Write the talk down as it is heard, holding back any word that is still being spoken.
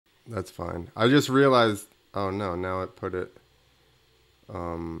That's fine. I just realized. Oh no! Now it put it.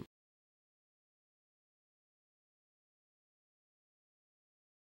 Um.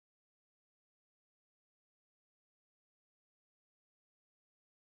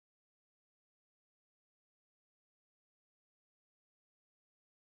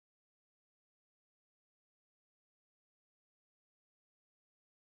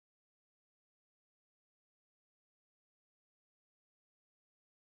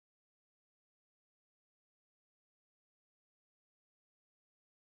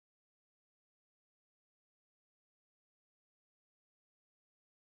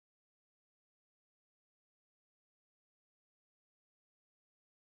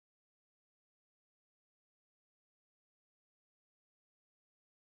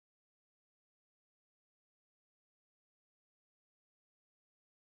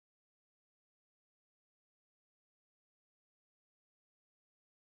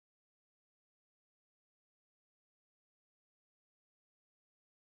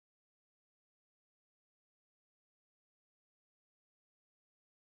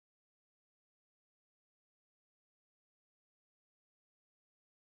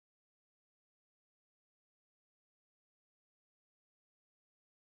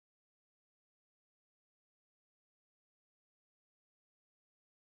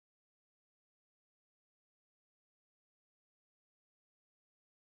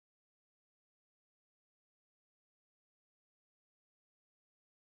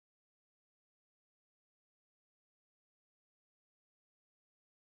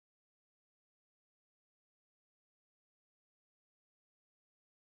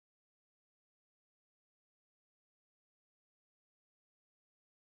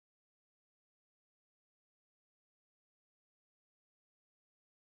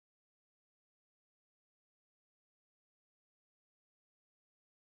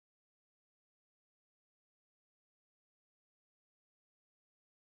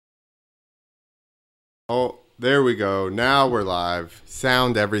 Oh, there we go. Now we're live.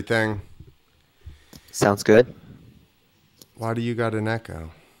 Sound everything. Sounds good. Why do you got an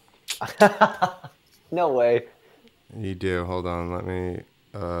echo? No way. You do. Hold on. Let me.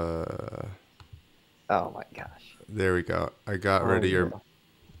 Oh my gosh. There we go. I got rid of your. No.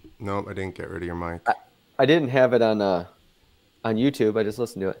 Nope, I didn't get rid of your mic. I didn't have it on YouTube. I just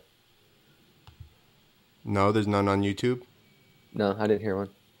listened to it. No, there's none on YouTube. No, I didn't hear one.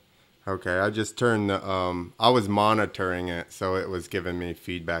 Okay, I just turned the. I was monitoring it, so it was giving me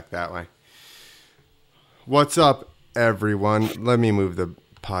feedback that way. What's up, everyone? Let me move the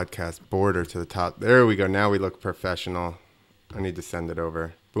podcast border to the top. There we go. Now we look professional. I need to send it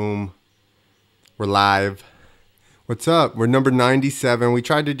over. Boom. We're live. What's up? We're number 97. We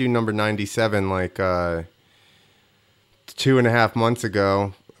tried to do number 97 like 2.5 months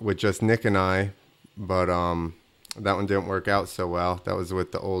ago with just Nick and I, but that one didn't work out so well. That was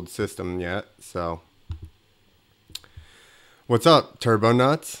with the old system yet. So, what's up, Turbo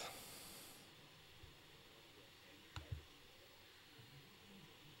Nuts?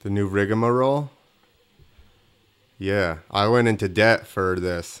 The new rigmarole? Yeah, I went into debt for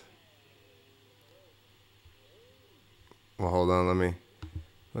this. Well, hold on. Let me.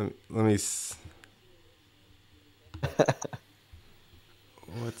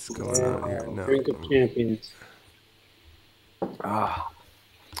 What's going on here? No. Drink of champions. Ah,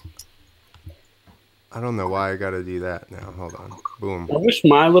 I don't know why I got to do that now. Hold on. Boom. I wish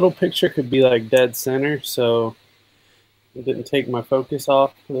my little picture could be like dead center, so it didn't take my focus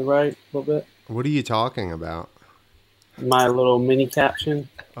off to the right a little bit. What are you talking about? My little mini caption.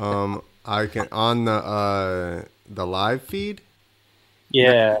 I can on the live feed.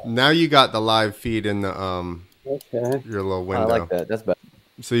 Yeah. Now you got the live feed in the Okay. your little I window, like that. That's better.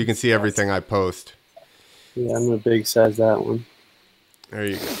 so you can see everything I post. Yeah, I'm a big size that one. There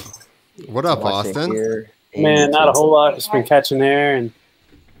you go. What up, Watching Austin? here and Man, not a YouTube. whole lot. Just been catching air and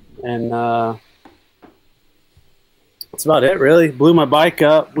that's about it, really. Blew my bike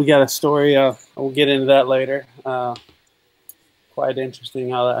up. We got a story. We'll get into that later. Quite interesting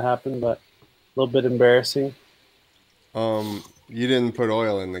how that happened, but a little bit embarrassing. You didn't put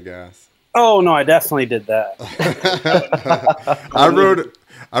oil in the gas. Oh no, I definitely did that.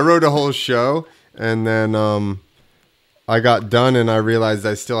 I wrote a whole show, and then I got done, and I realized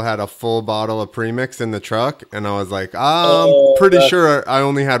I still had a full bottle of premix in the truck, and I was like, I'm pretty sure I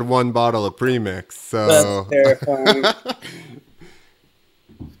only had one bottle of premix. So That's terrifying.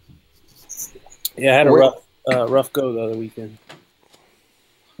 Yeah, I had a rough go the other weekend.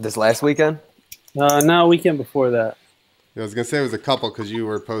 This last weekend? No, weekend before that. I was gonna say it was a couple because you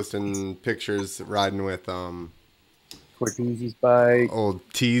were posting pictures riding with Cortese's bike. Old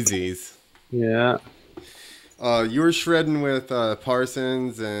Teasies. Yeah. You were shredding with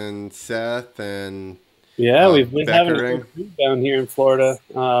Parsons and Seth and Yeah, we've been having a Beckering. good group down here in Florida.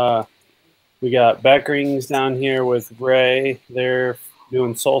 We got Beckerings down here with Ray. They're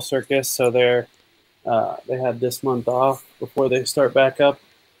doing Soul Circus, so they had this month off before they start back up,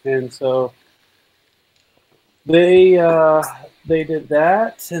 and so they did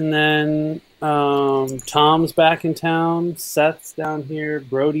that, and then Tom's back in town. Seth's down here.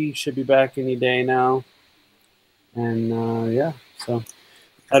 Brody should be back any day now, and yeah, so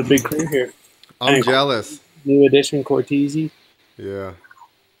had a big crew here. I'm Thanks. jealous. New edition Cortese. Yeah.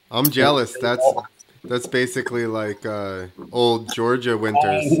 I'm jealous. That's basically like old Georgia I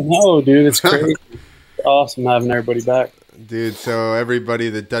winters. know, dude. It's crazy. It's awesome having everybody back. Dude, so everybody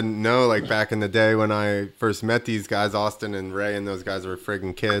that doesn't know, like back in the day when I first met these guys, Austin and Ray and those guys were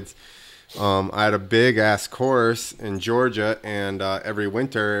friggin' kids. I had a big ass course in Georgia, and every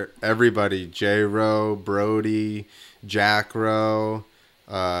winter, everybody, J Rowe, Brody, Jack Rowe,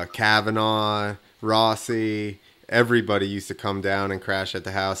 Kavanaugh, Rossi, everybody used to come down and crash at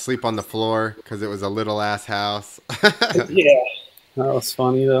the house, sleep on the floor because it was a little ass house. Yeah, that was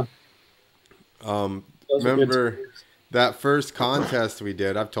funny though. Those were good Remember times. that first contest we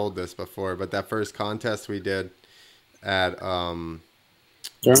did? I've told this before, but that first contest we did at Germantown?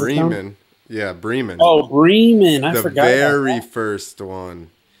 Bremen. Yeah, Bremen. Oh, Bremen. I the forgot. very About first one.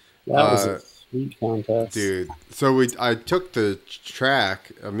 that. That was a sweet contest, Dude, so I took the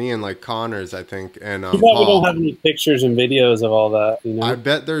track, me and like Connors, I think, and Too bad we Paul. don't have any pictures and videos of all that. You know, I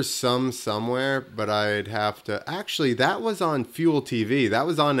bet there's some somewhere, but I'd have to. Actually, that was on Fuel TV. That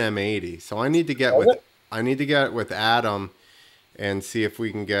was on M80. So I need to get Was with it? Adam and see if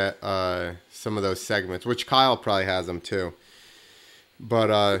we can get some of those segments, which Kyle probably has them too.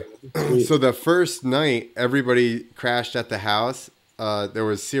 But so the first night, everybody crashed at the house. There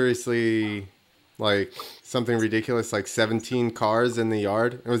was seriously like something ridiculous, like 17 cars in the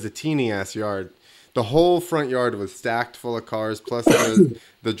yard. It was a teeny ass yard. The whole front yard was stacked full of cars, plus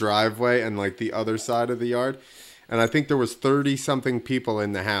the driveway and like the other side of the yard. And I think there was 30 something people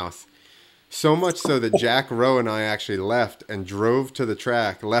in the house. So much so that Jack Rowe and I actually left and drove to the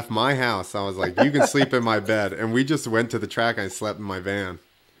track, left my house. I was like, you can sleep in my bed. And we just went to the track and I slept in my van.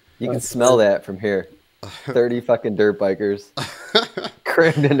 You can smell that from here. 30 fucking dirt bikers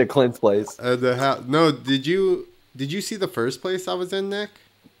crammed into Clint's place. No, did you see the first place I was in, Nick?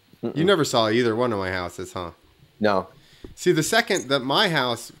 Mm-mm. You never saw either one of my houses, huh? No. See, the second that my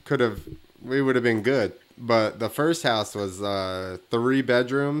house we would have been good. But the first house was 3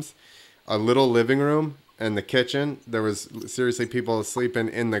 bedrooms, a little living room, and the kitchen. There was seriously people sleeping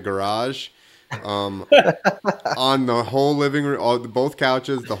in the garage, on the whole living room, both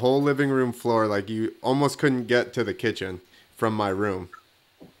couches, the whole living room floor. Like you almost couldn't get to the kitchen from my room.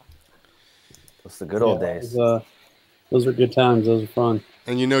 Those the good old days. Those were good times. Those were fun.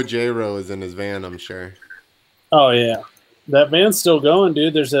 And you know J-Ro is in his van, I'm sure. Oh yeah, that van's still going,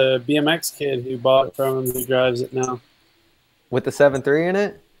 dude. There's a BMX kid who bought it from him who drives it now. With the 7.3 in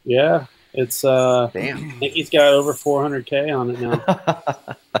it? Yeah, it's I Damn. think he's got over 400K on it now.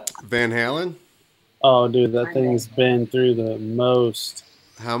 Van Halen? Oh, dude, that thing's been through the most.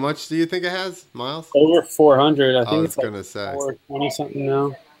 How much do you think it has, Miles? Over 400. I I think was it's like going to say. 420 something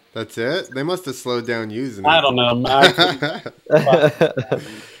now. That's it? They must have slowed down using it. I don't know.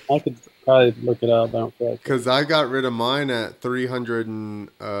 I could probably look it up. I don't feel like it. Because I got rid of mine at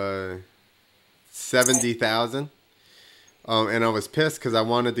 370,000. And I was pissed because I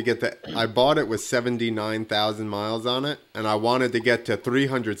wanted to get I bought it with 79,000 miles on it, and I wanted to get to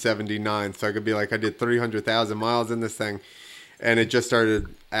 379 so I could be like, I did 300,000 miles in this thing, and it just started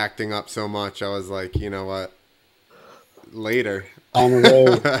acting up so much. I was like, you know what? Later. On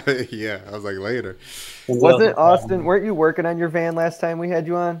the road. Yeah, I was like, later. Wasn't Austin, weren't you working on your van last time we had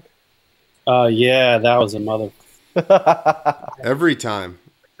you on? Yeah, that was a mother. Every time.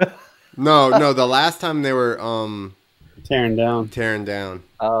 No, the last time they were Tearing down. tearing down.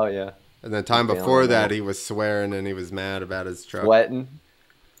 Oh, yeah. And the time Okay, before I'll that, know. he was swearing and he was mad about his truck. Sweating.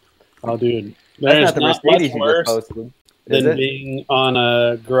 Oh, dude. That's There's not the not Mercedes much you worse just posted. Is than it? being on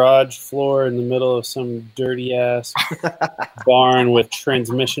a garage floor in the middle of some dirty ass barn with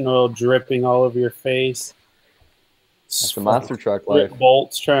transmission oil dripping all over your face. That's the monster truck Rip life.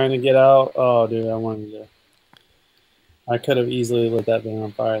 bolts trying to get out. Oh, dude, I could have easily lit that van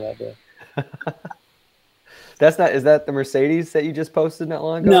on fire that day. Is that the Mercedes that you just posted not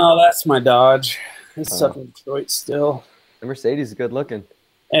long ago? No, that's my Dodge. It's Oh. stuck in Detroit still. The Mercedes is good looking.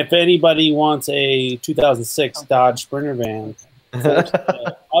 If anybody wants a 2006 Dodge Sprinter van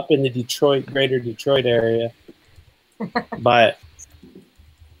up in the greater Detroit area, Buy it.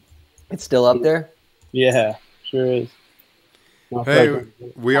 It's still up there? Yeah, sure is. Not Hey, fucking-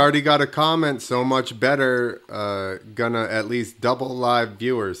 we already got a comment. So much better. Gonna at least double live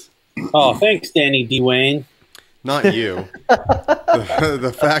viewers. Oh, thanks, Danny Dwayne. Not you.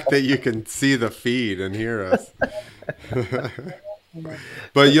 The fact that you can see the feed and hear us.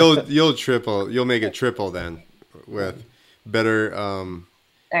 But you'll triple. You'll make it triple then with better. All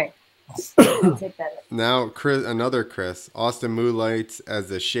right. Take that. Now, another Chris. Austin moonlights as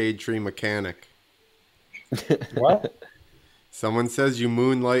a shade tree mechanic. What? Someone says you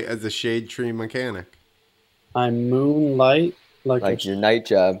moonlight as a shade tree mechanic. I moonlight Like your night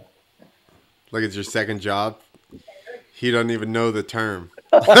job. Like it's your second job. He doesn't even know the term.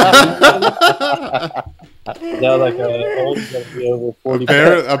 That like a old over 40.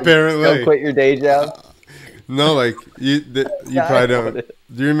 Apparently. Don't quit your day job. No, like you Yeah, probably I know don't. it.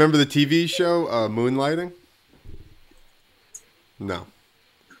 Do you remember the TV show Moonlighting? No.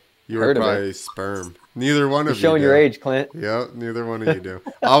 You were Heard of probably sperm. Neither one You're of you. showing your do. age, Clint. Yep, neither one of you do.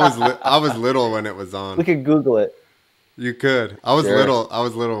 I was little when it was We on. could Google it. You could. I was Sure. little. I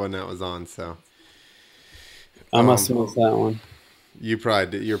was little when that was on. So I must have missed that one. you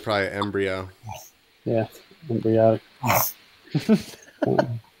probably did. You're probably an embryo. Yeah, embryonic.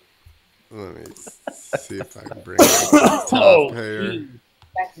 Let me see if I can bring it Oh, top here.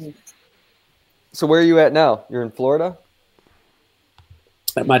 Back to me. So where are you at now? You're in Florida?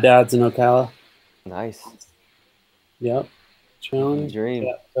 At my dad's in Ocala. Nice. Yep, chilling.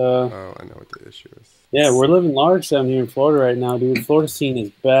 Dream. Oh, I know what the issue is. Yeah, we're living large down here in Florida right now, dude. Florida scene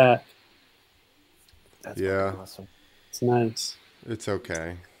is back. That's Yeah. fucking awesome. It's nice. It's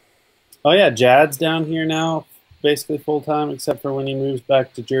okay. Oh yeah, Jad's down here now, basically full time, except for when he moves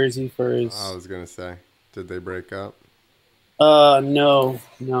back to Jersey for his. I was gonna say, did they break up? No.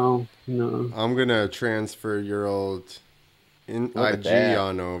 I'm gonna transfer your old Look at IG that.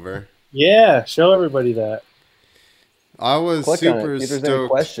 on over. Yeah, show everybody that. I was Click on super it. See if there's any stoked.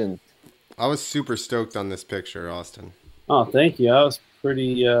 questions. I was super stoked on this picture, Austin. Oh, thank you. I was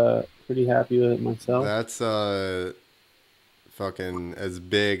pretty happy with it myself. That's fucking as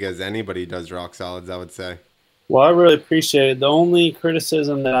big as anybody does rock solids, I would say. Well, I really appreciate it. The only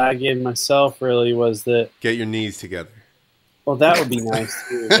criticism that I gave myself really was that, Get your knees together. well, that would be nice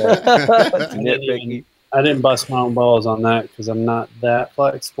too. But Nitpicky. I didn't bust my own balls on that because I'm not that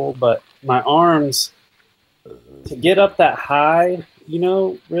flexible. But my arms, to get up that high,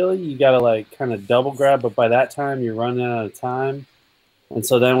 really, you got to like kind of double grab. But by that time, you're running out of time. And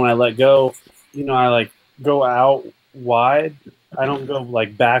so then when I let go, I like go out wide. I don't go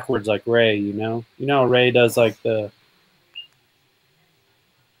like backwards like Ray, You know how Ray does like the.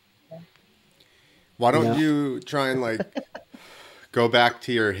 Why don't Yeah. you try and like go back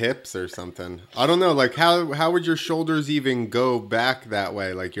to your hips or something? I don't know. Like how would your shoulders even go back that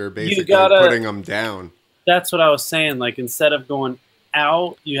way? Like you're basically gotta- putting them down. That's what I was saying. Like instead of going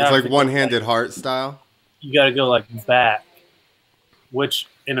out, you It's have like to go, one-handed heart style. you got to go like back, which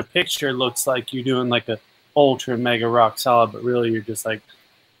in a picture looks like you're doing like a ultra mega rock solid, but really you're just like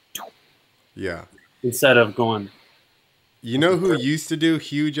Yeah. instead of going. You know who used to do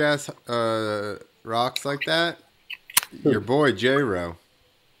huge ass rocks like that? Your boy J-Ro.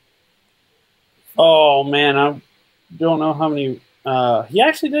 Oh man, I don't know how many. He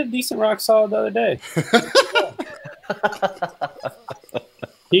actually did a decent rock solid the other day.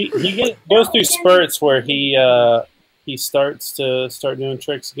 He goes through spurts where he starts doing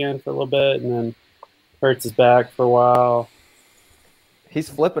tricks again for a little bit, and then hurts his back for a while. He's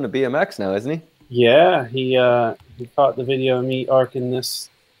flipping a BMX now, isn't he? Yeah, he caught the video of me arcing this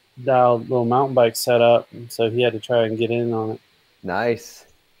dialed little mountain bike setup, and so he had to try and get in on it. Nice.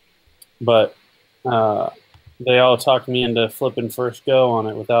 But they all talked me into flipping first go on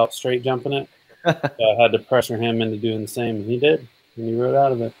it without straight jumping it. So I had to pressure him into doing the same, and he did, and he rode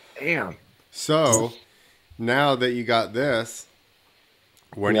out of it. Damn. So now that you got this,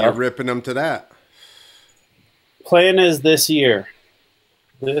 when Yep. you're ripping them to that? Plan is this year,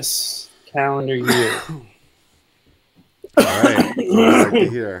 this calendar year. All right. That's what I like to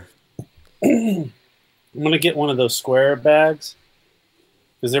hear. I'm gonna get one of those square bags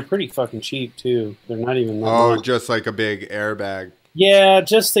because they're pretty fucking cheap too. They're not even that Oh, much. just like a big airbag. Yeah,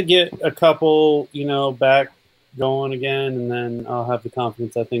 just to get a couple, back going again, and then I'll have the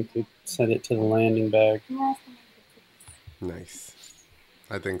confidence, I think, to send it to the landing bag. Nice.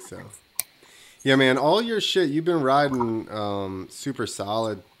 I think so. Yeah, man, all your shit, you've been riding super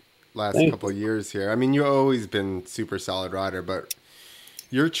solid last Thank couple of years here. I mean, you've always been super solid rider, but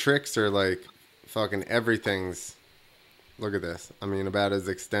your tricks are like fucking everything's. Look at this. I mean, about as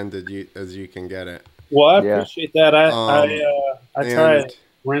extended as you can get it. Well, I Yeah. appreciate that. I try And to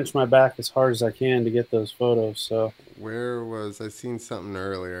wrench my back as hard as I can to get those photos. So where was I seen something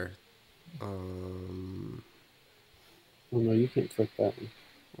earlier? oh no, you can't click that one.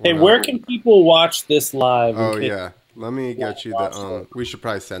 Hey, Well, where can people watch this live? in Oh case- yeah. Let me get you the we should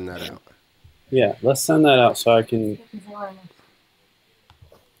probably send that out. Yeah, let's send that out so I can.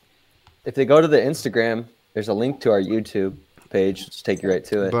 If they go to the Instagram, there's a link to our YouTube page. Just take you right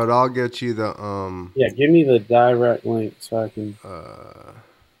to it. But I'll get you the Yeah, give me the direct link so I can uh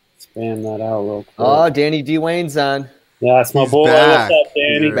spam that out real quick. Oh, Danny D. Wayne's on. Yeah, that's my he's boy. back. What's up,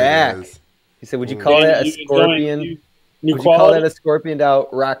 Danny? There it Back. is. He said, "Would you Ooh. call that a Danny, you enjoying scorpion? New Would you call quality? that a scorpion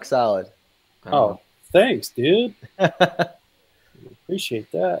out rock solid?" I don't Oh, thanks, dude. know.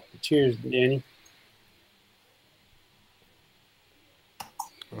 Appreciate that. Cheers, Danny.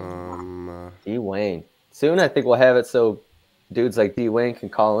 D. Wayne. Soon, I think we'll have it so dudes like D. Wayne can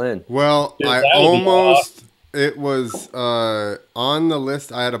call in. Well, Dude, I that would be almost it was on the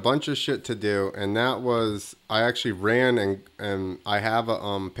list. I had a bunch of shit to do, and that was I actually ran and I have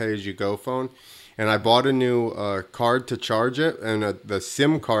a pay as you go phone, and I bought a new card to charge it, and the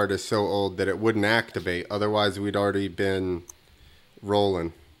SIM card is so old that it wouldn't activate. Otherwise, we'd already been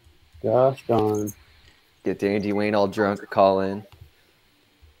rolling. Gosh darn. Get Danny D. Wayne all drunk, call in.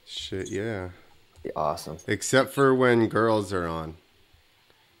 Shit, yeah. Be awesome. Except for when girls are on,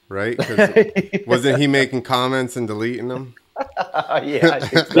 right? 'Cause wasn't he making comments and deleting them? Yeah, I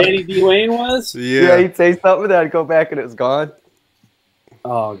think so. Danny D. Wayne was? Yeah, Yeah. he'd say something, then I'd go back and it was gone.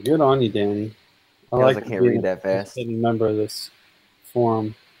 Oh, good on you, Danny. I to can't be read that fast. a member of this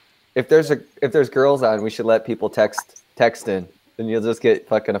forum. If there's girls on, we should let people text in. Then you'll just get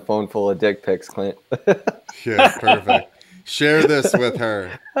fucking a phone full of dick pics, Clint. Yeah, perfect. Share this with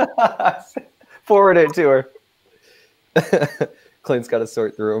her. Forward it to her. Clint's got to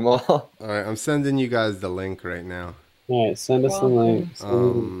sort through them all. All right, I'm sending you guys the link right now. All right, send us the link.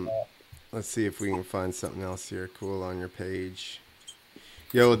 Let's see if we can find something else here cool on your page.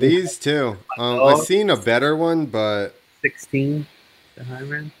 Yo, these two. I seen a better one, but 16. The high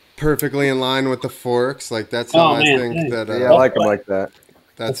red. perfectly in line with the forks. Like that's how Oh, I man, think thanks. that. Yeah, I like them like that.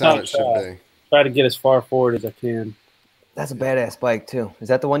 That's That's how how it should be. Try to get as far forward as I can. That's a badass bike too. Is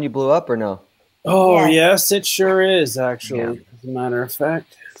that the one you blew up or no? Oh, Yeah. yes, it sure is, actually, Yeah. as a matter of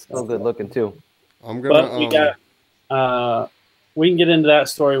fact. Still good looking too. I'm gonna. But we can get into that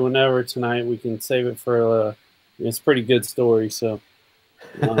story whenever tonight. We can save it for it's a pretty good story. So,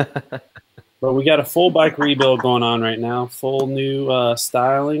 but we got a full bike rebuild going on right now, full new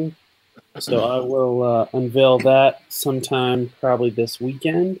styling. So I will unveil that sometime probably this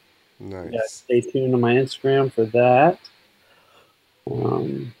weekend. Yeah, nice. stay tuned on my Instagram for that. Hold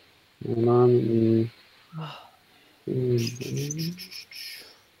on.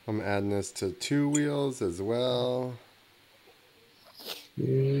 I'm adding this to 2 wheels as well.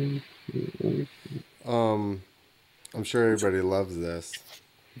 I'm sure everybody loves this.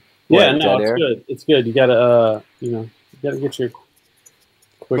 Yeah, What, no, dead it's air? good. It's good. You gotta, you gotta get your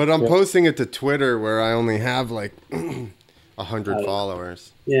quick. But I'm posting it to Twitter where I only have like 100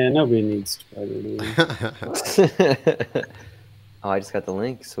 followers. Yeah, nobody needs Twitter. Oh, I just got the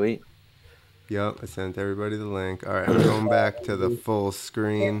link. Sweet. Yep, I sent everybody the link. All right, I'm going back to the full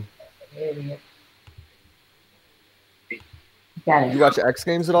screen. Got You it. watch X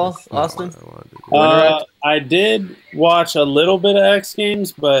Games at all, That's not Austin? what I wanted to do. I did watch a little bit of X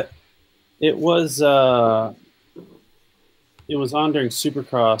Games, but it was on during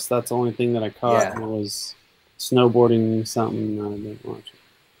Supercross. That's the only thing that I caught. Yeah. And it was snowboarding something. I didn't watch it.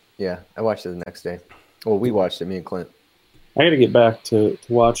 Yeah, I watched it the next day. Well, we watched it, me and Clint. I got to get back to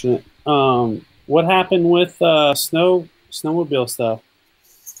watching it. What happened with snowmobile stuff?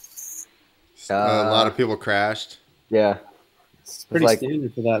 A lot of people crashed. Yeah, It's pretty like-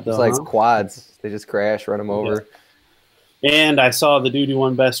 standard for that, though. it's like huh? quads. They just crash, run them over. And I saw the dude who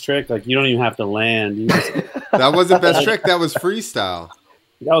won best trick. Like, you don't even have to land. You just, That wasn't best trick. That was freestyle.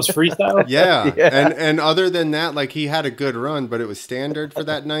 that was freestyle. Yeah. Yeah. And other than that, like he had a good run, but it was standard for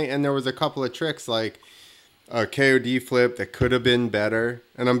that night. And there was a couple of tricks like a KOD flip that could have been better.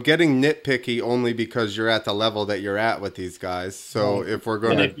 And I'm getting nitpicky only because you're at the level that you're at with these guys. So Right. if we're And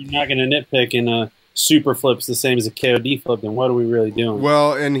going if to, you're not going to nitpick and a super flip's the same as a KOD flip, then what are we really doing?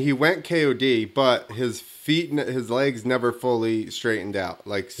 well, and he went KOD, but his feet, his legs never fully straightened out.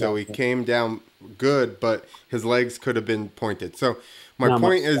 Like, so he came down good, but his legs could have been pointed. So my Not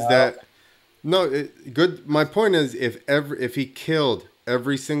point much is style. that, no, good. My point is if he killed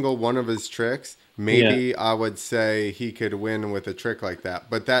every single one of his tricks, maybe I would say he could win with a trick like that.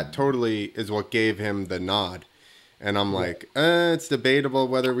 But that totally is what gave him the nod. And I'm like, it's debatable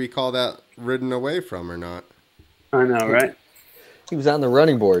whether we call that ridden away from or not. I know, right? He was on the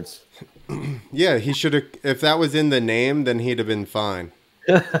running boards. Yeah, he should have. If that was in the name, then he'd have been fine.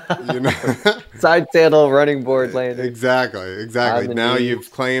 You know? Side saddle running board landing. Exactly. On the Now knees.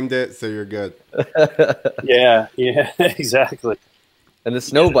 you've claimed it, so you're good. Yeah, exactly. And the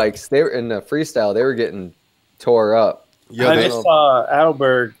snow bikes, they were in the freestyle, they were getting tore up. Yeah, I they, just saw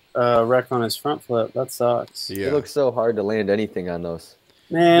Adelberg wreck on his front flip. That sucks. yeah. It looks so hard to land anything on those.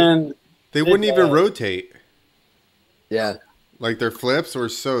 Man, They wouldn't even rotate. Yeah. Like their flips were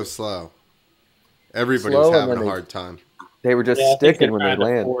so slow. Everybody Slow, was and having then a they- hard time. They were just yeah, I think sticking they're when they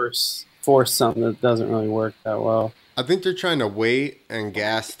trying to land. force something that doesn't really work that well. I think they're trying to wait and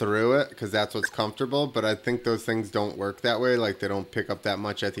gas through it because that's what's comfortable. But I think those things don't work that way. Like they don't pick up that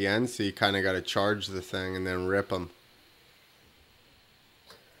much at the end. So you kind of got to charge the thing and then rip them.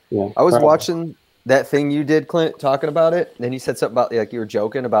 Yeah, I was probably. watching that thing you did, Clint, talking about it. Then you said something about, like, you were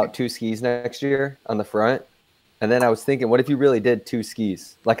joking about 2 skis next year on the front. And then I was thinking, what if you really did 2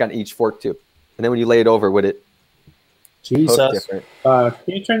 skis, like on each fork tube? And then when you lay it over, would it hook Jesus. different? Can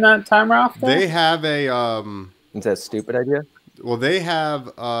you turn that timer off? There? They have a Is that a stupid idea? well, they have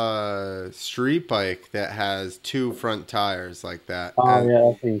a street bike that has 2 front tires like that. Oh and, yeah,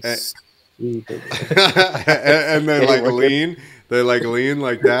 I think. Stupid. and they like working. lean. They like lean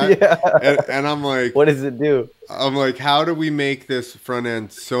like that. Yeah. And I'm like, What does it do? how do we make this front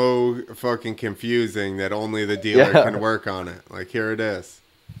end so fucking confusing that only the dealer Yeah. can work on it? Like, here it is.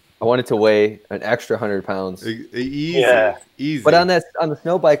 I want it to weigh an extra 100 pounds. Easy. Yeah. Easy. But on the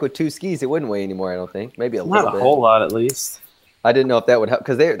snow bike with 2 skis, it wouldn't weigh anymore, I don't think. Maybe a Not little a bit. whole lot, at least. I didn't know if that would help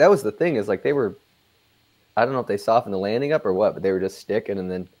because that was the thing, is like they were, I don't know if they softened the landing up or what, but they were just sticking and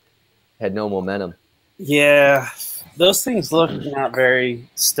then had no momentum. Yeah, those things look not very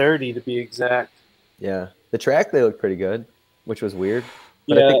sturdy, to be exact. Yeah, the track they looked pretty good, which was weird.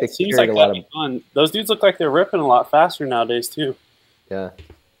 But Yeah, I think it they seems carried like a lot that'd of be fun. Those dudes look like they're ripping a lot faster nowadays too. yeah.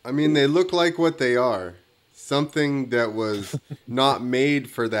 I mean, they look like what they are. Something that was not made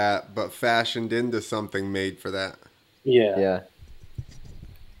for that, but fashioned into something made for that. Yeah, Yeah,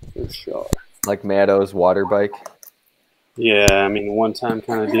 for sure. like Maddo's water bike. Yeah, I mean, the one-time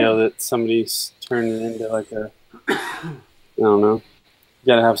kind of deal that somebody's turned it into like a, I don't know. You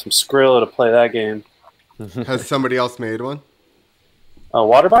gotta have some Skrilla to play that game. Has somebody else made one? A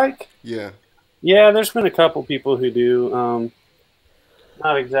water bike? Yeah. Yeah, there's been a couple people who do.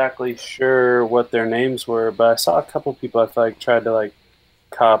 Not exactly sure what their names were, but I saw a couple people I feel like tried to like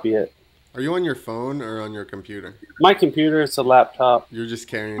copy it. Are you on your phone or on your computer? My computer, it's a laptop. You're just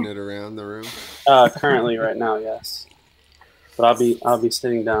carrying it around the room? Currently, right now, yes. But I'll be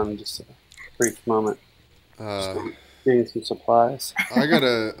sitting down in just a brief moment, getting some supplies. I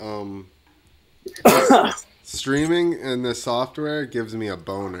gotta, streaming and the software gives me a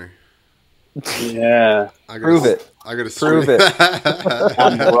boner. Yeah, I gotta, Prove it. I gotta Prove stream.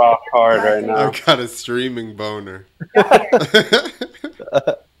 I'm rock hard right now. I got a streaming boner.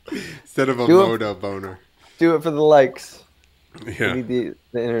 Instead of a Do it. moto boner. Do it for the likes. We Yeah. need the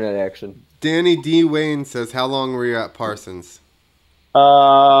internet action. Danny D. Wayne says, how long were you at Parsons?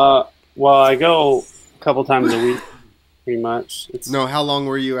 Well, I go a couple times a week, pretty much. It's, No, how long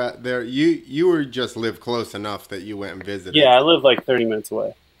were you at there? You were just live close enough that you went and visited. yeah, I live like 30 minutes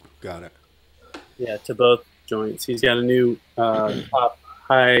away. Got it. Yeah, to both joints. He's got a new top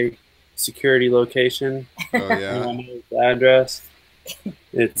high security location. Oh, I yeah. know his address.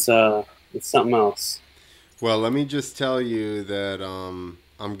 It's something else. Well, let me just tell you that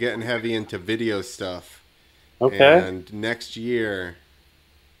I'm getting heavy into video stuff. Okay. And next year,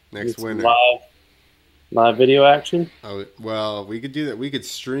 next It's winter. live video action. Oh, well, we could do that. We could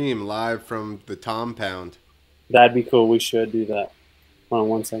stream live from the Tompound. That'd be cool. We should do that. Hold on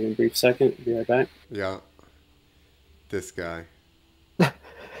one second, brief second. Be right back. Yeah. This guy.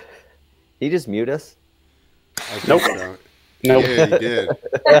 He just mute us. I think Nope. so. Nope. Yeah, he did.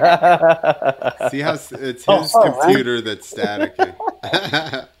 See how it's his Oh, computer that's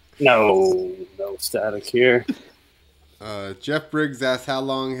staticky. No static here. Jeff Briggs asks, how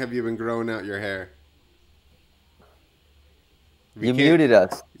long have you been growing out your hair? We You can't- muted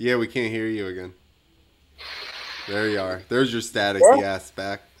us. Yeah, we can't hear you again. There you are. There's your staticky ass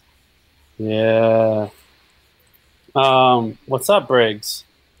back. Yeah. What's up, Briggs?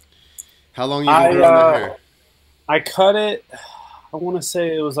 How long you been growing the hair? I cut it. I want to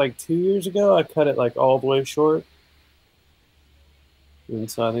say it was like 2 years ago. I cut it like all the way short, and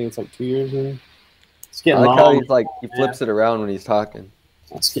so I think it's like 2 years in. It's I getting like how long. he's like he flips it around when he's talking.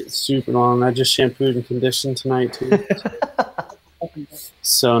 It's getting super long. I just shampooed and conditioned tonight too.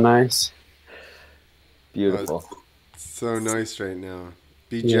 So nice. Beautiful. So nice right now.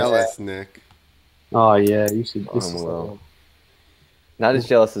 Be Yeah. jealous, Nick. Oh yeah, you should. This is well. Not as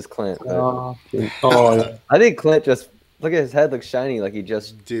jealous as Clint, but oh yeah. I think Clint just look at his head looks shiny, like he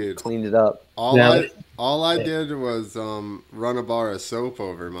just Dude, cleaned it up. all I did was run a bar of soap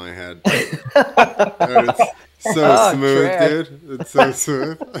over my head. It's so smooth, trash. dude. It's so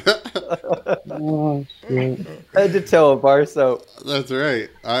smooth. Oh, shit. Head to toe, bar soap. That's right.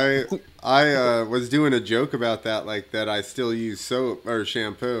 I was doing a joke about that, like that I still use soap or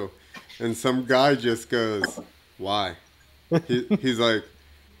shampoo, and some guy just goes, "Why?" He's like,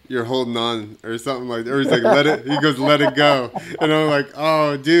 "You're holding on," or something like that. Or he's like, "Let it." He goes, "Let it go," and I'm like,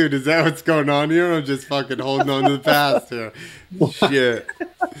 "Oh, dude, is that what's going on here? I'm just fucking holding on to the past here." Shit.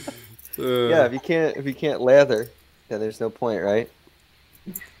 Yeah, if you can't lather, then there's no point, right?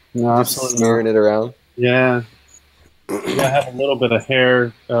 No, Just absolutely smearing not. it around. Yeah. You gotta have a little bit of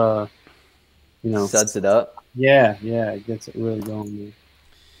hair. Suds it up. Yeah, it gets it really going.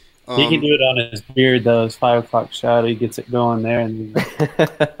 There. He can Um, do it on his beard though. His 5 o'clock shadow. He gets it going there and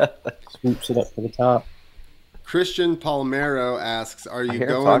swoops it up to the top. Christian Palmero asks, "Are I you hear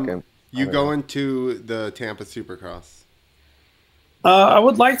him going? talking. You going to the Tampa Supercross?" I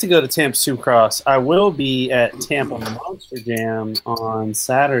would like to go to Tampa Supercross. I will be at Tampa Monster Jam on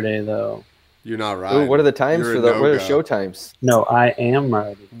Saturday, though. You're not Ooh, riding. what are the times You're for a the? What are the no-go. show times? No, I am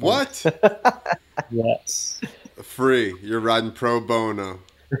riding. What? Yes. Free. You're riding pro bono.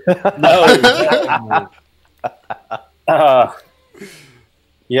 No. Exactly.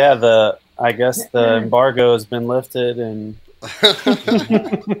 Yeah. I guess the embargo has been lifted, and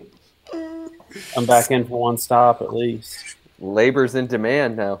I'm back in for one stop at least. Labor's in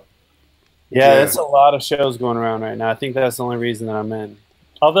demand now. Yeah, it's a lot of shows going around right now. I think that's the only reason that I'm in.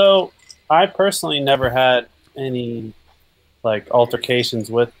 Although I personally never had any like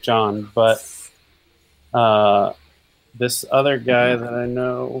altercations with John, but this other guy that I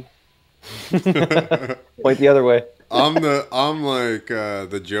know. Point the other way. I'm like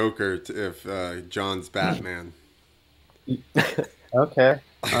the Joker if John's Batman. Okay.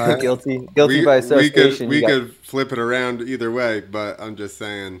 All right. Guilty by association. We could flip it around either way, but I'm just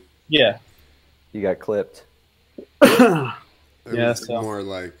saying. Yeah. You got clipped. It Yeah, was so. more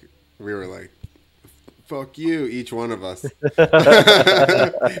like we were like, "Fuck you," each one of us. It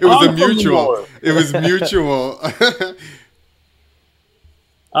was a mutual. It was mutual.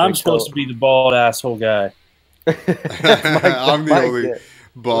 I'm supposed to be the bald asshole guy. I'm the only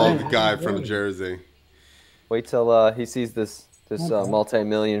bald guy from Jersey. Wait till he sees this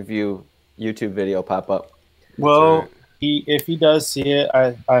multi-million view YouTube video pop up. Well, right. if he does see it,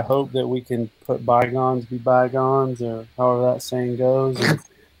 I hope that we can put bygones be bygones, or however that saying goes. And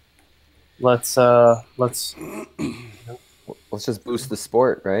let's just boost the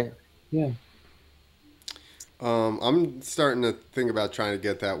sport, right? Yeah. I'm starting to think about trying to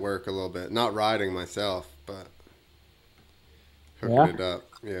get that work a little bit. Not riding myself, but hooking it up.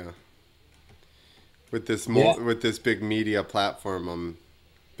 Yeah. With this with this big media platform I'm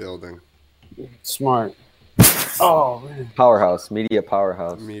building. Smart. Oh, man. Media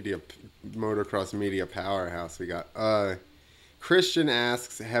powerhouse. Motocross media powerhouse we got. Christian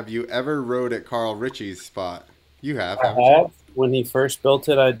asks, have you ever rode at Carl Ritchie's spot? You have, haven't you? When he first built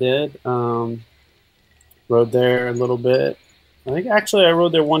it, I did. Rode there a little bit. I think actually I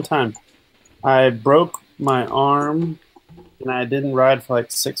rode there one time. I broke my arm and I didn't ride for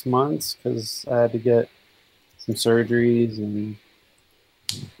like 6 months because I had to get some surgeries, and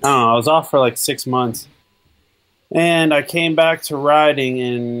I don't know, I was off for like 6 months. And I came back to riding,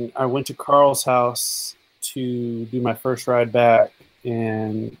 and I went to Carl's house to do my first ride back.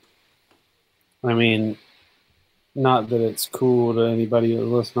 And I mean, not that it's cool to anybody that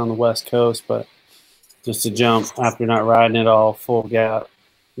listens on the West Coast, but just to jump after not riding it all full gap,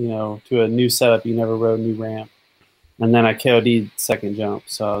 to a new setup, you never rode a new ramp. And then I KOD'd second jump,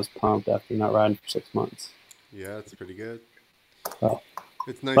 so I was pumped after not riding for 6 months. Yeah, it's pretty good. So,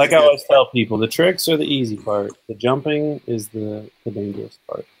 it's nice. like I always tell people, the tricks are the easy part. The jumping is the dangerous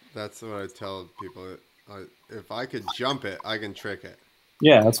part. That's what I tell people. If I could jump it, I can trick it.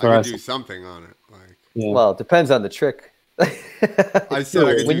 Yeah, that's what I can do something on it. Yeah. Well, it depends on the trick. I said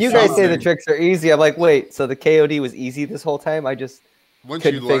I could when do you guys say something. the tricks are easy, I'm like, wait, so the KOD was easy this whole time? I just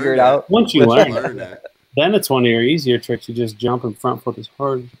couldn't figure it out. Once you learn it, then it's one of your easier tricks. You just jump and front flip as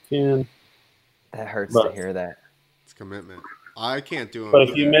hard as you can. That hurts to hear that. It's commitment. I can't do it. But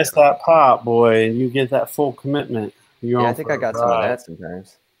if you miss that pop, boy, and you get that full commitment, I think I got some of that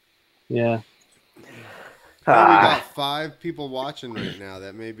sometimes. Yeah. We got 5 people watching right now.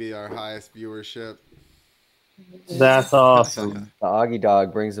 That may be our highest viewership. That's awesome. The Augie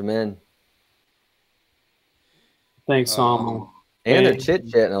dog brings them in. Thanks, Salmo. And they're And-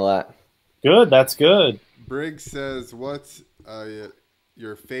 chit-chatting a lot. Good. That's good. Briggs says, "What's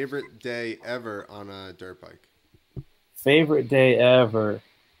your favorite day ever on a dirt bike?" Favorite day ever.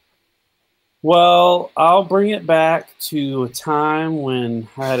 Well, I'll bring it back to a time when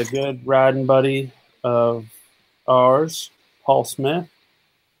I had a good riding buddy of ours, Paul Smith.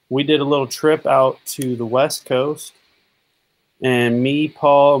 We did a little trip out to the West Coast, and me,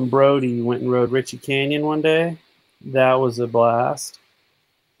 Paul, and Brody went and rode Ritchie Canyon one day. That was a blast.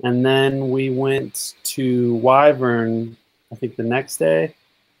 And then we went to Wyvern, I think the next day.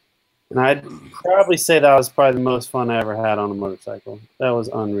 And I'd probably say that was probably the most fun I ever had on a motorcycle. That was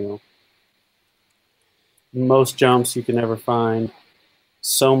unreal. Most jumps you can ever find.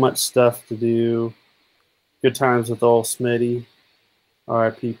 So much stuff to do. Good times with old Smitty.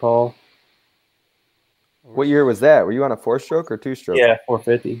 R.I.P. Paul. What year was that? Were you on a 4-stroke or 2-stroke? Yeah,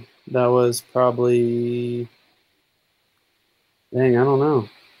 450. That was probably, dang, I don't know,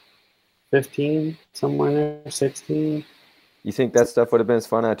 15, somewhere there, 16. You think that stuff would have been as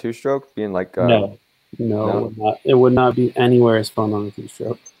fun on a 2-stroke? Being like, No. It would not be anywhere as fun on a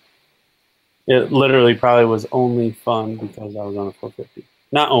 2-stroke. It literally probably was only fun because I was on a 450.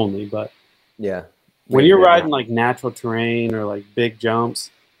 Not only, but yeah. when you're riding like natural terrain or like big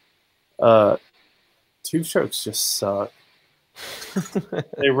jumps, 2-strokes just suck.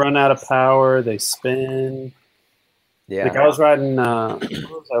 They run out of power. They spin. Yeah. Like I was riding, what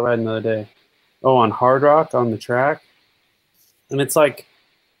was I riding the other day? Oh, on Hard Rock on the track. And it's like,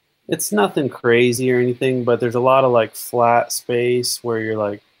 it's nothing crazy or anything, but there's a lot of like flat space where you're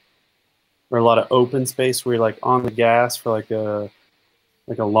like, or a lot of open space where you're like on the gas for like a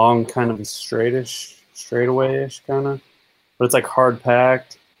long kind of a straightaway-ish kind of. But it's like hard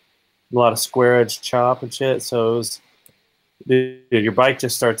packed, a lot of square edge chop and shit. So it was, dude, your bike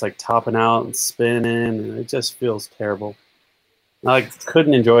just starts like topping out and spinning, and it just feels terrible. I like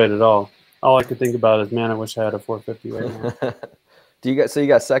couldn't enjoy it at all. All I could think about is, man, I wish I had a 450 right now. You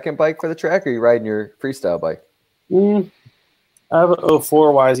got second bike for the track, or are you riding your freestyle bike? I have a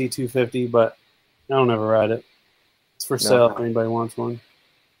 04 YZ250, but I don't ever ride it. It's for sale if anybody wants one.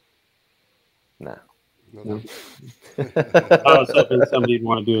 Nah. No. I was hoping somebody'd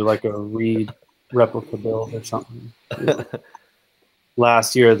want to do like a Reed replica build or something. You know.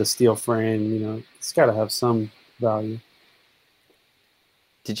 Last year, the steel frame, you know, it's got to have some value.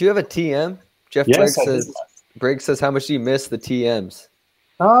 Did you have a TM? Jeff Yes, Briggs says, how much do you miss the TMs?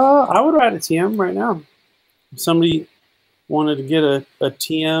 I would ride a TM right now. If somebody wanted to get a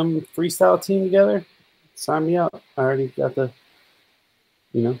TM freestyle team together, sign me up. I already got I've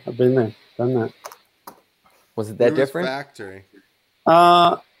been there, done that. Was it that different? Factory.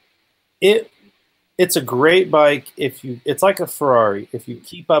 It's a great bike. It's like a Ferrari. If you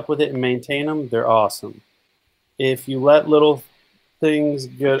keep up with it and maintain them, they're awesome. If you let little things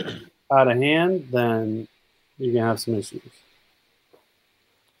get out of hand, then you're gonna have some issues.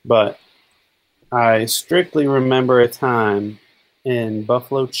 But I strictly remember a time in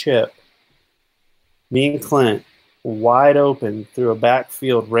Buffalo Chip, me and Clint wide open through a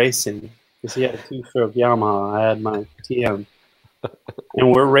backfield racing because he had a 2-stroke Yamaha. I had my TM.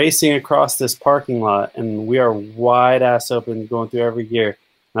 And we're racing across this parking lot, and we are wide ass open going through every gear. And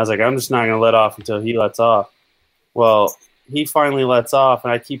I was like, I'm just not going to let off until he lets off. Well, he finally lets off,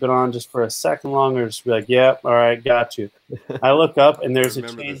 and I keep it on just for a second longer, just be like, yep, all right, got you. I look up, and there's a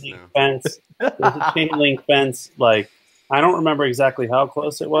chain link fence. There's a chain link fence, like, I don't remember exactly how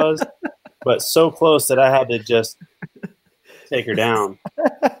close it was, but so close that I had to just take her down.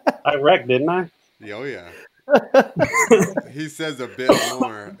 I wrecked, didn't I? Oh, yeah. He says a bit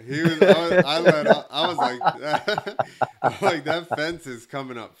more. I was like, that fence is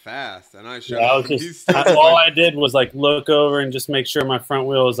coming up fast, and I all I did was like look over and just make sure my front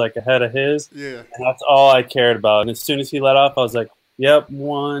wheel was like ahead of his. Yeah, and that's all I cared about. And as soon as he let off, I was like, "Yep,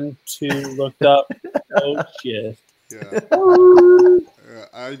 1, 2." Looked up. Oh shit! Yeah,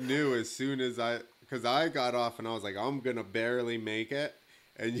 I knew as soon as because I got off and I was like, I'm gonna barely make it.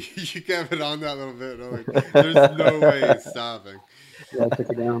 And you kept it on that little bit. And I'm like, there's no way it's stopping. Yeah, I took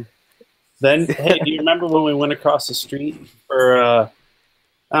it down. Then, hey, do you remember when we went across the street for, I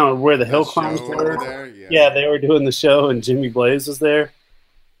don't know, where the hill climbs were? There? Yeah, they were doing the show, and Jimmy Blaze was there.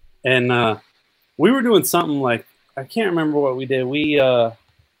 And we were doing something like, I can't remember what we did. We were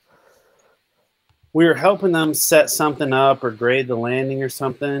helping them set something up or grade the landing or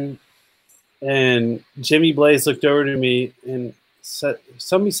something. And Jimmy Blaze looked over to me and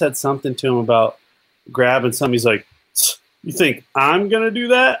somebody said something to him about grabbing something. He's like, you think I'm going to do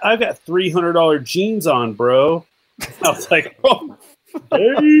that? I got $300 jeans on, bro. I was like, oh,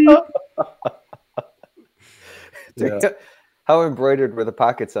 hey. Yeah. How embroidered were the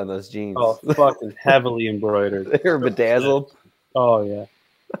pockets on those jeans? Oh, fucking heavily embroidered. They were bedazzled. Oh yeah.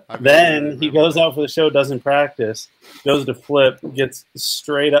 I barely Then he remember goes that. out for the show, doesn't practice, goes to flip, gets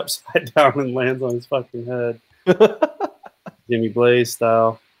straight upside down and lands on his fucking head. Jimmy Blaze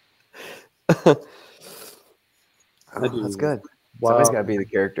style. Oh, That dude that's is good. Wow. Somebody's got to be the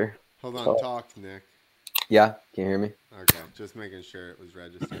character. Hold on, talk, Nick. Yeah, can you hear me? Okay, just making sure it was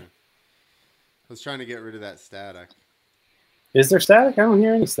registered. I was trying to get rid of that static. Is there static? I don't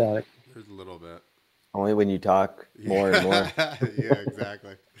hear any static. There's a little bit. Only when you talk more and more. Yeah,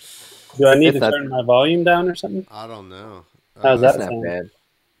 exactly. Do I need It's to not- turn my volume down or something? I don't know. How's That's that not sound? bad.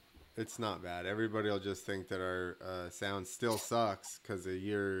 It's not bad. Everybody will just think that our sound still sucks because of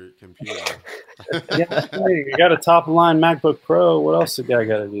your computer. Yeah, hey, you got a top line MacBook Pro. What else the guy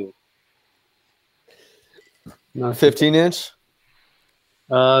got to do? No, 15-inch? is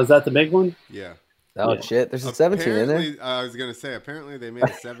that the big one? Yeah. Oh, Yeah. shit. There's a 17 in there. Apparently, I was gonna say. Apparently, they made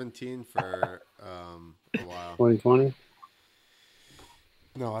a 17 for a while. 2020.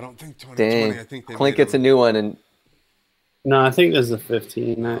 No, I don't think 2020. Dang. I think they Clint made gets a new one, and No, I think this is a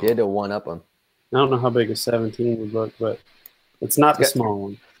 15. I he had to one-up him. don't know how big a 17 would look, but it's not the It's got- small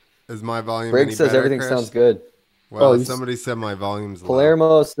one. Is my volume Briggs any says better, everything Chris? sounds good. Well, Oh, you- somebody said my volume's low.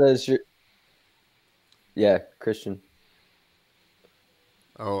 Palermo says you're... Yeah, Christian.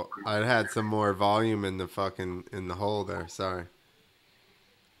 Oh, I had some more volume in the hole there. Sorry.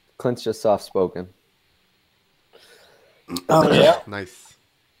 Clint's just soft-spoken. Oh yeah. Nice.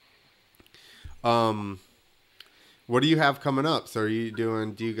 What do you have coming up? So do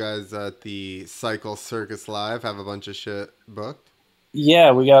you guys at the Cycle Circus Live have a bunch of shit booked?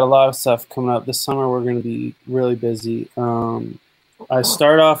 Yeah, we got a lot of stuff coming up this summer. We're going to be really busy. I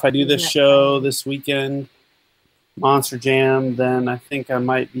start off. I do this show this weekend, Monster Jam. Then I think I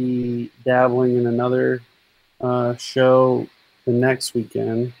might be dabbling in another show the next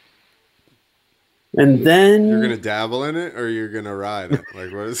weekend, and then You're gonna dabble in it, or you're gonna ride it?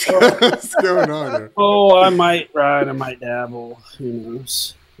 Like what's going on here? oh, I might ride. I might dabble. Who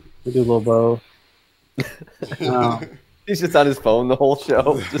knows? We do a little both. He's just on his phone the whole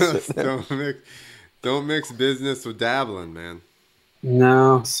show. Just sitting there. don't mix business with dabbling, man.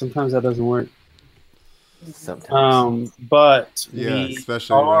 No, sometimes that doesn't work. Sometimes. But Yeah, we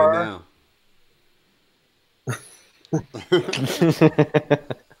especially are, right now.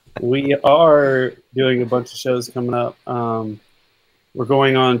 We are doing a bunch of shows coming up. We're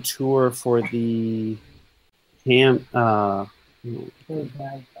going on tour for the what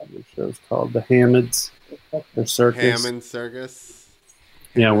the show's called? The Hammonds. The circus. Hammond Circus.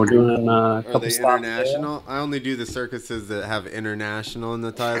 Yeah, we're doing a Are couple they stops international? I only do the circuses that have international in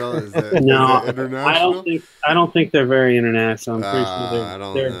the title. Is it, No, is it there. international? I don't think they're very international. I'm pretty I sure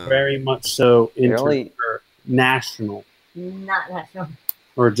don't they're know. very much so They're only- national Not national.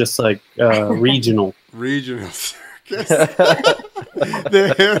 or just like regional. Regional Circus. The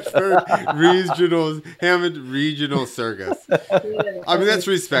Hammond Regional Circus. I mean, that's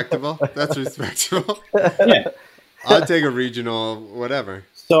respectable. That's respectable. Yeah. I'd take a regional whatever.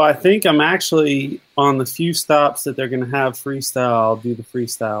 So I think I'm actually on the few stops that they're going to have freestyle. I'll do the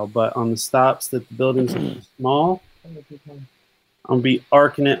freestyle, but on the stops that the buildings are too small, I'll be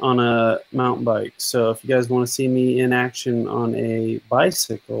arcing it on a mountain bike. So if you guys want to see me in action on a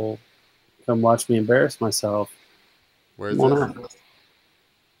bicycle, come watch me embarrass myself. Where's Why this? not?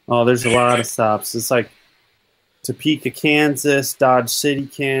 Oh, there's a lot of stops. It's like Topeka, Kansas, Dodge City,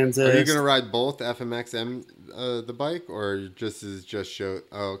 Kansas. Are you gonna ride both FMX and the bike, or just show?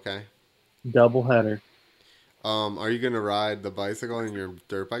 Oh, okay. Double header. Are you gonna ride the bicycle in your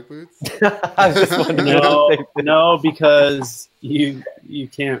dirt bike boots? I was just wondering. No, because you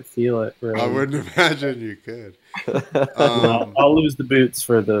can't feel it really. I wouldn't imagine you could. No, I'll lose the boots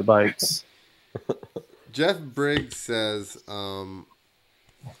for the bikes. Jeff Briggs says,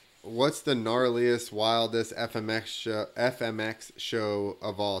 "What's the gnarliest, wildest FMX show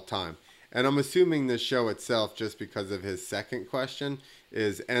of all time?" And I'm assuming the show itself, just because of his second question,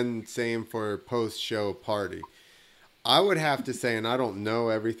 is and same for post-show party. I would have to say, and I don't know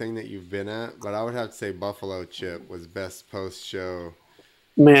everything that you've been at, but I would have to say Buffalo Chip was best post-show.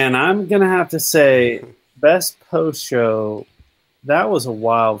 Man, I'm gonna have to say best post show. That was a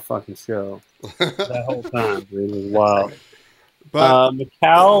wild fucking show. That whole time, it was wild. But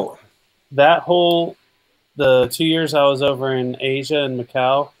Macau, the 2 years I was over in Asia and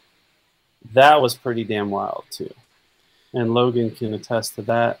Macau, that was pretty damn wild too. And Logan can attest to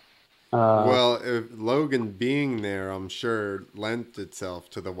that. well, if Logan being there, I'm sure lent itself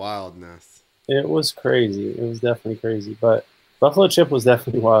to the wildness. It was crazy. It was definitely crazy. But Buffalo Chip was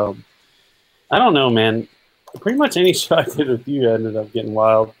definitely wild. I don't know, man. Pretty much any show I did with you ended up getting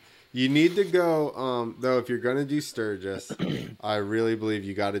wild. You need to go, though, if you're going to do Sturgis, I really believe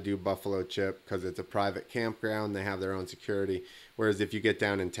you got to do Buffalo Chip because it's a private campground. They have their own security. Whereas if you get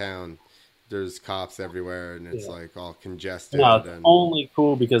down in town, there's cops everywhere and it's like all congested. No, it's only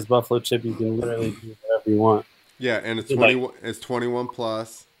cool because Buffalo Chip, you can literally do whatever you want. Yeah, and it's it's 21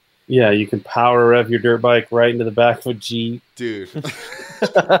 plus. Yeah, you can power rev your dirt bike right into the back of a Jeep. Dude.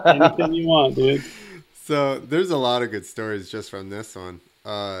 Anything you want, dude. So there's a lot of good stories just from this one.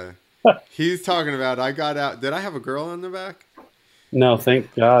 He's talking about, I got out. Did I have a girl on the back? No,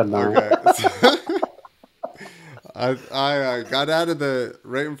 thank God, no. Okay. I got out of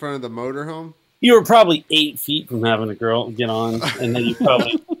right in front of the motorhome. You were probably 8 feet from having a girl get on, and then you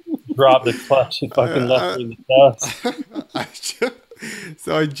probably dropped the clutch and fucking left her in the dust.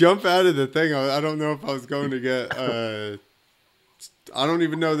 So I jump out of the thing. I don't know if I was going to get... I don't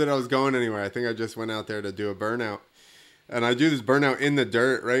even know that I was going anywhere. I think I just went out there to do a burnout. And I do this burnout in the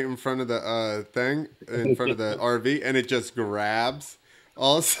dirt right in front of the thing, in front of the RV, and it just grabs.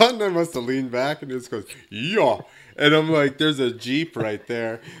 All of a sudden, I must have leaned back, and it just goes, yeah. And I'm like, there's a Jeep right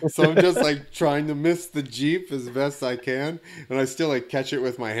there. So I'm just like trying to miss the Jeep as best I can. And I still like catch it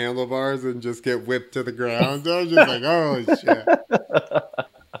with my handlebars and just get whipped to the ground. I was just like, holy shit.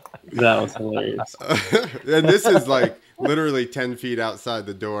 That was hilarious. And this is like literally 10 feet outside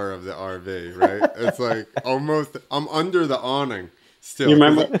the door of the RV, right? It's like almost, I'm under the awning still. You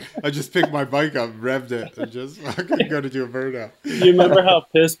remember? I just picked my bike up, revved it, and just fucking go to do a burnout. You remember how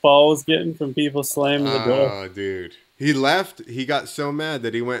pissed Paul was getting from people slamming the door? Oh, dude. He left. He got so mad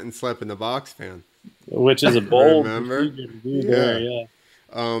that he went and slept in the box fan. Which is a bold Remember? procedure to do there, yeah.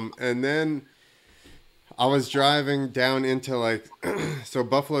 And then I was driving down into like, so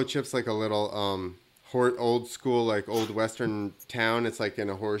Buffalo Chip's like a little old school, like old Western town. It's like in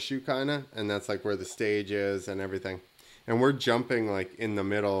a horseshoe kind of, and that's like where the stage is and everything. And we're jumping like in the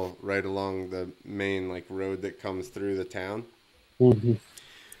middle, right along the main like road that comes through the town. Mm-hmm.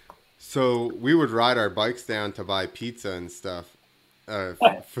 So we would ride our bikes down to buy pizza and stuff,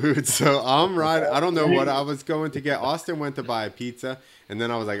 food. So I'm riding. I don't know what I was going to get. Austin went to buy a pizza, and then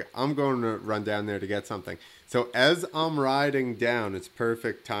I was like, I'm going to run down there to get something. So as I'm riding down, it's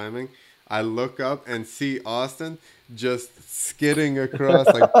perfect timing. I look up and see Austin just skidding across,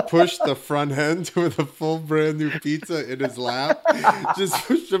 like push the front end with a full brand new pizza in his lap. Just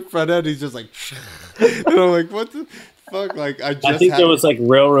push the front end. He's just like, and I'm like, what the fuck? Like I think there was like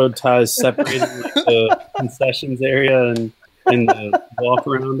railroad ties separating like, the concessions area and the walk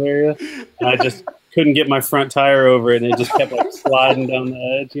around area. And I just couldn't get my front tire over it, and it just kept like sliding down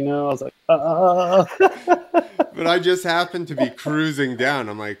the edge. You know, I was like, But I just happened to be cruising down.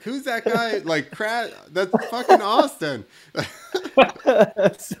 I'm like, who's that guy? Like, that's fucking Austin.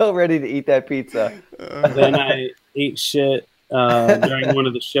 So ready to eat that pizza. Then I ate shit during one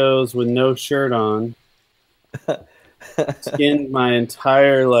of the shows with no shirt on. Skinned my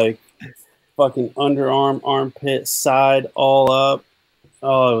entire like fucking underarm, armpit, side all up.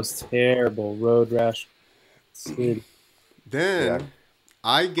 Oh, it was terrible. Road rash. Skid. Then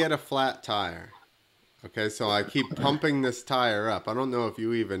I get a flat tire. Okay, so I keep pumping this tire up. I don't know if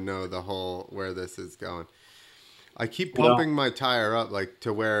you even know the whole where this is going. I keep pumping my tire up like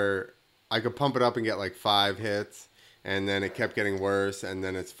to where I could pump it up and get like 5 hits, and then it kept getting worse, and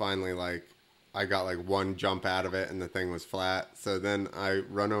then it's finally like I got like 1 jump out of it and the thing was flat. So then I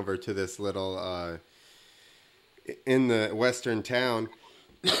run over to this little in the western town.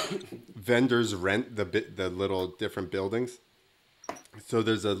 Vendors rent the little different buildings. So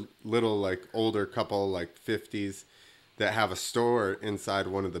there's a little like older couple, like 50s, that have a store inside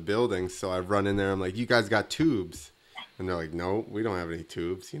one of the buildings. So I run in there. I'm like, you guys got tubes? And they're like, no, we don't have any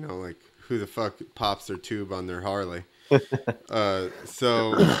tubes. You know, like who the fuck pops their tube on their Harley?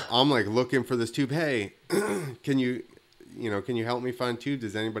 So I'm like looking for this tube. Hey, can you help me find tube?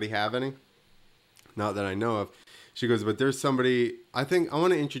 Does anybody have any? Not that I know of. She goes, but there's somebody. I think I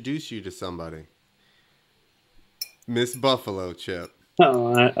want to introduce you to somebody. Miss Buffalo Chip.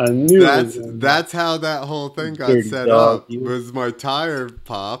 Oh, I knew that's how that whole thing got set up. Was my tire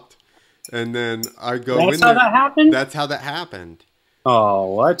popped, and then I go in there. That's how that happened? That's how that happened.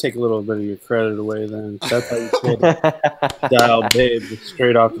 Oh, well, I take a little bit of your credit away then. That's how you said dial babe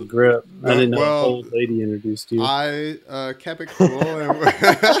straight off the grip. I didn't know the old lady introduced you. I kept it cool, and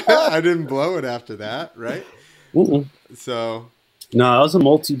I didn't blow it after that, right? Mm-mm. So... No, that was a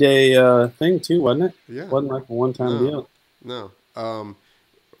multi-day thing too, wasn't it? Yeah. It wasn't like a one-time deal. No.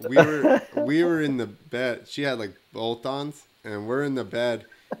 We were in the bed. She had like bolt-ons, and we're in the bed,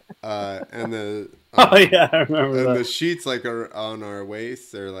 and the oh yeah, I remember and that. the sheets like are on our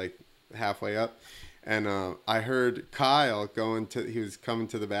waists. They're like halfway up, and I heard Kyle he was coming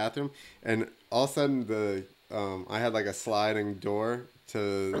to the bathroom, and all of a sudden I had like a sliding door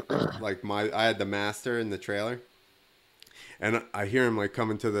to like I had the master in the trailer. And I hear him like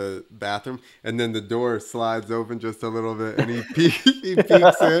coming to the bathroom, and then the door slides open just a little bit, and he peeks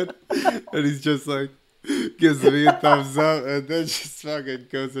in, and he's just like gives me a thumbs up, and then just fucking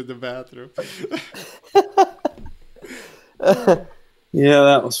goes in the bathroom. Yeah,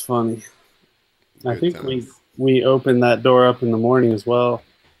 that was funny. I think we opened that door up in the morning as well,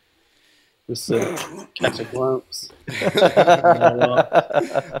 just to catch a glimpse.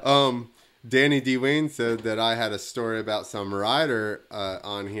 Danny D. Wayne said that I had a story about some rider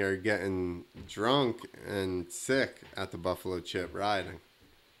on here getting drunk and sick at the Buffalo Chip riding.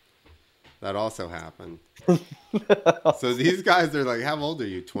 That also happened. So these guys are like, how old are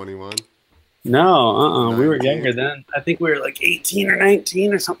you? 21? No, we were 19? younger then. I think we were like 18 or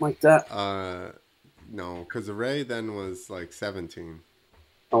 19 or something like that. No, because Ray then was like 17.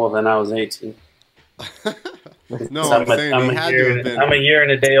 Oh, well, then I was 18. No, I'm saying he had to have been. I'm a year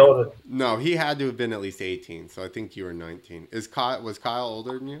and a day older. No, he had to have been at least 18. So I think you were 19. Was Kyle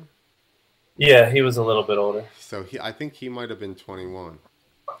older than you? Yeah, he was a little bit older. So I think he might have been 21.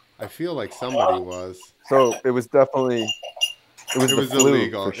 I feel like somebody was. So it was definitely. It was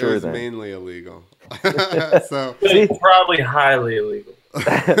illegal. For sure, it was then. mainly illegal. So It's probably highly illegal.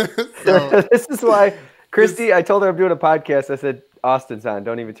 so, This is why, Christy, I told her I'm doing a podcast. I said, Austin's on.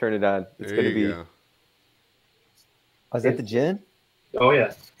 Don't even turn it on. It's going to be. go. Oh, is that the gin? Oh,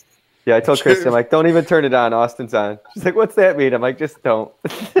 yeah. Yeah, I told Christy, I'm like, don't even turn it on. Austin's on. She's like, what's that mean? I'm like, just don't.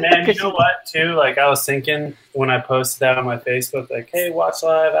 Man, you know what, too? Like, I was thinking when I posted that on my Facebook, like, hey, watch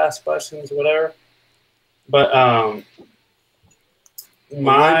live, ask questions, whatever. But, right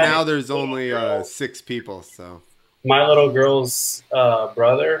now there's only 6 people, so. My little girl's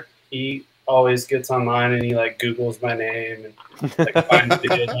brother, he always gets online and he, like, Googles my name and, like, finds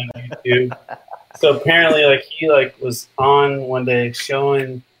videos on YouTube. So apparently, like, he, like, was on one day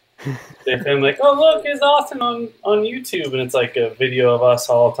showing him, like, oh, look, it's Austin on YouTube. And it's, like, a video of us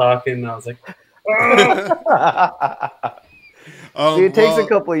all talking. And I was like, See, it takes a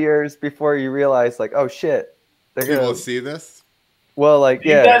couple of years before you realize, like, oh, shit. People see this? Well, like,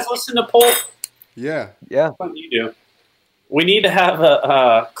 yeah. You guys listen to Polk? Yeah. Yeah. What do you do? We need to have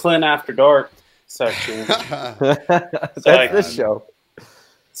a Clint After Dark section. That's this show.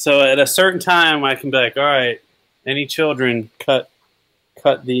 So at a certain time, I can be like, all right, any children, cut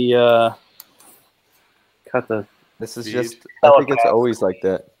the. This is Feed. just, I think it's always like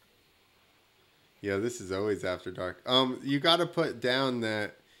that. Yeah, this is always After Dark. You got to put down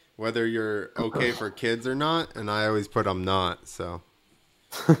that whether you're okay for kids or not, and I always put I'm not, so.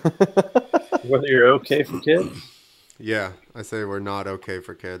 Whether you're okay for kids? Yeah, I say we're not okay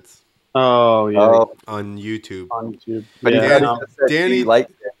for kids. Oh, yeah. Oh, On YouTube. On YouTube. but Yeah. Danny- he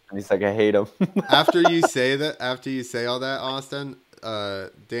likes it, and he's like, I hate him. After you say all that, Austin,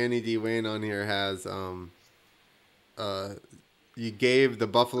 Danny D. Wayne on here has, you gave the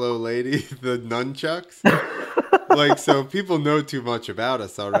Buffalo lady the nunchucks. Like, so people know too much about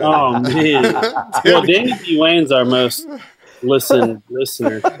us already. Oh, man. Well, Danny D. Wayne's our most listener.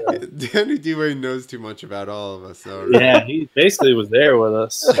 So. Danny D. Wayne knows too much about all of us already. Yeah, he basically was there with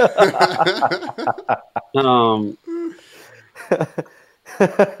us.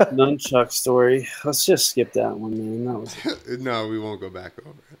 Nunchuck story. Let's just skip that one, man. That was No, we won't go back over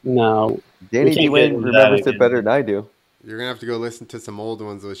it. no. Danny We D. can't Wayne get into remembers that it better than I do. You're going to have to go listen to some old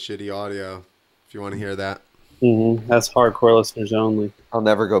ones with shitty audio if you want to hear that. Mm-hmm. That's hardcore listeners only. I'll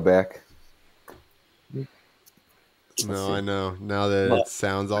never go back. No, I know. Now that Well, it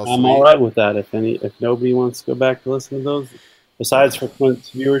sounds all I'm sweet. all right with that. If nobody wants to go back to listen to those, besides for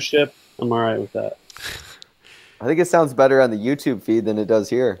Clint's viewership, I'm all right with that. I think it sounds better on the YouTube feed than it does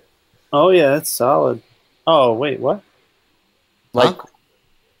here. Oh yeah, that's solid. Oh wait, what? Like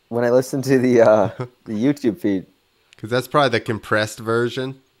when I listen to the YouTube feed. Because that's probably the compressed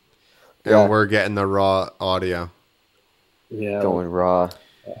version. And Yeah. we're getting the raw audio. Yeah, Going raw.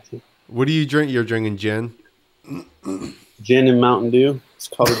 What do you drink? You're drinking gin? Gin and Mountain Dew. It's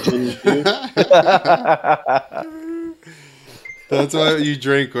called Gin and Dew. That's what you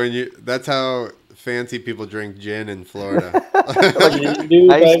drink when you. That's how fancy people drink gin in Florida. Gin and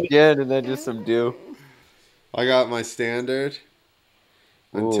Dew, Ice baby. gin and then just some dew. I got my standard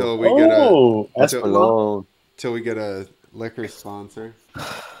until Ooh. we get a Oh, until, Alone. till we get a liquor sponsor.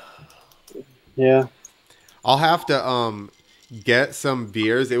 yeah. I'll have to get some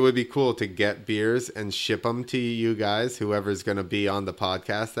beers. It would be cool to get beers and ship them to you guys, whoever's going to be on the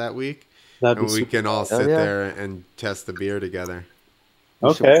podcast that week. That'd And be we super. can all sit yeah. there and test the beer together.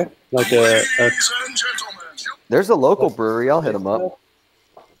 Okay, like a There's a local brewery. I'll hit them up.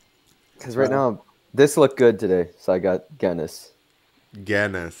 Because right now, this looked good today. So I got Guinness.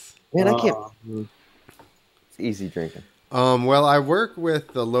 Guinness. Man, I can't. It's easy drinking. Well, I work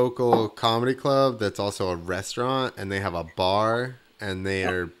with the local comedy club that's also a restaurant, and they have a bar, and they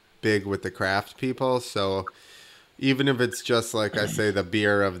are big with the craft people. So even if it's just like I say, the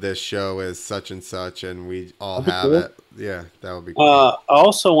beer of this show is such and such, and we all have cool. it. Yeah, that would be cool. I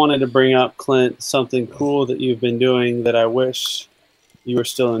also wanted to bring up, Clint, something cool that you've been doing that I wish you were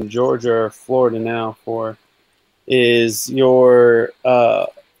still in Georgia or Florida now for, is your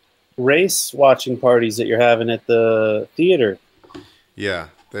race watching parties that you're having at the theater. Yeah,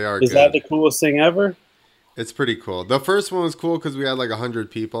 they are Is good. that the coolest thing ever? It's pretty cool. The first one was cool because we had like 100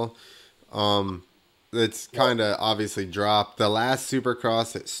 people. It's kind of obviously dropped. The last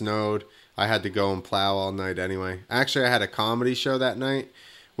Supercross, it snowed. I had to go and plow all night anyway. Actually, I had a comedy show that night,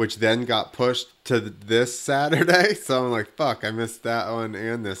 which then got pushed to this Saturday. So I'm like, fuck, I missed that one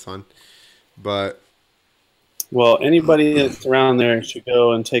and this one. But Well, anybody that's around there should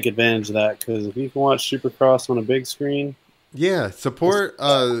go and take advantage of that, because if you can watch Supercross on a big screen, yeah, support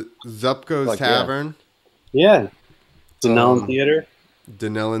Zupko's Fuck yeah. Tavern. yeah. Denellen Theater.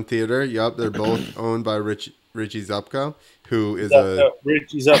 Denellen Theater. Yup, they're both owned by Richie Zupko, who is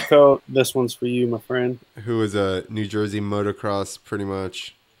Richie Zupko, this one's for you, my friend. a New Jersey motocross pretty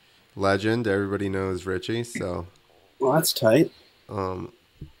much legend. Everybody knows Richie, so Well, that's tight.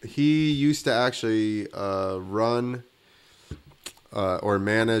 he used to actually run or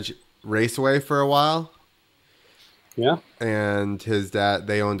manage Raceway for a while. Yeah. And his dad,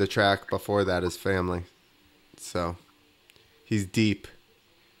 they owned a track before that, his family. So he's deep.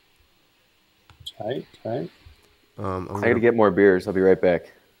 Tight. I gotta get more beers. I'll be right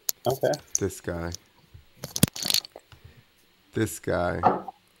back. Okay. This guy.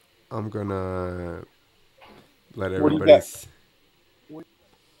 I'm gonna let everybody.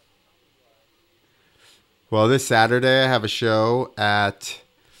 Well, this Saturday I have a show at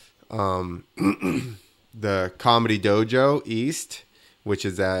the Comedy Dojo East, which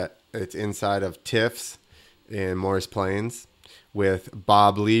is it's inside of Tiff's in Morris Plains, with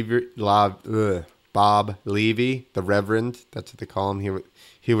Bob Levy, the Reverend. That's what they call him.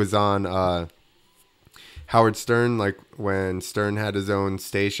 He was on Howard Stern, like when Stern had his own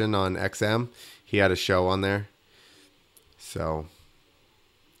station on XM. He had a show on there. So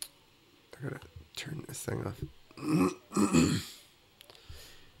I gotta turn this thing off.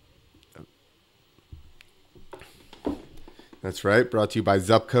 That's right. Brought to you by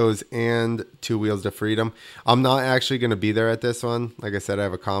Zupko's and Two Wheels to Freedom. I'm not actually going to be there at this one. Like I said, I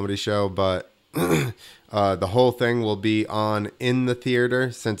have a comedy show, but the whole thing will be on in the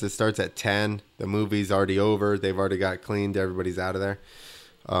theater since it starts at 10. The movie's already over. They've already got cleaned. Everybody's out of there.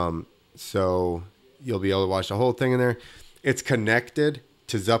 So you'll be able to watch the whole thing in there. It's connected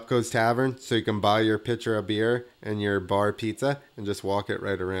to Zupko's Tavern, so you can buy your pitcher of beer and your bar pizza and just walk it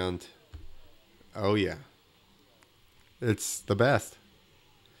right around. Oh, yeah. It's the best.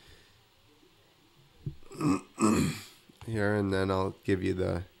 Here, and then I'll give you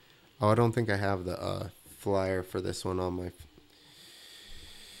the... Oh, I don't think I have the flyer for this one on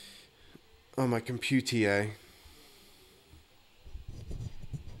my computer.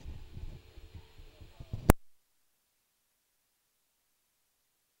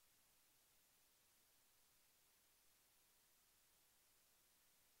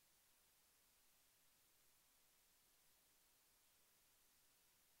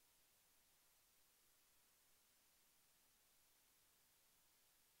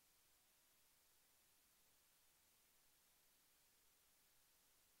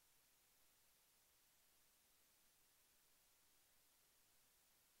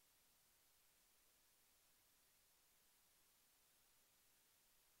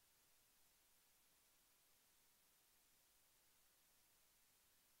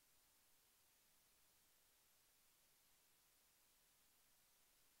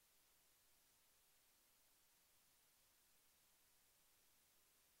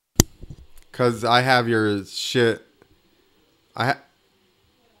 Because I have your shit.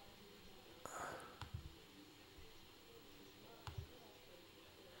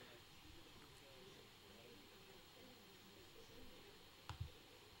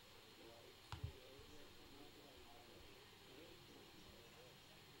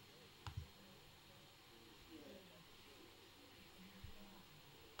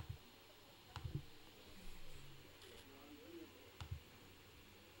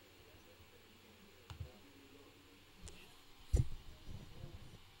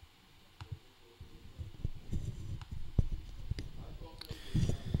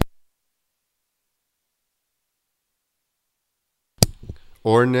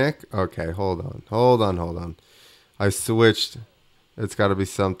 Or Nick? Okay, hold on. I switched. It's got to be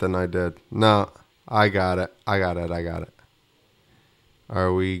something I did. No, I got it.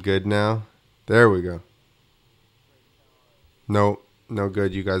 Are we good now? There we go. Nope, no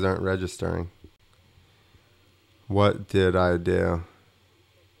good. You guys aren't registering. What did I do?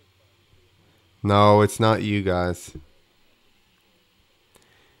 No, it's not you guys.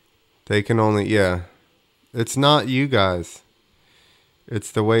 They can only, yeah. It's not you guys.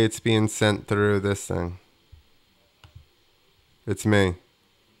 It's the way it's being sent through this thing. It's me.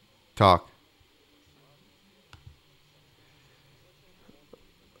 Talk.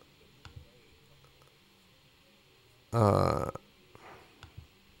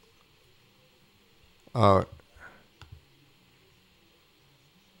 Oh.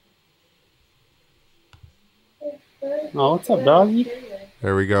 Oh, what's up, doggy?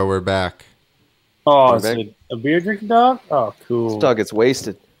 There we go. We're back. Oh, We're is back. it a beer drinking dog? Oh, cool. This dog gets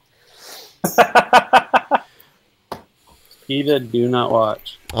wasted. PETA, do not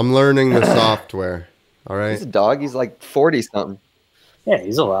watch. I'm learning the software. All right. He's a dog. He's like 40 something. Yeah,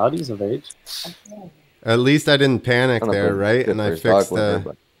 he's allowed. He's of age. At least I didn't panic I don't know there, if right? it's good And for I his dog fixed liver, the.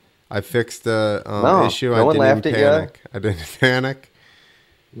 but- I fixed the No, issue. no I one didn't laughed even at ya. panic. I didn't panic.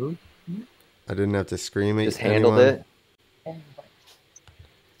 Hmm? I didn't have to scream at Just handled anyone. it.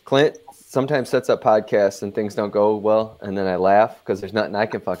 Clint sometimes sets up podcasts and things don't go well, and then I laugh because there's nothing I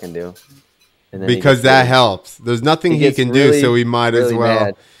can fucking do. And then he Because gets that really- helps. There's nothing he gets can really, do, so he might as really well.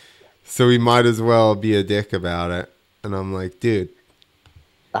 mad. So he might as well be a dick about it. And I'm like, dude,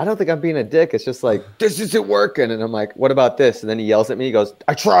 I don't think I'm being a dick. It's just like, this isn't working. And I'm like, what about this? And then he yells at me. He goes,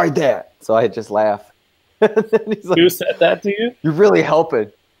 I tried that. So I just laugh. And then he's like, Who said that to you? you're really helping.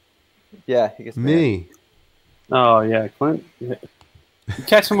 Yeah, he gets mad. me. Oh, yeah, Clint. You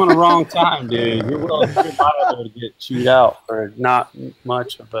catch him on the wrong time, dude. You're liable to get chewed out for not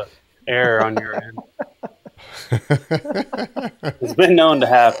much of an error on your end. It's been known to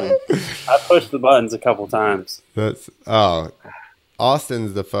happen. I pushed the buttons a couple times.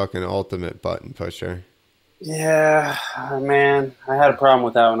 Austin's the fucking ultimate button pusher. Yeah, man. I had a problem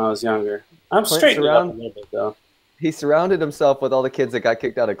with that when I was younger. I'm Clint's straightening it up a around. little bit, though. He surrounded himself with all the kids that got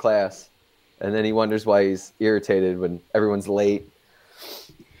kicked out of class. And then he wonders why he's irritated when everyone's late,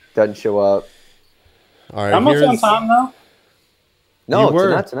 doesn't show up. All right, I'm on here's time, though. No, You were.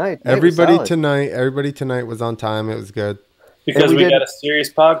 not tonight. Tonight was solid. Everybody tonight was on time. It was good. Because And we we did- got a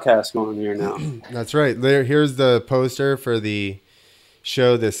serious podcast going here now. That's right. Here's the poster for the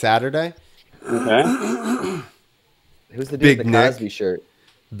show this Saturday. Okay. Who's the dude Big in the Nick. Cosby shirt?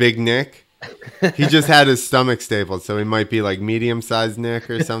 Big Nick. He just had his stomach stapled, so he might be like medium-sized Nick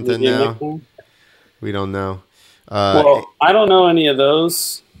or something Medium now. nickname? We don't know. Well, I don't know any of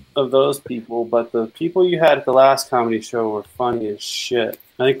those people, but the people you had at the last comedy show were funny as shit.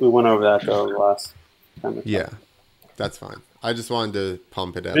 I think we went over that though the last time. Yeah, that's fine. I just wanted to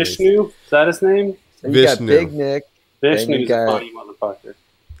pump it at least. Vishnu, is that his name? So you got Vishnu. Big Nick, Vishnu's a got- funny motherfucker.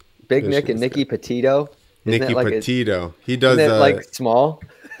 Big Nick, Vishnu's and Nikki Petito. Isn't Nicky that like Petito. He does. Isn't it like small?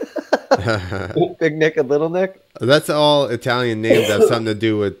 That's Big Nick and Little Nick. all Italian names have something to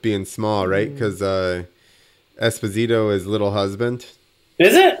do with being small, right? Because Esposito is little husband.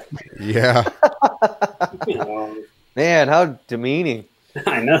 Is it? Yeah. Oh, Man, how demeaning.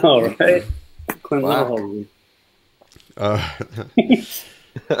 I know, right? Clint Wow. Littleholm.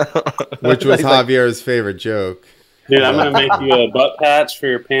 Which was He's like, Javier's favorite joke. Dude, I'm gonna make you a butt patch for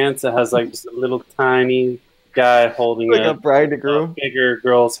your pants that has like just a little tiny guy holding like a a bride to groom. bigger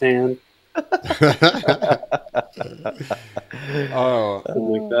girl's hand, Oh, something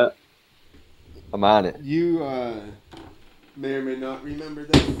like that. I'm on it. you may or may not remember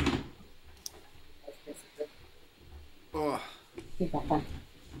this. Oh,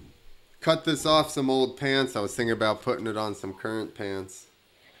 cut this off some old pants. I was thinking about putting it on some current pants.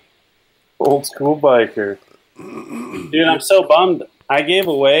 Old school biker. Dude, I'm so bummed. I gave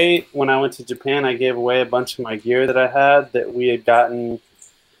away, when I went to Japan, I gave away a bunch of my gear that I had that we had gotten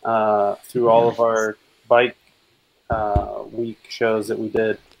through all of our bike week shows that we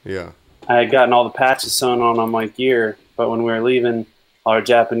did. Yeah. I had gotten all the patches sewn on my gear, but when we were leaving, our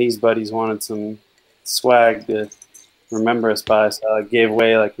Japanese buddies wanted some swag to remember us by, so I gave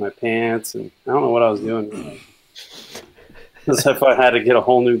away like my pants, and I don't know what I was doing. As if I had to get a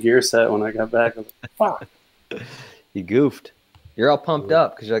whole new gear set when I got back. I was like, fuck. You goofed. You're all pumped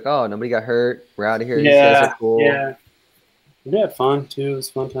up because you're like, oh, nobody got hurt. We're out of here. These guys Yeah, are cool. yeah. We had fun too. It was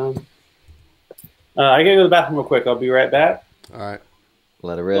a fun time. I gotta go to the bathroom real quick. I'll be right back. All right.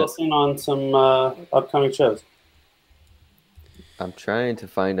 Let it rip. Listen on some upcoming shows. I'm trying to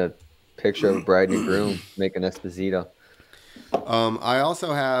find a picture of bride and groom making Esposito. I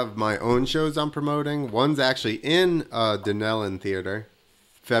also have my own shows I'm promoting. One's actually in Denellen Theater,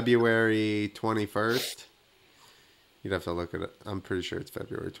 February 21st. You'd have to look at it. I'm pretty sure it's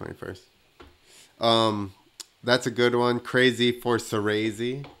February 21st. That's a good one. Crazy for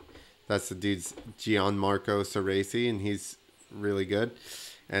Ceresi. That's the dude's Gianmarco Ceresi, and he's really good.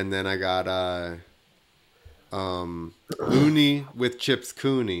 And then I got Looney with Chips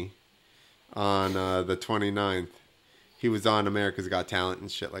Cooney on the 29th. He was on America's Got Talent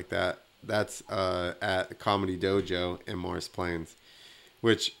and shit like that. That's at Comedy Dojo in Morris Plains,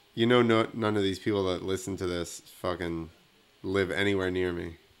 which, you know, none of these people that listen to this fucking live anywhere near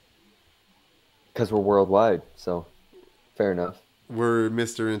me. Because we're worldwide, so fair enough. We're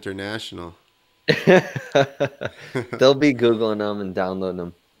Mr. International. They'll be Googling them and downloading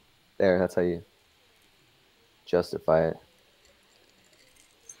them. There, that's how you justify it.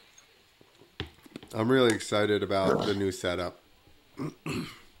 I'm really excited about the new setup.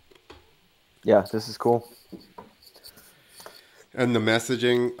 Yeah, this is cool. And the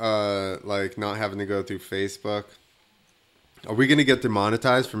messaging, like not having to go through Facebook. Are we going to get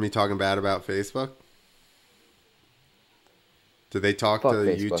demonetized for me talking bad about Facebook? Do they talk Fuck to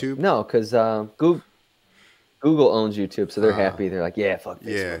Facebook. YouTube? No, because Google owns YouTube, so they're happy. They're like, yeah, fuck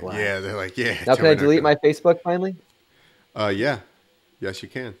Yeah, Facebook. yeah. They're like, yeah. Now, can I join our delete my Facebook finally? Yeah. Yes, you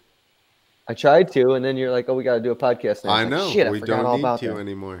can. I tried to, and then you're like, oh, we got to do a podcast now. I It's know. like, shit, I We forgot don't all need about to that.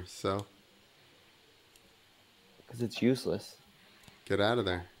 anymore. So Because it's useless. get out of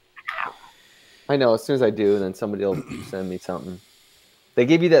there. I know. As soon as I do, then somebody will send me something. They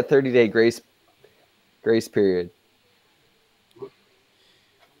give you that 30-day grace period.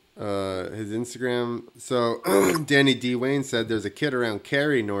 His Instagram. So Danny D. Wayne said there's a kid around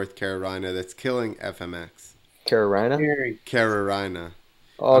Cary, North Carolina that's killing FMX. Carolina? Carolina.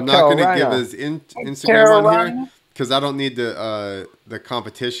 Oh, I'm not going to Carolina. give his Instagram on here because I don't need the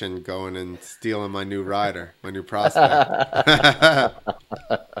competition going and stealing my new rider, my new prospect.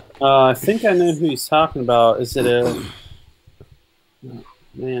 I think I know who he's talking about. Is it a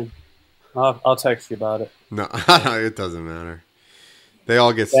man? I'll text you about it. No, it doesn't matter. They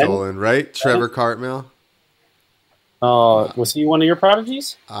all get Ben? stolen, right? Trevor Cartmill. Was he one of your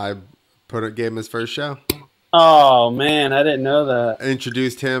prodigies? I gave him his first show. Oh man, I didn't know that. I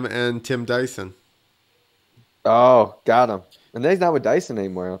introduced him and Tim Dyson. Oh, got him. And then he's not with Dyson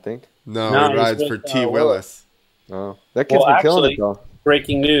anymore, I don't think. No, No, he he's rides with, for T. Willis. Willis. Oh, that kid's been killing actually- it, though.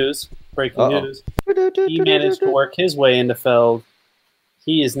 Breaking news! Breaking Uh-oh. news! He managed to work his way into Feld.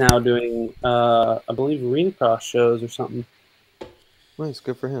 He is now doing, I believe, arena cross shows or something. Nice,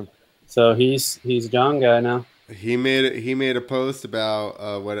 good for him. So he's a John guy now. He made a post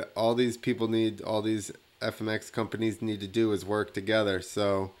about what all these people need, all these FMX companies need to do is work together.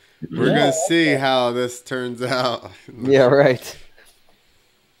 So we're gonna see how this turns out. Yeah, right.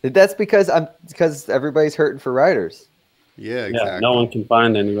 That's because everybody's hurting for riders. Yeah, exactly. Yeah, no one can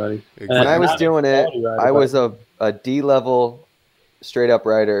find anybody. Exactly. When I was Not a doing it, quality rider, I but- was a D-level straight up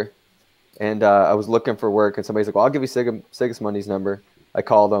rider, and I was looking for work, and somebody's like, well, I'll give you Sigismundi's number. I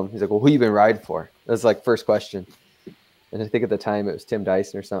called him. He's like, well, who you been riding for? That's like first question. And I think at the time it was Tim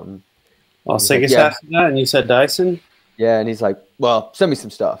Dyson or something. Well, He's like, Sigas yeah. asked that, and you said Dyson. Yeah, and he's like, well, send me some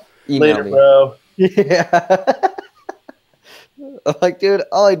stuff. Email Later, me. bro. Yeah. I'm like, dude,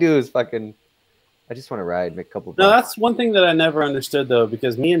 all I do is fucking, I just want to ride, make a couple of No, bucks. that's one thing that I never understood though,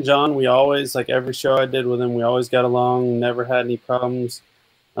 because me and John, we always, like every show I did with him, we always got along, never had any problems.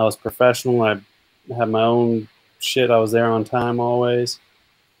 I was professional. I had my own shit. I was there on time always.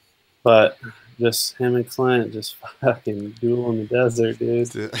 But just him and Clint just fucking duel in the desert, dude.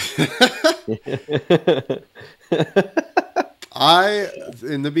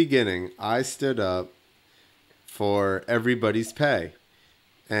 In the beginning, I stood up for everybody's pay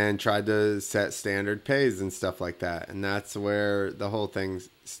and tried to set standard pays and stuff like that. And that's where the whole thing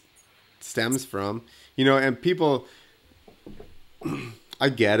stems from. You know, and people, I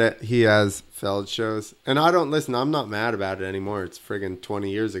get it. He has Feld shows. And I don't listen. I'm not mad about it anymore. It's friggin' 20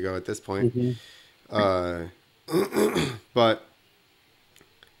 years ago at this point. But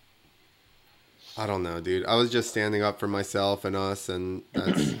I don't know, dude. I was just standing up for myself and us, and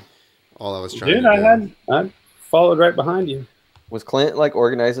that's all I was trying Dude, to do. I followed right behind you. Was Clint like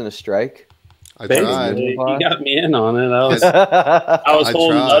organizing a strike? I Basically, tried. he got me in on it. I was Dude, I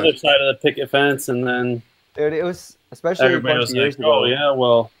holding the tried. other side of the picket fence, and then it was, especially a everybody bunch was of years like, ago. "Oh yeah,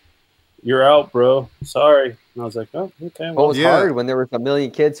 well, you're out, bro. Sorry." And I was like, "Oh, okay." Well, it Well, was Yeah. hard when there was a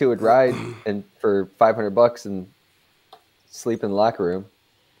million kids who would ride and for $500 and sleep in the locker room.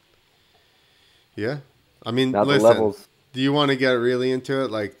 Yeah. I mean, Now the listen, levels. Do you want to get really into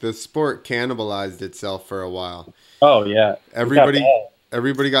it? Like the sport cannibalized itself for a while. Oh yeah,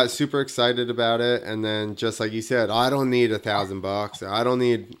 Everybody got super excited about it, and then just like you said, I don't need $1,000. I don't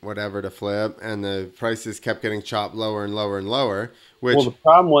need whatever to flip, and the prices kept getting chopped lower and lower and lower. Which well, the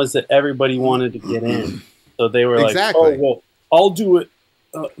problem was that everybody wanted to get in, so they were Exactly. like, "Oh well, I'll do it.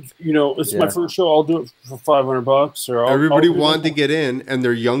 It's my first show. I'll do it for $500, or everybody I'll do wanted it." to get in, and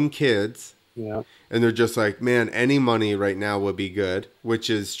they're young kids. Yeah. And they're just like, man, any money right now would be good, which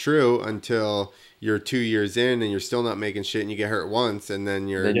is true until you're 2 years in and you're still not making shit and you get hurt once and then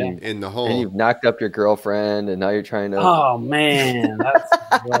you're in the hole. And you've knocked up your girlfriend and now you're trying to. Oh, man. That's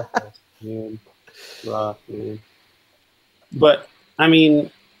rough, dude. Rough, dude. But, I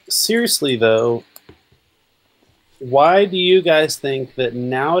mean, seriously, though, why do you guys think that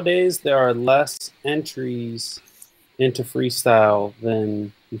nowadays there are less entries into freestyle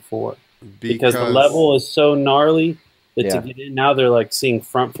than before? Because the level is so gnarly that to get in now, they're like seeing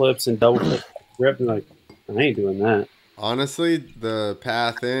front flips and double flips grip and like, I ain't doing that. Honestly, the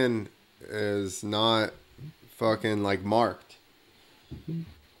path in is not fucking like marked.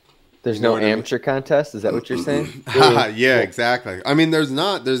 There's no amateur contest. Is that what you're saying? Yeah, exactly. I mean, there's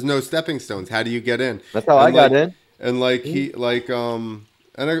no stepping stones. How do you get in? That's how I got in. And like and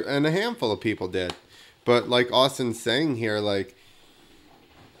a handful of people did, but like Austin's saying here, like.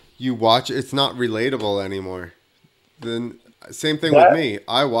 You watch it's not relatable anymore. Then same thing with me.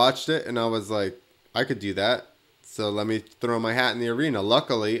 I watched it and I was like, I could do that. So let me throw my hat in the arena.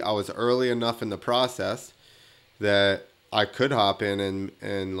 Luckily, I was early enough in the process that I could hop in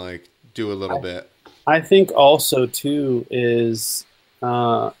and like do a little bit. I think also too is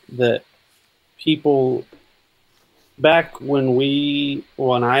that people back when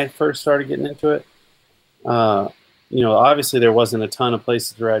I first started getting into it, obviously there wasn't a ton of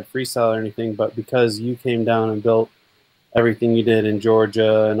places to ride freestyle or anything, but because you came down and built everything you did in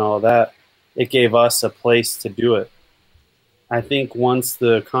Georgia and all that, it gave us a place to do it. I think once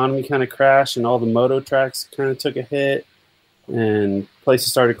the economy kind of crashed and all the moto tracks kind of took a hit and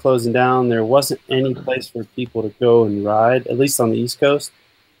places started closing down, there wasn't any place for people to go and ride, at least on the East Coast.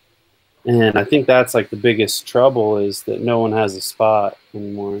 And I think that's like the biggest trouble is that no one has a spot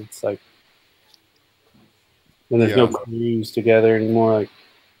anymore. It's like, and there's no crews together anymore. Like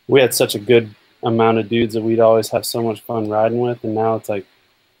we had such a good amount of dudes that we'd always have so much fun riding with, and now it's like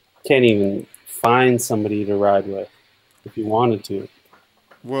can't even find somebody to ride with if you wanted to.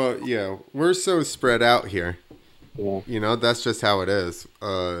 Well, yeah, we're so spread out here. Yeah, that's just how it is.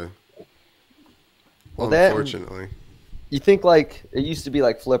 Unfortunately, you think like it used to be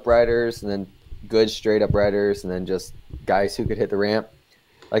like flip riders and then good straight up riders and then just guys who could hit the ramp.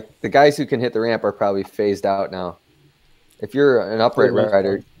 Like the guys who can hit the ramp are probably phased out now. If you're an upright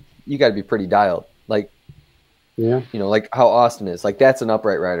rider, you got to be pretty dialed. Like, like how Austin is. Like that's an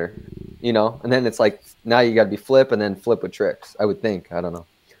upright rider, And then it's like now you got to be flip and then flip with tricks. I would think. I don't know.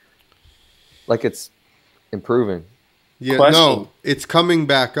 Like it's improving. Yeah, no, it's coming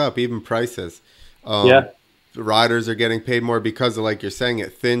back up. Even prices. The riders are getting paid more because of, like you're saying,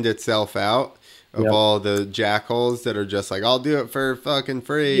 it thinned itself out. Of all the jackals that are just like, I'll do it for fucking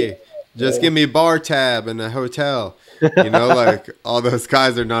free. Just give me a bar tab and a hotel. Like all those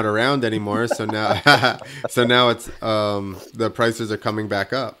guys are not around anymore. So now, it's the prices are coming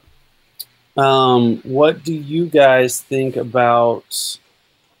back up. What do you guys think about?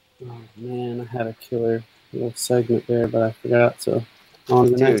 Oh man, I had a killer little segment there, but I forgot. So on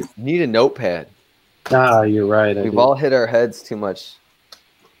to the next. You need a notepad. You're right. We've all hit our heads too much.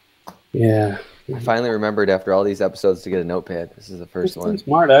 Yeah. I finally remembered after all these episodes to get a notepad. This is the first one.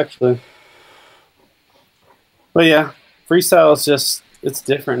 Smart, actually. But yeah, freestyle is it's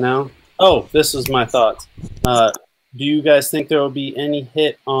different now. Oh, this is my thoughts. Do you guys think there will be any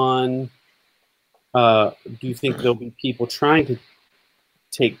hit on, do you think there'll be people trying to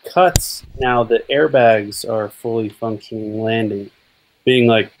take cuts now that airbags are fully functioning landing? Being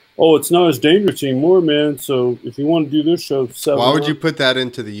like, oh, it's not as dangerous anymore, man. So if you want to do this show, why would you put that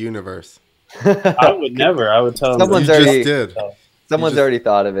into the universe? I would never. I would tell them. Someone's already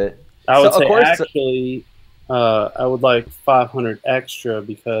thought of it. I would say actually, I would like 500 extra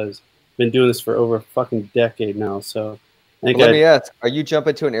because I've been doing this for over a fucking decade now. So let me ask: are you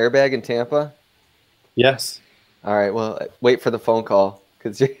jumping to an airbag in Tampa? Yes. All right. Well, wait for the phone call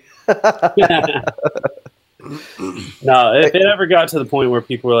because. No, if it ever got to the point where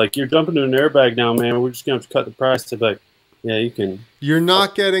people were like, "You're jumping to an airbag now, man. We're just gonna have to cut the price," to be like, yeah, you can. You're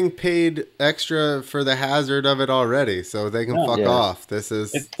not getting paid extra for the hazard of it already, so they can fuck off. It's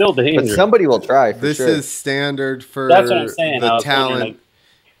still dangerous. But somebody will try. This is standard for That's what I'm saying. the talent.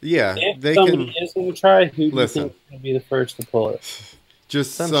 Yeah, If they somebody can is going to try, who do you listen. think is going to be the first to pull it?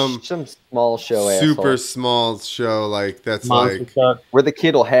 Just Some small show super asshole small show like that's Monster like truck. where the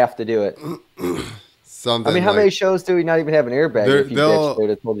kid will have to do it. something. I mean, how like, many shows do we not even have an airbag? They're- If you they'll- bitch, they would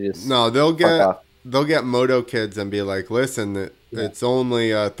have told you to No, they'll fuck off. get moto kids and be like, listen, it's only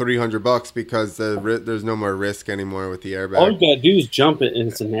 $300 because there's no more risk anymore with the All airbag. you got to do is jump it, and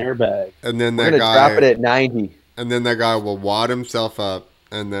it's an airbag. And then We're that gonna guy, drop it at 90. and then that guy will wad himself up,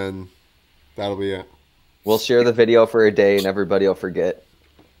 and then that'll be it. We'll share the video for a day, and everybody will forget.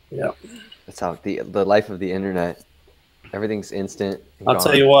 Yeah. That's how the life of the internet. Everything's instant. and I'll gone.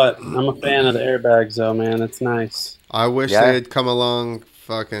 tell you what, I'm a fan of the airbags, though, man. It's nice. I wish Yeah. they had come along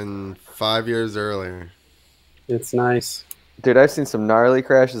fucking 5 years earlier. It's nice. Dude, I've seen some gnarly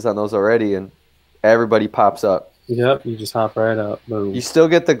crashes on those already, and everybody pops up. Yep, you just hop right up. Boom. You still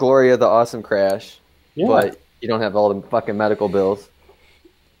get the glory of the awesome crash, Yeah. but you don't have all the fucking medical bills.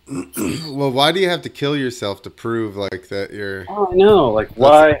 Well, why do you have to kill yourself to prove like that you're? Oh, I know. Like,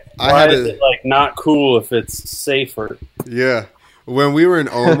 why? I Why had is a- it like not cool if it's safer? Yeah. When we were in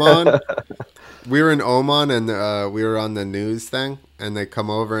Oman, and we were on the news thing, and they come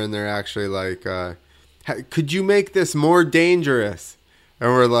over and they're actually like, could you make this more dangerous? And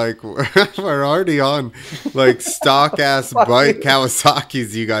we're like, we're already on like stock ass bike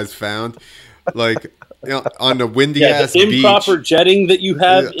Kawasaki's you guys found, like on the windy Yeah, ass the beach. improper jetting that you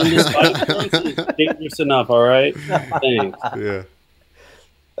have Yeah. in this bike race is dangerous enough. All right. Thanks. Yeah.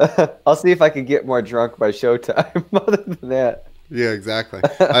 I'll see if I can get more drunk by showtime. Other than that, Yeah, exactly.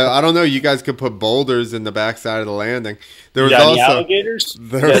 I don't know. You guys could put boulders in the backside of the landing. There was You got any also alligators?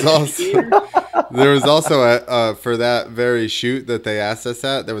 there You was got also alligators? there was also for that very shoot that they asked us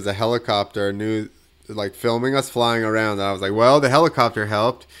at. There was a helicopter like filming us flying around. And I was like, well, the helicopter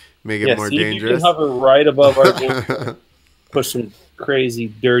helped make it Yeah, more see if dangerous. you can hover right above our vehicle. Push some crazy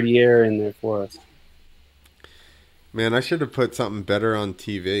dirty air in there for us. Man, I should have put something better on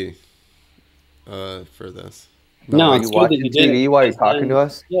TV for this. No, are it's you good that watching you did TV it, while you're because talking to then-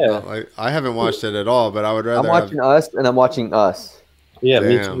 us? Yeah, I haven't watched it at all, but I would I'm rather. watching us, and I'm watching us. yeah,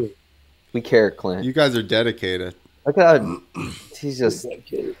 me Damn. too. We care, Clint. You guys are dedicated. Look at how he's just.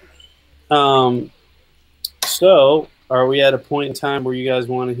 So, are we at a point in time where you guys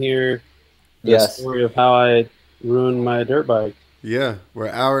want to hear the Yes. story of how I ruined my dirt bike? Yeah, we're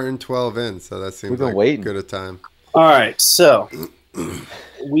an hour and 12 in, so that seems We've been like waiting. good a time. All right, so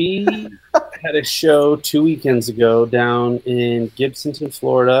we had a show 2 weekends ago down in Gibsonton,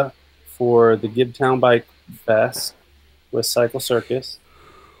 Florida, for the Gibtown Bike Fest with Cycle Circus,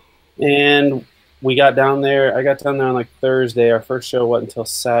 and we got down there. I got down there on like Thursday. Our first show wasn't until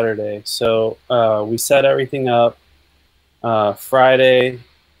Saturday, so we set everything up. Friday,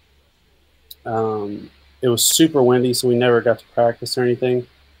 it was super windy, so we never got to practice or anything.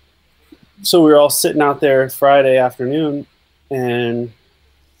 So we were all sitting out there Friday afternoon, and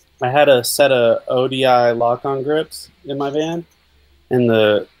I had a set of ODI lock-on grips in my van, and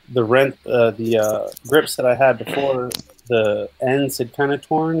the grips that I had before, the ends had kind of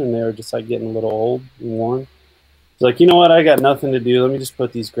torn, and they were just like getting a little old and worn. So like, you know what? I got nothing to do. Let me just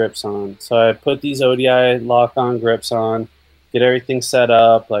put these grips on. So I put these ODI lock-on grips on, get everything set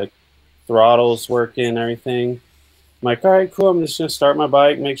up, like throttles working, everything. I'm like, all right, cool. I'm just going to start my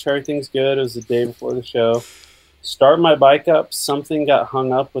bike, make sure everything's good. It was the day before the show. Start my bike up. Something got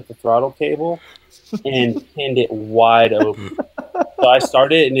hung up with the throttle cable and pinned it wide open. So I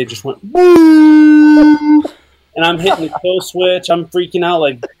started and it just went boom. And I'm hitting the kill switch. I'm freaking out,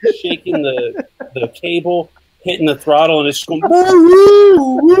 like shaking the cable, hitting the throttle, and it's just going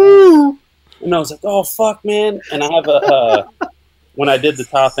boom. And I was like, oh, fuck, man. And I have when I did the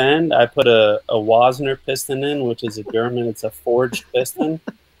top end, I put a Wasner piston in, which is a German. It's a forged piston.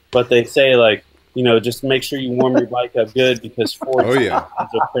 But they say, like, you know, just make sure you warm your bike up good because forged Oh, yeah.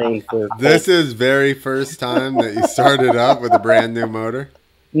 pistons are prone for This is very first time that you started up with a brand new motor.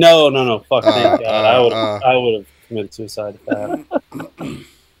 No. Fuck, thank God. I would have committed suicide if that.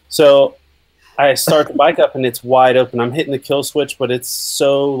 So I start the bike up and it's wide open. I'm hitting the kill switch, but it's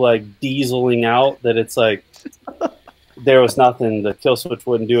so like dieseling out that it's like there was nothing. The kill switch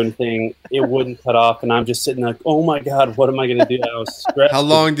wouldn't do anything. It wouldn't cut off, and I'm just sitting like, oh my God, what am I gonna do? I was stressed. How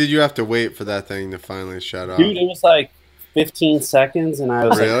long did you have to wait for that thing to finally shut off? Dude, it was like 15 seconds, and I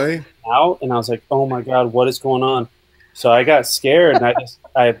was like, Really? out, and I was like, oh my God, what is going on? So I got scared, and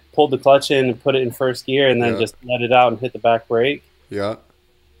I pulled the clutch in and put it in first gear, and then Yeah. just let it out and hit the back brake. Yeah.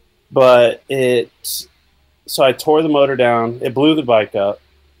 But so I tore the motor down. It blew the bike up.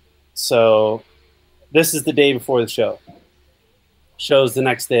 So this is the day before the show. Show's the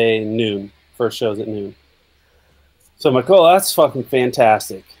next day, noon. First show's at noon. So I'm like, oh, that's fucking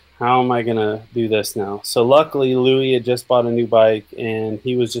fantastic. How am I going to do this now? So luckily, Louis had just bought a new bike, and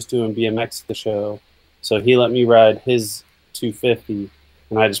he was just doing BMX at the show. So he let me ride his 250,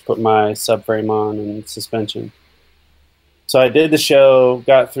 and I just put my subframe on and suspension. So I did the show,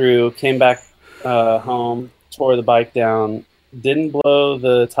 got through, came back home, tore the bike down. Didn't blow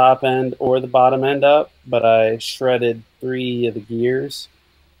the top end or the bottom end up, but I shredded 3 of the gears.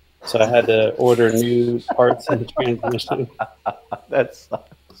 So I had to order new parts in the transmission. That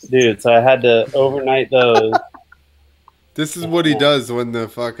sucks. Dude, so I had to overnight those. This is what he does when the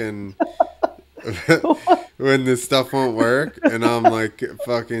fucking when the stuff won't work, and I'm like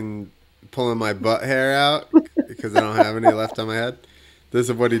fucking pulling my butt hair out because I don't have any left on my head. This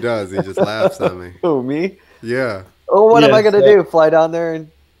is what he does. He just laughs at me. Who, me? Yeah. Oh, what am Yeah, I gonna do? Fly down there and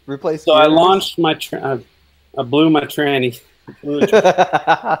replace? So I gears? launched my I blew my tranny.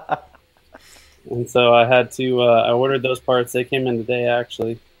 And so I had to I ordered those parts. They came in today,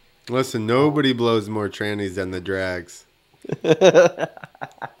 actually. Listen, nobody blows more trannies than the drags.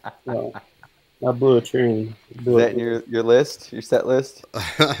 So I blew a tranny. Is that in your list? Your set list?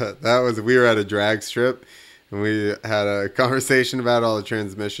 We were at a drag strip, and we had a conversation about all the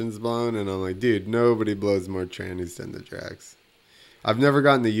transmissions blown, and I'm like, dude, nobody blows more trannies than the drags. I've never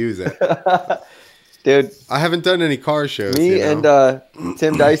gotten to use it. Dude, I haven't done any car shows. me and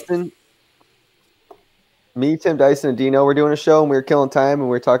Tim Dyson. Me, Tim Dyson, and Dino were doing a show, and we were killing time, and we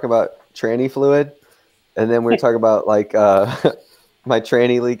were talking about tranny fluid, and then we were talking about like my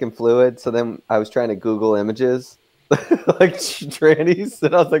tranny leaking fluid. So then I was trying to Google images, like trannies,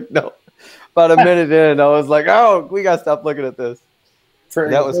 and I was like, no. About a minute in, I was like, oh, we gotta stop looking at this.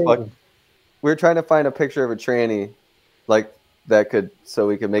 And that was fucking. We were trying to find a picture of a tranny, like that so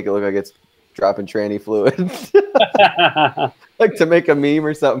we could make it look like it's dropping tranny fluid, like to make a meme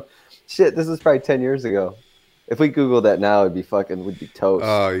or something. Shit, this is probably 10 years ago. If we Googled that now, we'd be toast.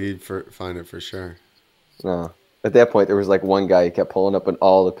 Oh, you'd find it for sure. No. At that point, there was like one guy who kept pulling up in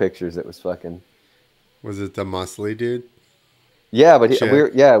all the pictures. It was fucking. Was it the muscly dude? Yeah, but Chick? we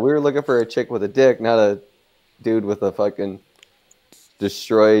were looking for a chick with a dick, not a dude with a fucking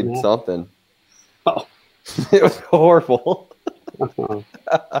destroyed something. Oh. It was horrible.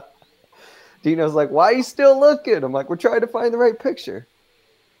 Dino's like, "Why are you still looking?" I'm like, "We're trying to find the right picture."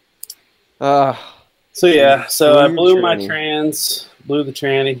 So yeah, so I blew my tranny. blew the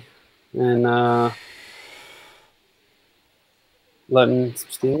tranny, and letting some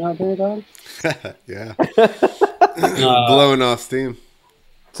steam out there, dog. Yeah. Blowing off steam.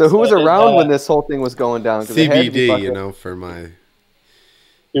 So who was around when this whole thing was going down? 'Cause it had to be CBD, fucking- for my...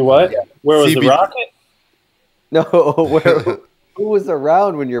 Do what? Where was the CBD. rocket? No, who was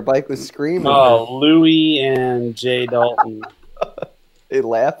around when your bike was screaming? Oh, Louis and Jay Dalton. They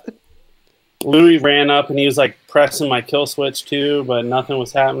laughed. Louis ran up and he was like pressing my kill switch too, but nothing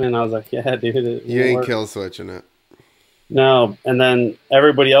was happening. I was like, yeah, dude. It You won't ain't work. kill switching it. No. And then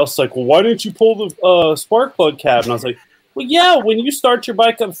everybody else was like, well, why didn't you pull the spark plug cap? And I was like, well, yeah, when you start your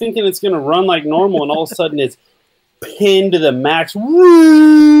bike up thinking it's going to run like normal and all of a sudden it's pinned to the max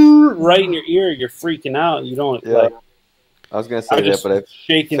right in your ear, you're freaking out. You don't Yeah. like. I was gonna I say that, just but I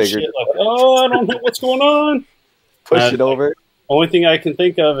shaking figured- shit like, oh, I don't know what's going on. pushed it over. Only thing I can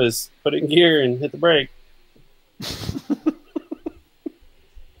think of is put it in gear and hit the brake.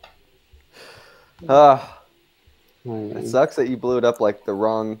 It sucks that you blew it up like the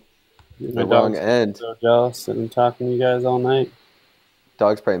wrong My wrong dog's end. so jealous and I'm talking to you guys all night.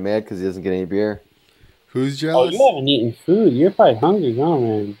 Dog's probably mad because he doesn't get any beer. Who's Oh, jealous? you haven't eaten food. You're probably hungry, huh,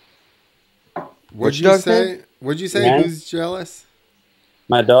 man? What'd Which you dog's say? name? What'd you say? Ren? Who's jealous?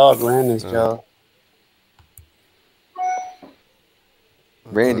 My dog, Ren, is jealous.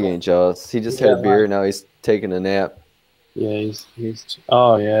 Randy ain't jealous. He just had a beer. Now he's taking a nap, Yeah, he's.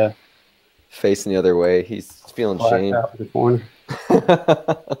 Oh yeah, facing the other way. He's feeling blacked shame. out in the corner.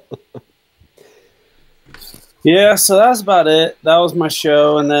 Yeah, so that's about it. That was my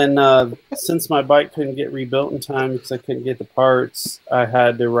show, and then since my bike couldn't get rebuilt in time because I couldn't get the parts, I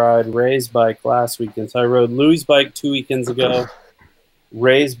had to ride Ray's bike last weekend. So I rode Louis' bike 2 weekends ago,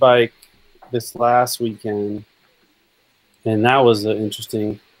 Ray's bike this last weekend, and that was an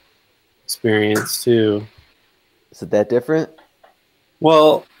interesting experience too. Is it that different?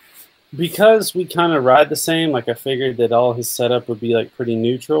 Well, because we kind of ride the same, like I figured that all his setup would be like pretty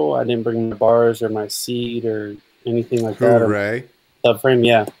neutral. I didn't bring my bars or my seat or anything like that. Or Hooray. subframe,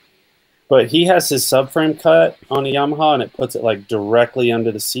 yeah. But he has his subframe cut on a Yamaha and it puts it like directly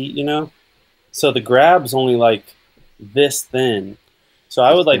under the seat, you know? So the grab's only like this thin. So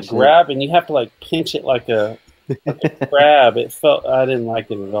I would like grab and you have to like pinch it like a grab. I didn't like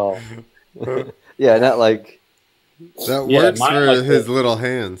it at all. Yeah, not like That Yeah, works mine for like his the- little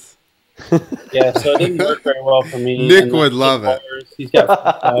hands. Yeah, so it didn't work very well for me. Nick And would the love it. bars, he's got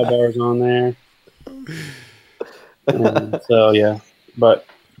bars on there. And so, yeah. But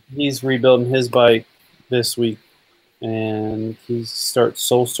he's rebuilding his bike this week. And he starts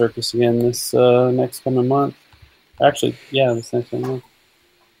Soul Circus again this next coming month. Actually, yeah, this next coming month.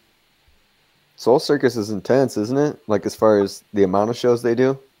 Soul Circus is intense, isn't it? Like as far as the amount of shows they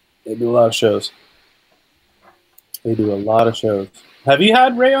do. They do a lot of shows. They do a lot of shows. Have you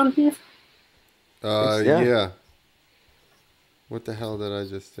had Ray on here? Yeah. Yeah. What the hell did I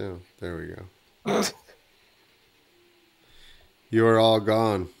just do? There we go. You were all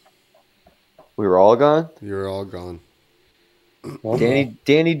gone. We were all gone. You were all gone.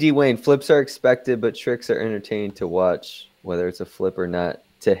 Danny D. Wayne, flips are expected, but tricks are entertaining to watch, whether it's a flip or not,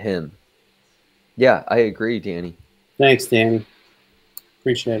 to him. Yeah, I agree, Danny. Thanks, Danny.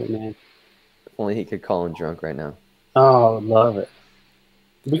 Appreciate it, man. If only he could call in drunk right now. Oh, love it.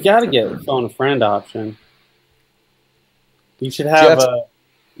 We got to get a phone a friend option. You should have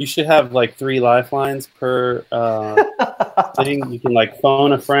you should have like 3 lifelines per thing. You can like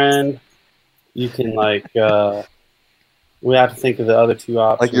phone a friend. You can like we have to think of the other 2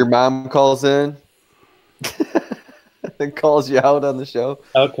 options. Like your mom calls in and calls you out on the show.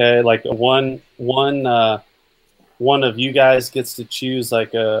 Okay, like one of you guys gets to choose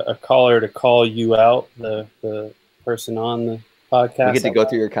like a caller to call you out, the person on the podcast. You get to go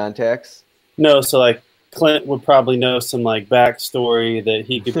through your contacts. No, so like Clint would probably know some like backstory that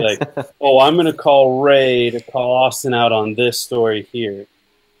he could be like, oh, I'm going to call Ray to call Austin out on this story here.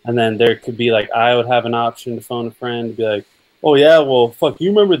 And then there could be like, I would have an option to phone a friend to be like, oh yeah, well, fuck, you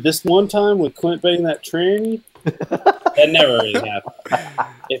remember this one time with Clint banging that tranny? That never really happened.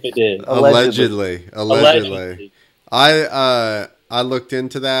 If it did. Allegedly. Allegedly. I looked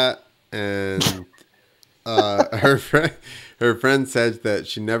into that, and her friend said that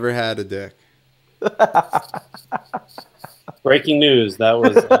she never had a dick. Breaking news. That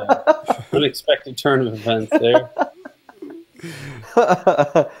was an unexpected turn of events there.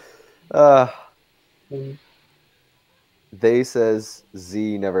 They says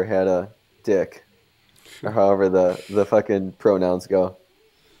Z never had a dick, or however the fucking pronouns go.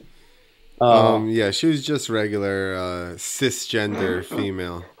 Yeah, she was just regular cisgender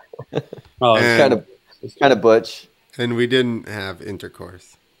female, Oh, and, Kind of butch. and we didn't have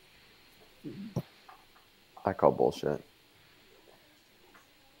intercourse. I call bullshit.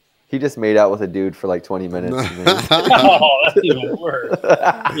 He just made out with a dude for like 20 minutes. And then oh, that's even worse.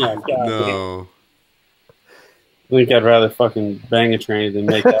 Yeah, God. No. I think I'd rather fucking bang a tranny than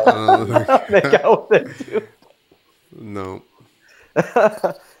make out. make out with a dude. No.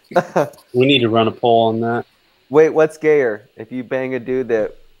 We need to run a poll on that. Wait, what's gayer? If you bang a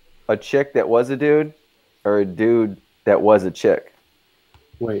chick that was a dude, or a dude that was a chick?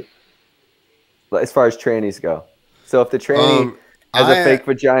 Wait. As far as trannies go. So if the tranny has a fake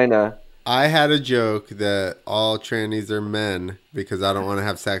vagina. I had a joke that all trannies are men because I don't want to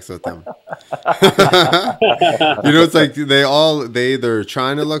have sex with them. You know, it's like they either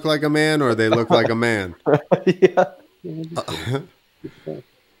trying to look like a man or they look like a man. Yeah.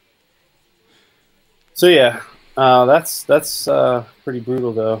 So yeah, that's pretty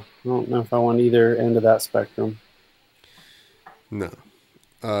brutal though. I don't know if I want either end of that spectrum. No.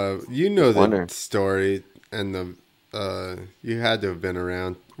 You know the Wonder. story, and you had to have been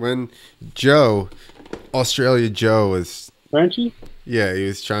around when Australia Joe was. Frenchie? Yeah, he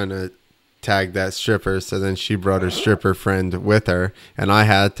was trying to tag that stripper, so then she brought her stripper friend with her, and I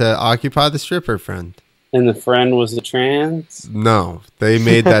had to occupy the stripper friend. And the friend was a trans? No, they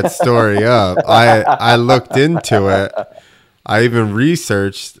made that story up. I looked into it. I even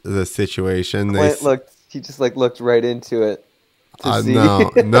researched the situation. He just looked right into it.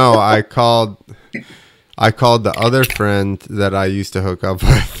 No, I called the other friend that I used to hook up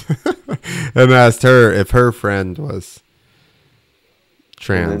with and asked her if her friend was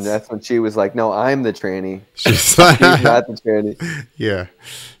trans. And then that's when she was like, "No, I'm the tranny. She's like, She's not the tranny." Yeah,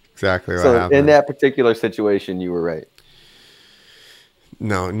 exactly what So happened. in that particular situation, you were right.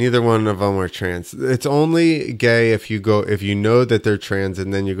 No, neither one of them were trans. It's only gay if you know that they're trans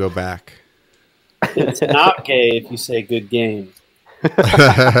and then you go back. It's not gay if you say good game.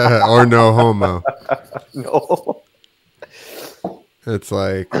 Or no homo. No. It's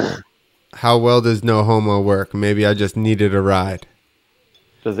like, how well does no homo work? Maybe I just needed a ride.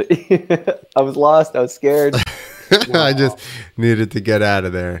 Does it? I was lost. I was scared. I just needed to get out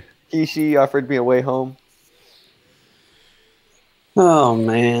of there. Kishi offered me a way home. Oh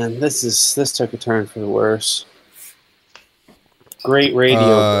man, this took a turn for the worse. Great radio.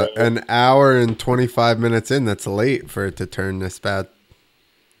 bro. An hour and 25 minutes in. That's late for it to turn this bad.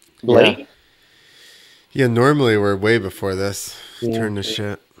 Late? Yeah, normally we're way before this. Yeah. Turn to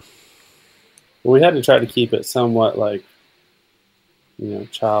shit. We had to try to keep it somewhat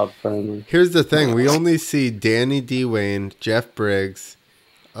child friendly. Here's the thing. We only see Danny D. Wayne, Jeff Briggs.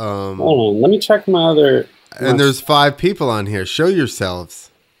 Hold on. Let me check my other. And there's 5 people on here. Show yourselves.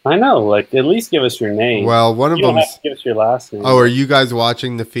 I know. At least give us your name. Well, one of you don't them. have to give us your last name. Oh, are you guys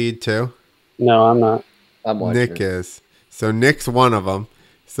watching the feed too? No, I'm not. I'm watching. Nick is. So Nick's one of them.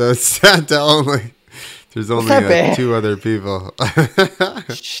 So it's sad to only. There's only not bad. 2 other people.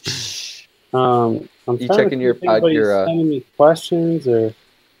 I'm You trying checking to your see if anybody's your, sending me questions or.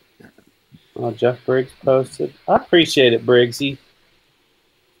 Oh, Jeff Briggs posted. I appreciate it, Briggsy.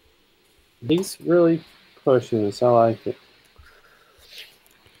 He's really pushing this. I like it.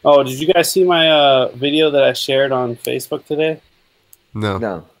 Oh, did you guys see my video that I shared on Facebook today?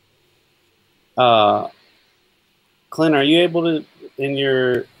 No. Clint, are you able to in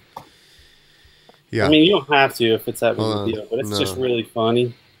your? Yeah. I mean, you don't have to if it's that big Hold of a on. deal, but it's No. just really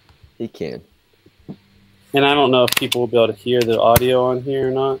funny. He can. And I don't know if people will be able to hear the audio on here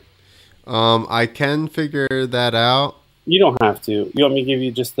or not. I can figure that out. You don't have to. You want me to give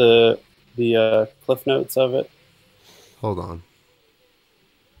you just the cliff notes of it? Hold on.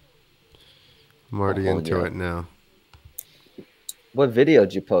 I'm already Hold into on. it now. What video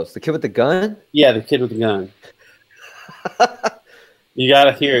did you post? The kid with the gun? Yeah, the kid with the gun. You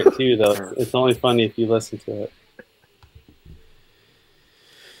gotta hear it too, though. It's only funny if you listen to it.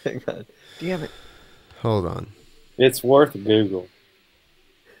 Hang on. Damn it. Hold on. It's worth a Google.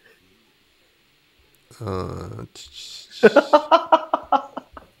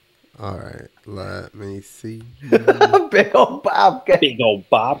 All right. Let me see. Big old bobcat. Big old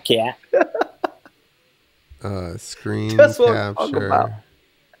bobcat. Screen That's what I'm talking capture.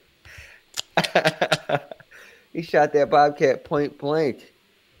 about. He shot that bobcat point blank.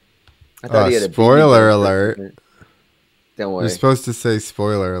 I thought he had a BB Spoiler gun. alert. Don't You're worry. supposed to say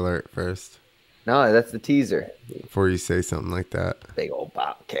spoiler alert first No, that's the teaser. before you say something like that. Big old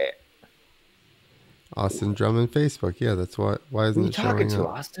bobcat. Austin Drummond Facebook. Yeah, that's what. Why Who isn't are you it talking showing to,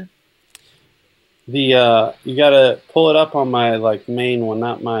 up? Austin? You gotta pull it up on my main one,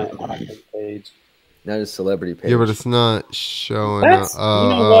 not my Austin page. Not his celebrity page. Yeah, but it's not showing That's up. you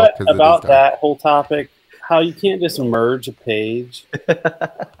know what 'cause it is about dark. that whole topic? How you can't just merge a page?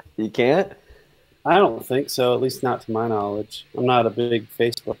 You can't? I don't think so. At least not to my knowledge. I'm not a big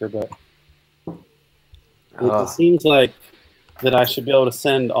Facebooker, but Oh. it seems like that I should be able to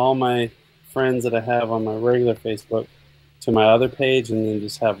send all my friends that I have on my regular Facebook to my other page, and then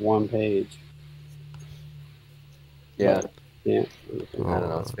just have one page. Yeah. Yeah. I don't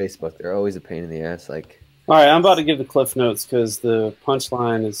know. It's Facebook. They're always a pain in the ass. Like, All right, I'm about to give the cliff notes because the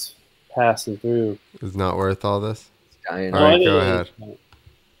punchline is passing through. It's not worth all this. dying. All right, it go is. ahead.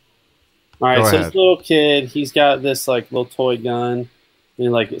 All right, Go so ahead. this little kid, he's got this little toy gun,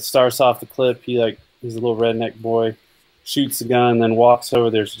 and it starts off the clip. He's a little redneck boy, shoots the gun, then walks over.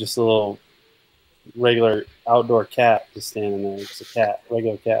 There's just a little regular outdoor cat just standing there. It's a cat,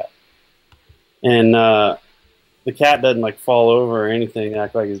 regular cat, and the cat doesn't fall over or anything,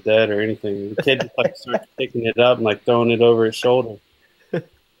 act like it's dead or anything. The kid just starts picking it up and throwing it over his shoulder.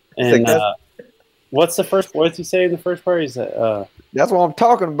 And what's the first? What's he say in the first part? He's That's what I'm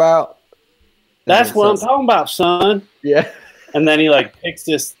talking about. that's what I'm talking about, son. Yeah. And then he picks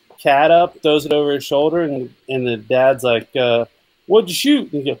this cat up, throws it over his shoulder, and the dad's like, "What'd you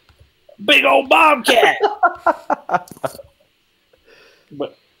shoot?" And he goes, "Big old bobcat."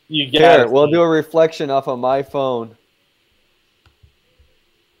 But you get Here, we'll do a reflection off of my phone.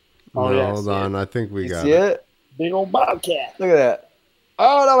 Oh, No, yeah, hold see on. I think we You got see it. it? big old bobcat. Look at that.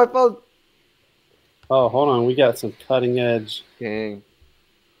 Oh, no, my phone. Oh, hold on, we got some cutting edge. Dang.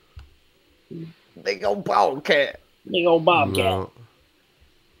 Big old bobcat. Big old bobcat. No,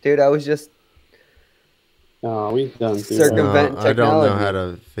 Dude, I was just Oh, we've done through Circum- that. Invent I don't know technology. how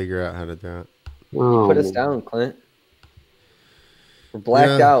to figure out how to do it. Oh, put us down, Clint. We're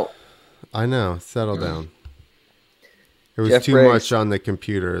blacked Yeah. out. I know. Settle down. It was Jeff too Briggs. much on the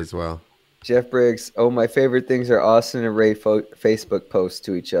computer as well. Jeff Briggs. Oh, my favorite things are Austin and Ray Facebook posts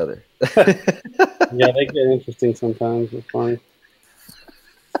to each other. Yeah, they get interesting sometimes. They're funny.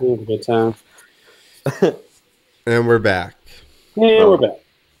 It's a good time. And we're back. Yeah, we're back.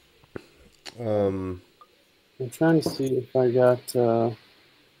 Um, I'm trying to see if I got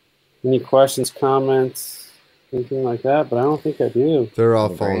any questions, comments, anything like that, but I don't think I do. they're all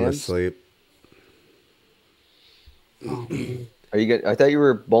The falling Rams? asleep. Are you good? I thought you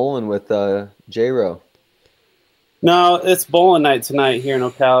were bowling with J-Ro. No, it's bowling night tonight here in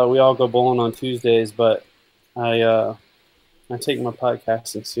Ocala. We all go bowling on Tuesdays, but I take my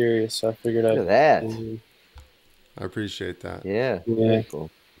podcasting serious, so I figured Look I'd. at that. I appreciate that. Yeah. Yeah. Very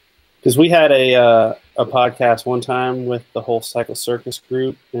cool. Because we had a podcast one time with the whole Cycle Circus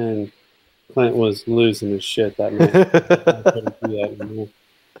group, and Clint was losing his shit that night. I couldn't do that anymore.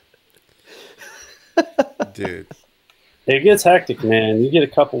 Dude. It gets hectic, man. You get a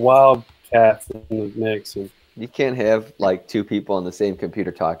couple wild cats in the mix, and You can't have like two people on the same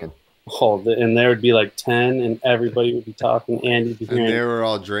computer talking. and there would be like 10, and everybody would be talking, and you'd be And they hearing. were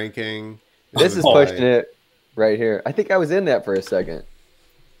all drinking. This is was like- pushing it right here. I think I was in that for a second.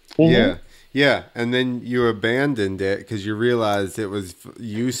 Yeah. Yeah. And then you abandoned it because you realized it was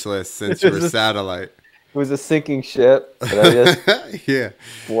useless since you were satellite. It was a sinking ship, but I just Yeah.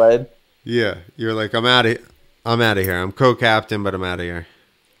 fled. Yeah. You're like, I'm out of here. I'm co-captain, but I'm out of here.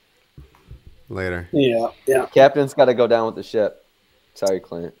 Later. Yeah. Captain's got to go down with the ship. Sorry,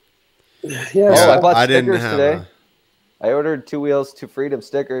 Clint. Yeah. Oh, I bought I didn't stickers have today. I ordered 2 Wheels to Freedom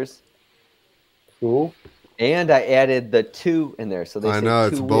stickers, Cool. and I added the 2 in there. So they I say know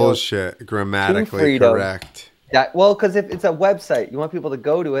 2 it's wheels. bullshit. Grammatically freedom. correct. Well, because if it's a website, you want people to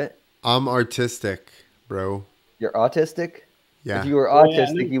go to it. I'm artistic, bro. You're autistic. Yeah. If you were Oh, yeah, I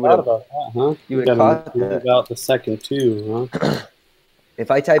autistic, never you thought would have. about that, huh? you would've gotta caught think that. about the second 2, huh? If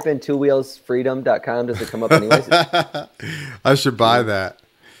I type in 2wheelsfreedom.com, does it come up anyways? I should buy that.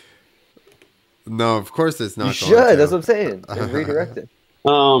 No, of course it's not. You going should. to. That's what I'm saying. And redirect it.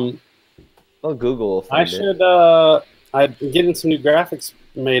 Um, Well, Google will I find it. should. I'm getting some new graphics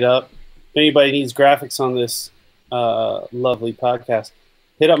made up. If anybody needs graphics on this lovely podcast,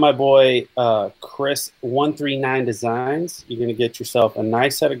 hit up my boy Chris 139 Designs. You're gonna get yourself a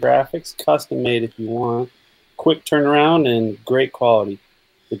nice set of graphics, custom made if you want. Quick turnaround and great quality.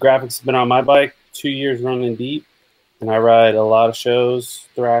 The graphics have been on my bike 2 years running deep, and I ride a lot of shows.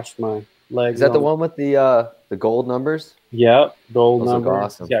 Thrash my legs. Is that the on- one with the gold numbers? Yep, gold Those look number.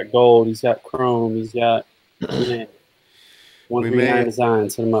 awesome. He's got gold. He's got chrome. He's got 139 may-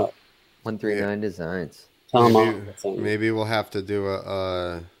 Designs. Hit him up. 139 Designs. Tell him Maybe, all. maybe we'll have to do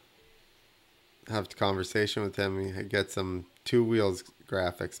have a conversation with him and get some 2 Wheels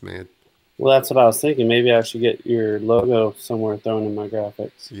graphics made. Well, that's what I was thinking. Maybe I should get your logo somewhere thrown in my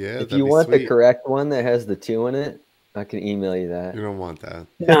graphics. Yeah, If that'd you be want sweet. the correct one that has the 2 in it, I can email you that. You don't want that.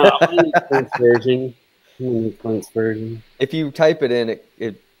 No, I need Clint's version. I need Clint's version. If you type it in,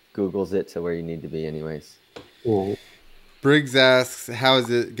 it Googles it to where you need to be anyways. Yeah. Briggs asks, how is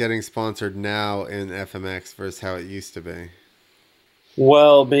it getting sponsored now in FMX versus how it used to be?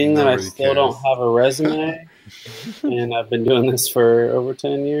 Well, being that I Nobody still don't cares. have a resume, and I've been doing this for over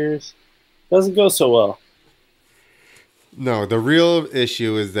 10 years, doesn't go so well. No, the real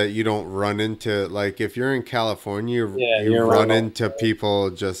issue is that you don't run into, like, if you're in California, Yeah, you you're run right. into people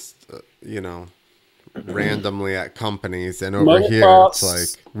just, randomly at companies. And over here, it's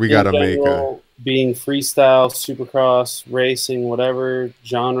Motocross, like, we in got to make a. general, being freestyle, supercross, racing, whatever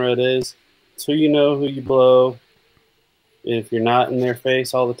genre it is, it's who you know, who you blow. If you're not in their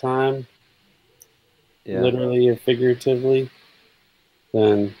face all the time, Yeah. literally or figuratively,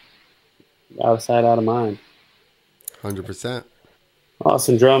 then out of sight, out of mind. 100%.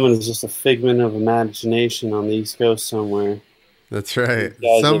 Austin Drummond is just a figment of imagination on the East Coast somewhere. That's right. You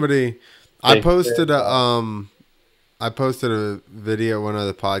guys Somebody, I take posted care a video, one of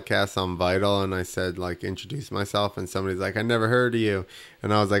the podcasts on Vital, and I said, like, introduce myself, and somebody's like, I never heard of you.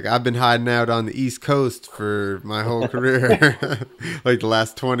 And I was like, I've been hiding out on the East Coast for my whole career, like the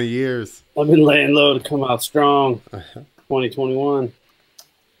last 20 years. I've been laying low to come out strong. 2021.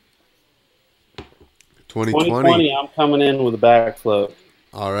 2020, I'm coming in with a backflip.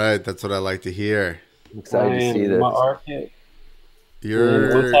 All right, that's what I like to hear. I'm excited to see And this. my arc hit. And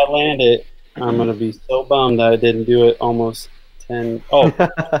You're once I land it, I'm going to be so bummed that I didn't do it almost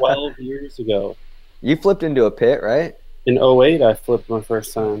 12 years ago. You flipped into a pit, right? In 08, I flipped my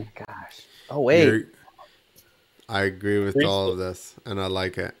first time. Gosh. Oh, wait. you're- I agree with Recent- all of this, and I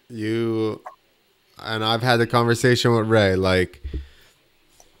like it. And I've had the conversation with Ray, like,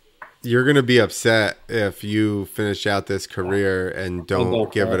 you're going to be upset if you finish out this career and don't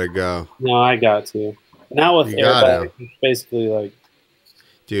don't give care. it a go. No, I got to. Now with You gotta. airbags, it's basically like,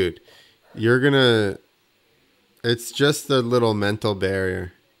 Dude, you're going to, it's just a little mental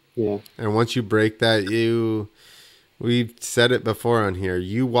barrier. yeah. And once you break that, we've said it before on here.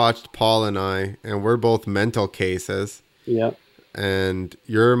 You watched Paul and I, and we're both mental cases. Yeah. And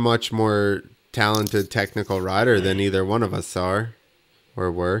you're a much more talented technical rider than either one of us are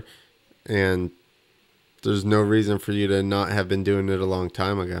or were. And there's no reason for you to not have been doing it a long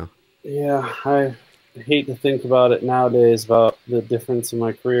time ago. Yeah, I hate to think about it nowadays about the difference in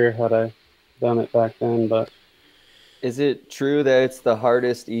my career had I done it back then. But Is it true that it's the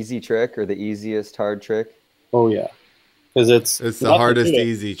hardest easy trick or the easiest hard trick? oh yeah, because It's the nothing hardest to it.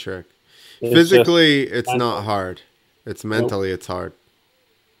 easy trick. It's Physically, just it's mental. not hard. It's mentally, it's hard.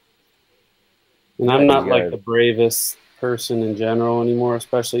 And I'm Yeah, not you like gotta- the bravest person in general anymore,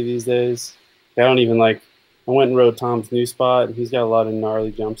 especially these days. I don't even like. I went and rode Tom's new spot, and he's got a lot of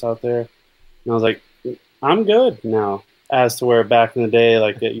gnarly jumps out there. And I was like, I'm good now. As to where back in the day,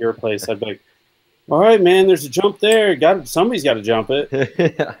 like at your place, I'd be like, all right, man, there's a jump there. Somebody's got to jump it.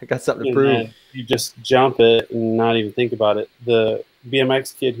 I got something to And prove. then you just jump it and not even think about it. The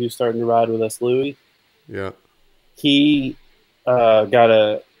BMX kid who's starting to ride with us, Louie, Yeah. he got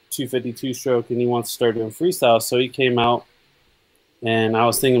a 252 stroke and he wants to start doing freestyle. So he came out, and I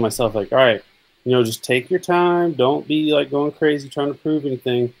was thinking to myself, like, all right, just take your time. Don't be like going crazy trying to prove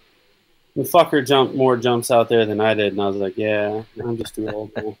anything. The fucker jumped more jumps out there than I did, and I was like, yeah, I'm just too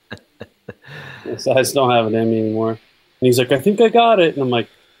old now. So I just don't have it in me anymore. And he's like, I think I got it, and I'm like,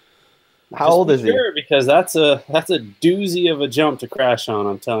 How just old be is he? sure, because that's a doozy of a jump to crash on.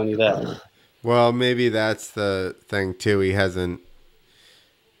 I'm telling you that. Well, maybe that's the thing too. He hasn't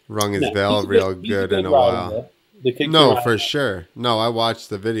rung his No, bell he's a real he's a good in a rider, while. though. The kid can No, ride. for sure. No, I watched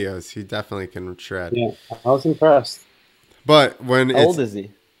the videos. He definitely can shred. Yeah, I was impressed. But when How old it's is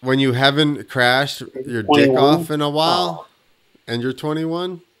he? when you haven't crashed your dick 21? off in a while, and you're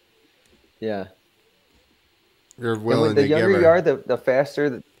 21, Yeah. you're And willing when the to give younger you her. are, the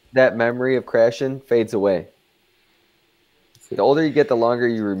faster that memory of crashing fades away. The older you get, the longer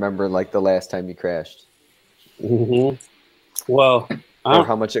you remember, like the last time you crashed, Hmm. Well, I or don't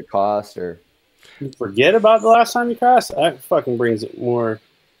how much it cost, or forget about the last time you crashed. That fucking brings it more.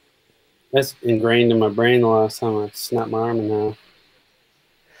 That's ingrained in my brain the last time I snapped my arm in half.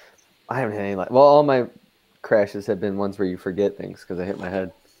 I haven't had any. Well, all my crashes have been ones where you forget things because I hit my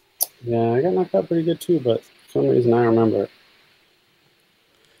head. Yeah, I got knocked out pretty good too, but for some reason I remember it.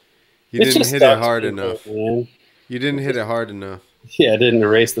 You It didn't just hit it sucks hard being enough. good, man. You didn't hit it hard enough. Yeah, I didn't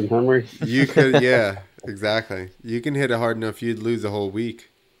erase the memory. You could, yeah, exactly. You can hit it hard enough, you'd lose a whole week.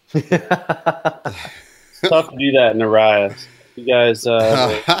 It's tough to do that in Arias. You guys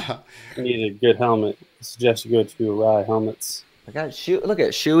need a good helmet. I suggest you go to Arai Helmets. I got look at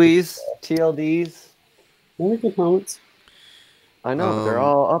shoeies, TLDs. They're good helmets. I know they're Um,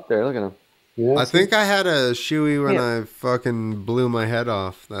 all up there. Look at them. Yeah, I think I had a shoey when Yeah. I fucking blew my head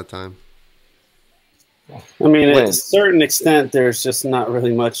off that time. I mean, When? at a certain extent, there's just not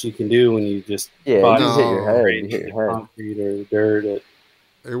really much you can do when you just Yeah, you body just hit your No. head. straight You hit into your head. concrete or dirt.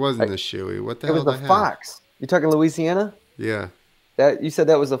 It wasn't the shoey. What the It hell was the did I have? Fox. You talking Louisiana? Yeah. That you said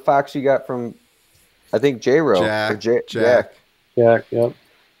that was the Fox you got from, I think J-Ro or Jack. Jack. Jack, yep.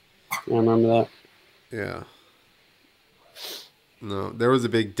 I remember that. Yeah. No, there was a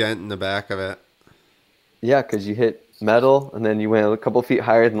big dent in the back of it. Yeah, because you hit metal and then you went a couple feet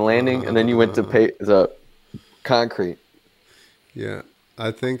higher than landing, and then you went to the concrete. Yeah.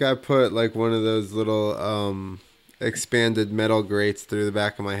 I think I put like one of those little expanded metal grates through the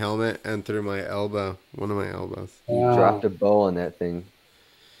back of my helmet and through my elbow. One of my elbows. You Wow. dropped a bow on that thing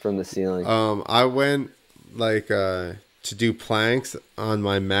from the ceiling. I went like to do planks on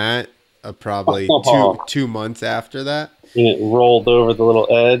my mat probably two months after that. And it rolled over the little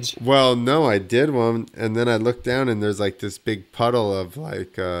edge. Well, no, I did one, and then I looked down and there's like this big puddle of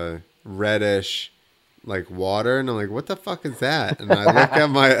like reddish like water, and I'm like, what the fuck is that? And I look at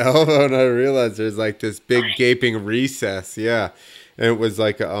my elbow and I realize there's like this big gaping recess. Yeah. And it was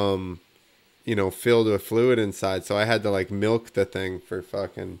like filled with fluid inside, so I had to like milk the thing for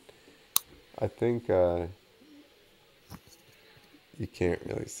fucking I think you can't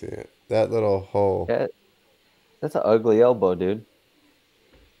really see it. That little hole. Yeah, that's an ugly elbow, dude.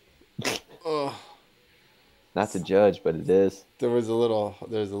 Oh, Not to judge, but it is. there's a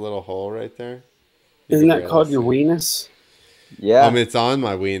little hole right there. You Isn't can that called your barely see. weenus? Yeah. It's on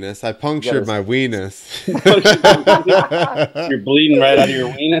my weenus. I punctured my weenus. You're bleeding right out of your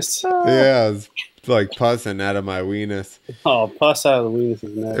weenus. Yeah, I was like pussing out of my weenus. Oh, pus out of the weenus is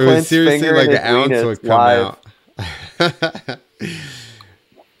It nice. was Clint's seriously finger like in an his ounce weenus would come live. out.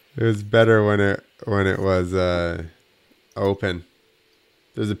 It was better when it was open.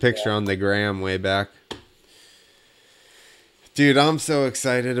 There's a picture on the gram way back. Dude, I'm so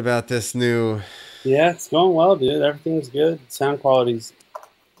excited about this new. Yeah, it's going well, dude. Everything's good. Sound quality's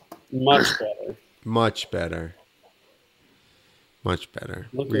much better. Much better. Much better.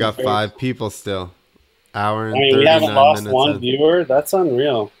 Looking We got great. 5 people still. Hour and I mean, 39 we haven't lost minutes one in. viewer. That's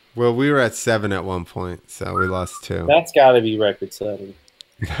unreal. Well, we were at 7 at one point, so we lost 2. That's got to be record setting.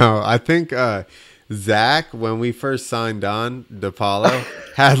 No, I think Zach, when we first signed on, DePaulo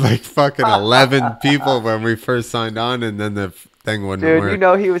had like fucking 11 people when we first signed on, and then the thing wouldn't Dude, work. you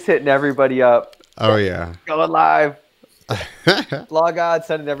know he was hitting everybody up. Oh yeah. Going live. Log on,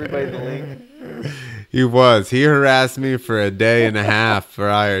 sending everybody the link. He was. He harassed me for a day and a half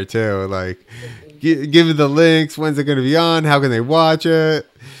prior to. Like, give me the links. When's it going to be on? How can they watch it?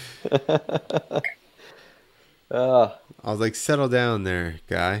 I was like, settle down there,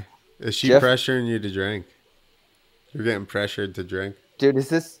 guy. Is she Jeff? pressuring you to drink? You're getting pressured to drink? Dude, is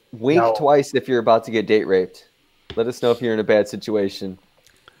this wink No. twice if you're about to get date raped? Let us know if you're in a bad situation.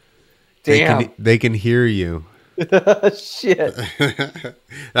 Damn. They can hear you. Shit.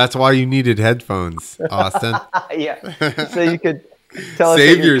 That's why you needed headphones, Austin. Yeah. So you could tell us that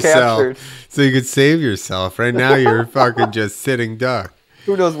Save you're yourself. captured. So you could save yourself. Right now, you're fucking just sitting duck.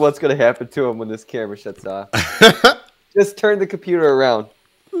 Who knows what's going to happen to him when this camera shuts off? Just turn the computer around.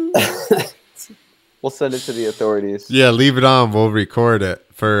 We'll send it to the authorities. Yeah, leave it on. We'll record it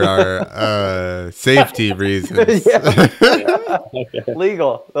for our safety reasons.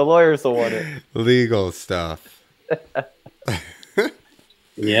 Legal. The lawyers will want it. Legal stuff.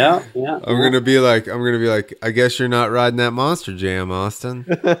 Yeah. I'm gonna be like, I guess you're not riding that Monster Jam, Austin.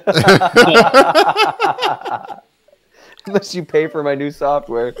 Unless you pay for my new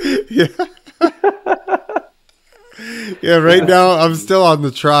software. Yeah. Yeah, right now I'm still on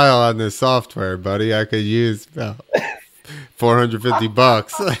the trial on this software, buddy. I could use about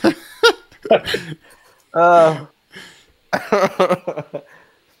 $450.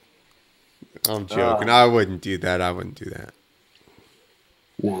 I'm joking. I wouldn't do that.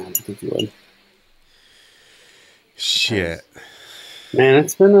 No, I don't think you would. Shit. Man,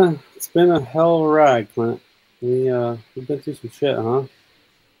 it's been a hell of a ride, Clint. We've been through some shit, huh?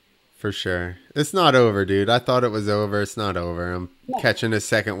 For sure. It's not over, dude. I thought it was over. It's not over. I'm catching a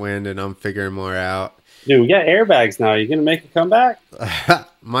second wind and I'm figuring more out. Dude, we got airbags now. You gonna make a comeback?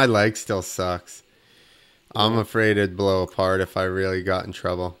 My leg still sucks. I'm afraid it'd blow apart if I really got in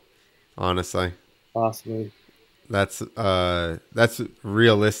trouble. Honestly. Possibly. That's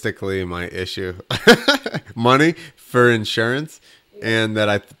realistically my issue. Money for insurance, and that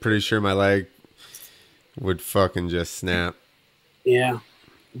I'm pretty sure my leg would fucking just snap. Yeah.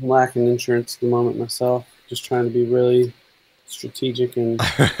 I'm lacking insurance at the moment myself. Just trying to be really strategic and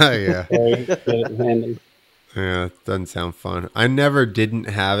Yeah. very good at handling. Yeah, it doesn't sound fun. I never didn't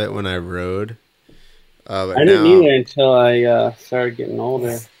have it when I rode. But I didn't now, either until I started getting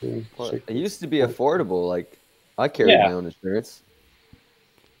older. And Well, shit. it used to be affordable. Like, I carried Yeah. my own insurance.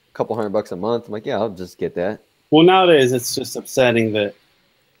 A couple $100 a month. I'm like, yeah, I'll just get that. Well, nowadays it's just upsetting that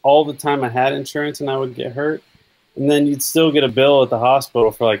all the time I had insurance and I would get hurt, and then you'd still get a bill at the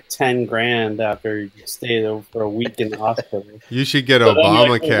hospital for like $10,000 after you stayed there for a week in the hospital. You should get So then I'm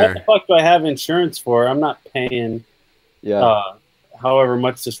like, well, what Obamacare. the fuck do I have insurance for? I'm not paying Yeah. however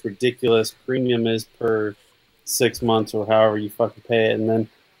much this ridiculous premium is per 6 months or however you fucking pay it. And then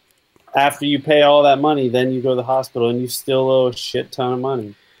after you pay all that money, then you go to the hospital and you still owe a shit ton of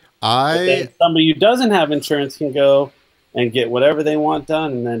money. But then somebody who doesn't have insurance can go and get whatever they want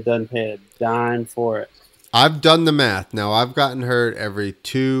done and then doesn't pay a dime for it. I've done the math. Now, I've gotten hurt every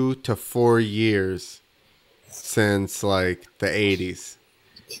 2 to 4 years since like the 80s.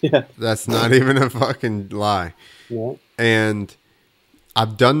 Yeah. That's not even a fucking lie. Yeah. And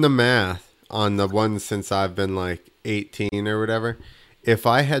I've done the math on the ones since I've been like 18 or whatever. If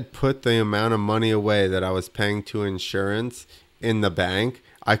I had put the amount of money away that I was paying to insurance in the bank,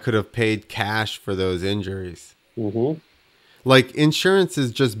 I could have paid cash for those injuries. Mm-hmm. Like, insurance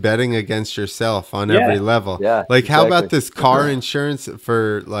is just betting against yourself on Yeah. every level. Yeah, Like, how about exactly. this car insurance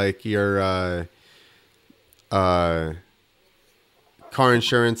for like your car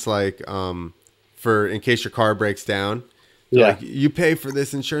insurance, like for in case your car breaks down? Yeah. Like, you pay for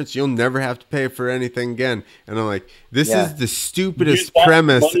this insurance, you'll never have to pay for anything again. And I'm like, this Yeah. is the Use stupidest that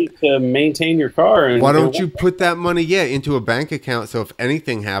premise. money to maintain your car. And Why don't you put that money, into a bank account, so if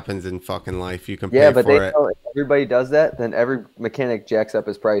anything happens in fucking life, you can pay Yeah, but for they it. know if everybody does that, then every mechanic jacks up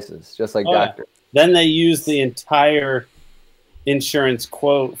his prices, just like Oh, yeah. doctor. Then they use the entire insurance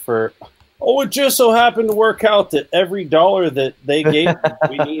quote for, oh, it just so happened to work out that every dollar that they gave me,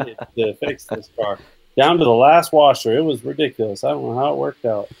 we needed to fix this car. Down to the last washer. It was ridiculous. I don't know how it worked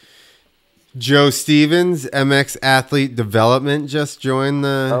out. Joe Stevens, MX Athlete Development, just joined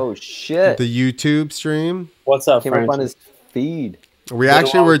the Oh shit! YouTube stream. What's up, Came up on French? his feed. We Been a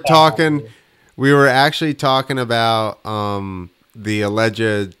actually long were time. talking. We were actually talking about the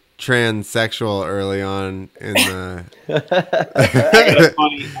alleged transsexual early on in the.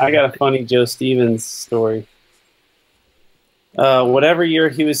 I got a funny Joe Stevens story. Whatever year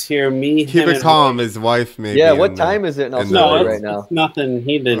he was here, me, Keep him, it and calm. His wife, maybe. Yeah, what time is it in in Australia No, right it's now? nothing.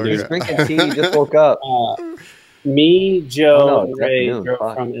 He didn't Okay. do He's drinking tea. He just woke up. Me, Joe, Oh, no, and it's Ray afternoon. drove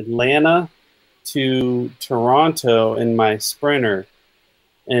Fuck. from Atlanta to Toronto in my Sprinter.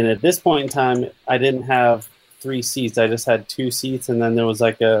 And at this point in time, I didn't have 3 seats. I just had 2 seats, and then there was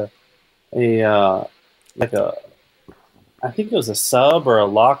like a I think it was a sub or a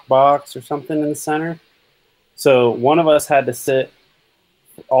lock box or something in the center. So one of us had to sit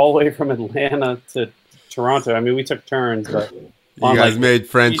all the way from Atlanta to Toronto. I mean, we took turns, but You on, guys like, made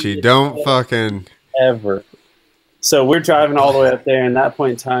Frenchie. Don't fucking. ever. So we're driving all the way up there, and at that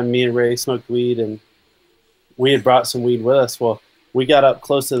point in time, me and Ray smoked weed, and we had brought some weed with us. Well, we got up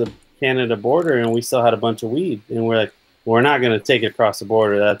close to the Canada border, and we still had a bunch of weed, and we're like, we're not going to take it across the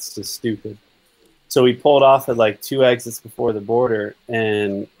border. That's just stupid. So we pulled off at like 2 exits before the border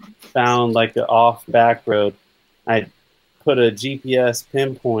and found like the off back road. I put a GPS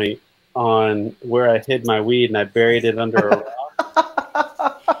pinpoint on where I hid my weed, and I buried it under a rock.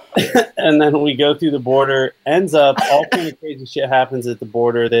 And then we go through the border. Ends up all kind of crazy shit happens at the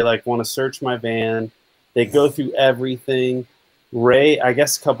border. They like want to search my van. They go through everything. Ray, I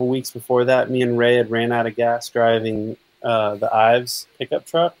guess a couple weeks before that, me and Ray had ran out of gas driving the Ives pickup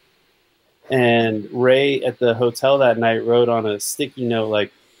truck. And Ray at the hotel that night wrote on a sticky note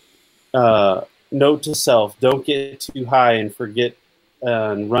like, note to self, don't get too high and forget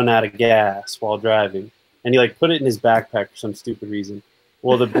and run out of gas while driving. And he like put it in his backpack for some stupid reason.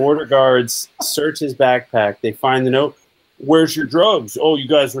 Well, the border guards search his backpack. They find the note. Where's your drugs? Oh, you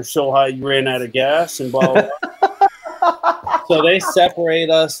guys were so high you ran out of gas and blah, blah, blah. So they separate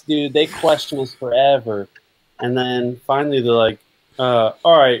us, dude. They question us forever. And then finally they're like, all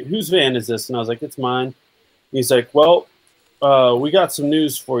right, whose van is this? And I was like, it's mine. And he's like, well, we got some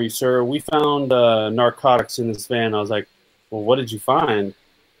news for you, sir. We found narcotics in this van. I was like, well, what did you find?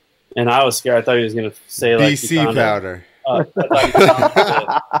 And I was scared. I thought he was going to say like BC powder. I thought he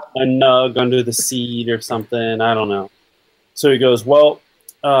found a nug under the seat or something. I don't know. So he goes, well,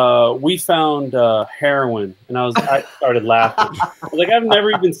 we found heroin. And I started laughing. I was like, I've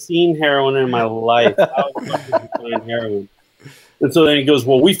never even seen heroin in my life. How the fuck did you find heroin? And so then he goes,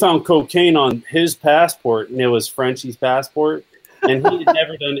 well, we found cocaine on his passport. And it was Frenchie's passport. And he had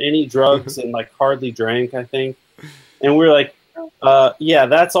never done any drugs and like hardly drank, I think. And we were like, yeah,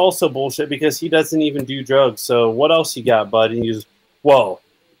 that's also bullshit because he doesn't even do drugs. So what else you got, bud? And he goes, well,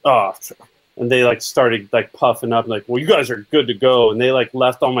 and they like started like puffing up like, well, you guys are good to go. And they like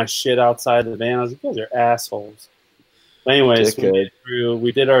left all my shit outside the van. I was like, you guys are assholes. But anyways,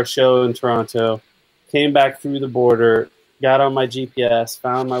 we did our show in Toronto, came back through the border, got on my GPS,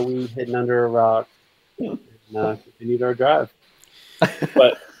 found my weed hidden under a rock, and continued our drive.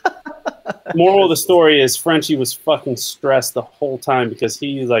 But moral of the story is Frenchie was fucking stressed the whole time because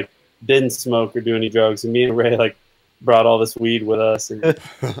he like didn't smoke or do any drugs, and me and Ray like brought all this weed with us, and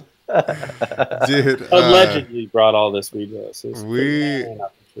Dude, allegedly brought all this weed with us. You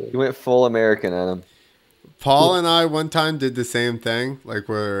went full American on him. Paul and I one time did the same thing. Like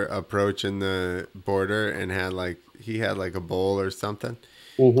we're approaching the border and he had like a bowl or something.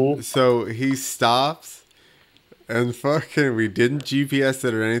 Mm-hmm. So he stops and fucking we didn't GPS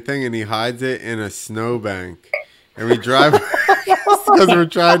it or anything, and he hides it in a snowbank. And we drive because we're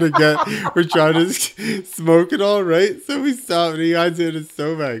trying to smoke it all, right? So we stop and he hides it in a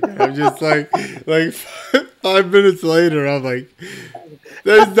snowbank. And I'm just like 5 minutes later, I'm like,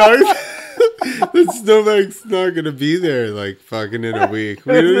 there's no. The snowbank's not gonna be there like fucking in a week.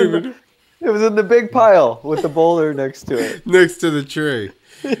 We didn't even. It was in the big pile with the boulder next to it. Next to the tree.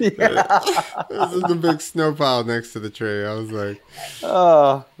 Yeah. This is the big snow pile next to the tree. I was like,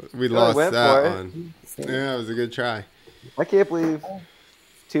 Oh, we I lost went that for it. one. Yeah, it was a good try. I can't believe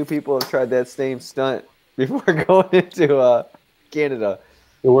 2 people have tried that same stunt before going into Canada.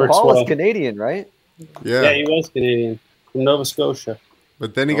 It works Paul well. was Canadian, right? Yeah, he was Canadian from Nova Scotia.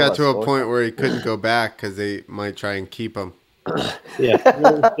 But then he Oh, got to a so- point where he couldn't go back because they might try and keep him. Yeah,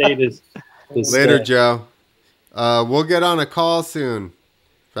 real estate is Later, dead. Joe. We'll get on a call soon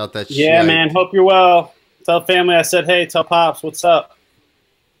about that shit. Yeah, man. Hope you're well. Tell family I said hey. Tell pops what's up.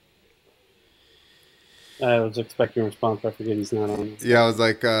 I was expecting a response. I forget he's not on. Yeah, I was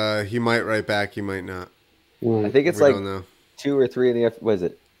like, he might write back, he might not. I think it's We like don't know. 2 or 3 in the afternoon. Was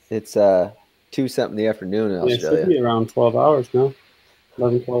it? It's 2 something in the afternoon in Yeah, it should Australia. be around 12 hours now.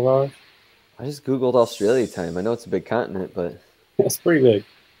 11, 12 hours. I just Googled Australia time. I know it's a big continent, but That's pretty big.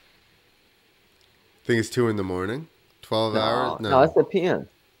 I think it's 2 in the morning. 12 hours? no, it's the PM.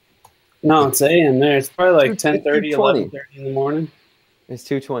 No, it's AM there. It's probably like It's 10:30, 2:20. 11:30 in the morning. It's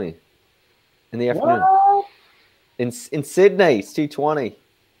 2:20 in the afternoon. What? in Sydney. It's 2:20.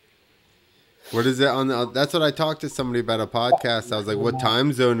 What is it on the? That's what I talked to somebody about a podcast. I was like, "What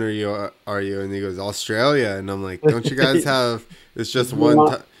time zone are you?" And he goes, "Australia." And I'm like, "Don't you guys have? It's just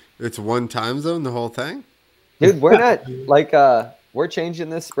one. It's one time zone. The whole thing." Dude, we're not like we're changing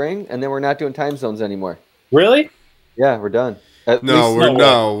this spring, and then we're not doing time zones anymore. Really? Yeah, we're done.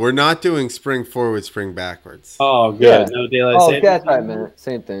 We're not doing spring forward, spring backwards. Oh, good. Yeah. No daylight Oh, savings. that's right, man.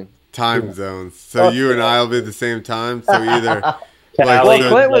 Same thing. Time zones. So you and I will be the same time. So either. Like, Well,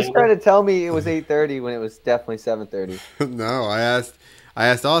 Clint was trying to tell me it was 8:30 when it was definitely 7:30. No, I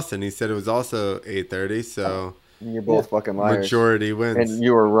asked Austin. He said it was also 8:30. So You're both fucking liars. majority wins. And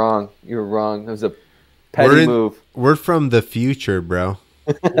you were wrong. You were wrong. It was a petty move. We're from the future, bro.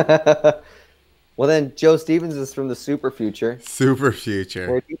 Well, then Joe Stevens is from the super future. Super future.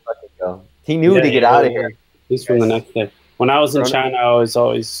 Where'd he fucking go? He knew to get out of here. He's from the next day. When I was in China, I always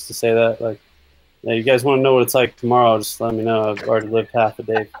used to say that, like, yeah, you guys want to know what it's like tomorrow, just let me know. I've already lived half a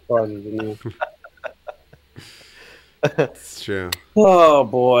day farther than you. It's true. Oh,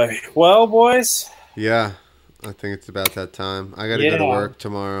 boy. Well, boys. Yeah, I think it's about that time. I got to go to work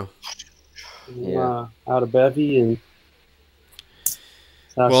tomorrow. Yeah. Out of bevy and.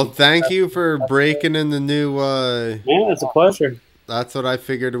 Well, thank you for breaking in the new. Yeah, it's a pleasure. That's what I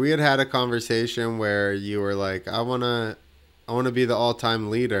figured. We had a conversation where you were like, "I wanna be the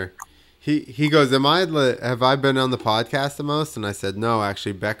all-time leader." He goes, have I been on the podcast the most? And I said, no,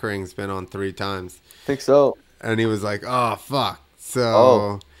 actually, Beckering's been on 3 times. I think so. And he was like, oh, fuck.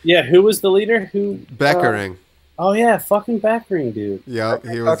 So yeah, who was the leader? Beckering. Oh yeah, fucking Beckering, dude. Yep,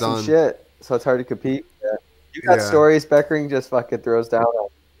 he was on. Shit, so it's hard to compete. Yeah. You got stories. Beckering just fucking throws down on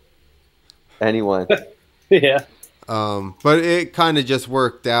anyone. Yeah. But it kind of just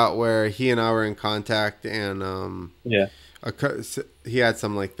worked out where he and I were in contact, and he had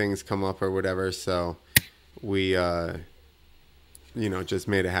some like things come up or whatever, so we just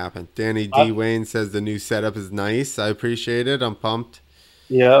made it happen. Danny D. Wayne says the new setup is nice. I appreciate it. I'm pumped.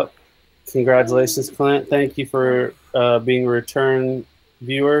 Yep. Congratulations, Clint. Thank you for being a return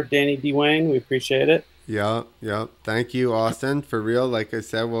viewer, Danny D. Wayne. We appreciate it. Yep. Thank you, Austin. For real, like I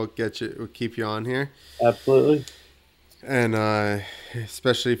said, we'll keep you on here. Absolutely. And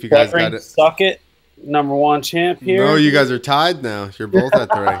especially if you guys got it. Suck it. Number 1 champ here. No, you guys are tied now. You're both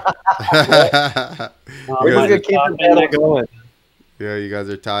at 3. We're just gonna keep the battle going. Yeah, you guys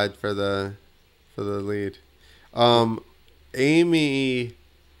are tied for the lead. Amy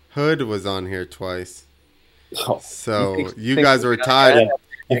Hood was on here twice, so you guys were tied.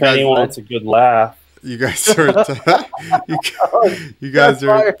 If anyone wants a good laugh, you guys are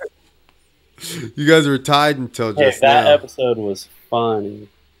you guys were tied until just that now. episode was funny.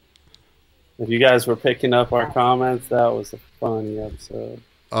 If you guys were picking up our comments, that was a funny episode.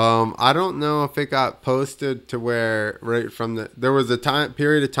 I don't know if it got posted to where there was a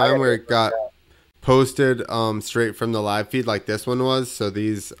period of time where it got posted straight from the live feed like this one was, so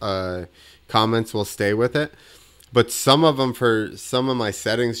these comments will stay with it. But some of them, for some of my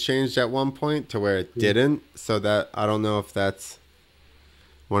settings, changed at one point to where it didn't, so that I don't know if that's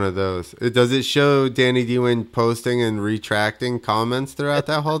one of those. Does it show Danny Dewin posting and retracting comments throughout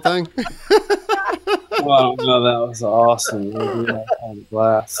that whole thing? Well, no, that was awesome. We had a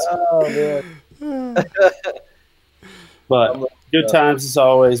blast. Oh man! But good times as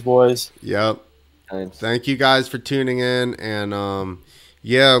always, boys. Yep. Thank you guys for tuning in, and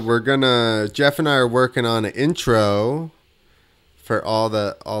Jeff and I are working on an intro for all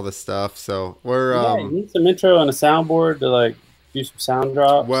the stuff. So we're you need some intro and a soundboard to like do some sound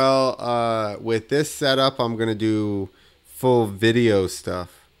drops. Well, with this setup, I'm gonna do full video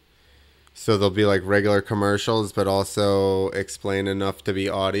stuff. So there'll be like regular commercials, but also explain enough to be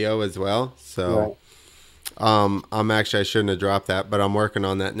audio as well. So, I shouldn't have dropped that, but I'm working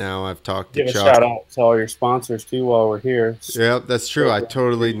on that now. I've talked to Chuck. Give a shout out to all your sponsors too while we're here. Yep, that's true. I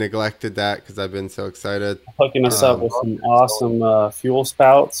totally neglected that because I've been so excited. Hooking us up with some awesome fuel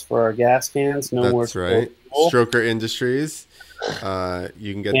spouts for our gas cans. That's right. Stroker Industries.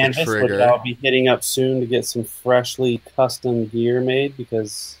 You can get Canvas, the trigger. Which I'll be hitting up soon to get some freshly custom gear made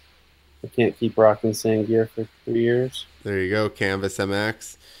because I can't keep rocking the same gear for 3 years. There you go, Canvas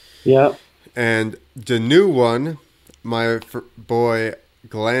MX. Yep. And the new one, my boy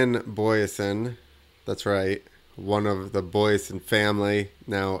Glenn Boyson, that's right, one of the Boyson family,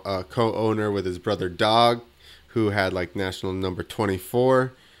 now a co-owner with his brother Dog, who had like national number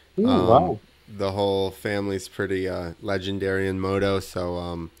 24. Ooh, wow. The whole family's pretty legendary in moto,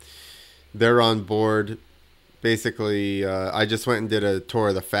 so they're on board. Basically, I just went and did a tour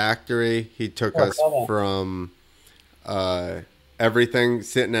of the factory. He took us from everything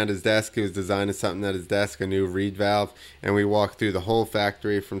sitting at his desk. He was designing something at his desk, a new reed valve, and we walked through the whole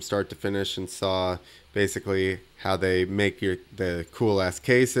factory from start to finish and saw basically how they make the cool ass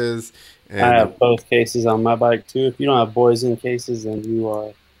cases. And I have both cases on my bike too. If you don't have boys in cases, then you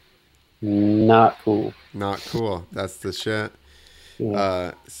are not cool. not cool. That's the shit.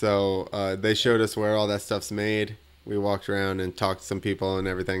 Yeah. So they showed us where all that stuff's made. We walked around and talked to some people and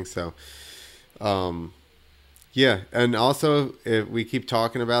everything. So, yeah. And also, if we keep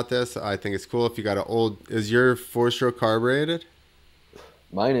talking about this, I think it's cool if you got an old. Is your 4-stroke carbureted?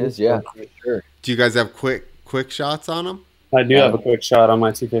 Mine is, yeah, for sure. Do you guys have quick shots on them? I do have a quick shot on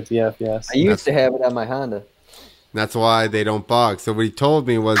my 250F. Yes. I used to have it on my Honda. That's why they don't bog. So what he told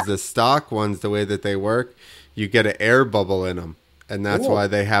me was the stock ones, the way that they work, you get an air bubble in them. And that's why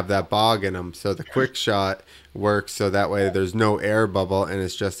they have that bog in them. So the quick shot works so that way there's no air bubble and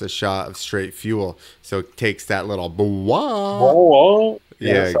it's just a shot of straight fuel. So it takes that little Oh,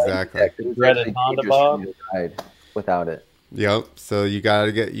 Yeah, so exactly. it's Dreaded actually Honda dangerous for Bob. me to ride without it. Yep. So you got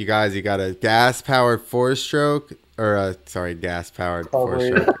a gas powered 4-stroke or gas powered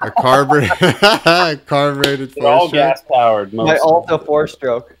 4-stroke. A carbureted They're all 4-stroke. gas powered. My Alta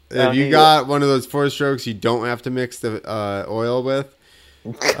 4-stroke. If you got one of those 4-strokes you don't have to mix the oil with,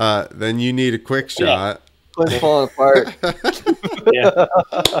 then you need a quick shot. It's falling apart. Yeah.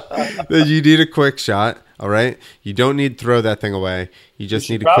 Then you need a quick shot. All right. You don't need to throw that thing away. You just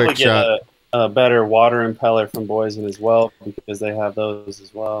You should need a quick probably shot. get a better water impeller from Boysen as well because they have those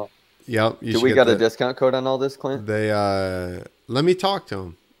as well. Yep. You Do should we get got a discount code on all this, Clint? They let me talk to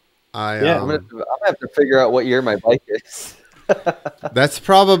him. Yeah, I'm gonna have to figure out what year my bike is. That's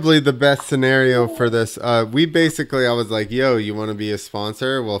probably the best scenario for this. I was like, yo, you want to be a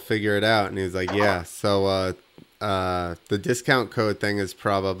sponsor? We'll figure it out. And he was like, yeah. So the discount code thing is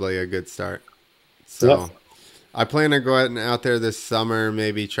probably a good start. So Yep. I plan to go out there this summer,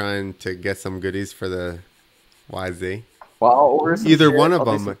 maybe trying to get some goodies for the YZ. Well, I'll order some Either shit. one of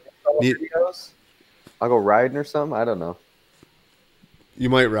I'll do them. some Need- videos. I'll go riding or something. I don't know. You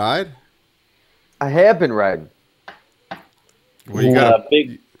might ride? I have been riding. Well, you got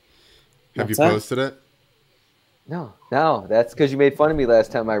big. have you What's that? posted it? No, that's because you made fun of me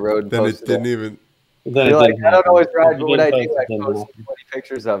last time I rode. And Then it posted didn't even. Then You're it like, didn't I don't happen. always ride, If but you when I didn't do, post I it, didn't post happen. 20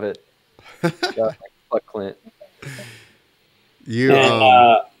 pictures of it. Yeah, fuck Clint. You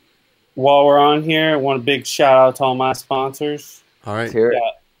And while we're on here, I want a big shout out to all my sponsors. all right. Let's hear it.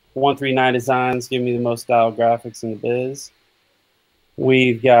 139 Designs, give me the most style graphics in the biz.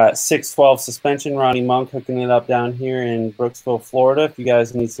 We've got 612 Suspension, Ronnie Monk hooking it up down here in Brooksville, Florida. If you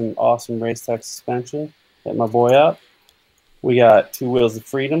guys need some awesome race tech suspension, hit my boy up. We got Two Wheels of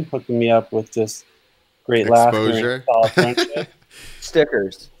Freedom hooking me up with just great laughter Exposure. and solid friendship.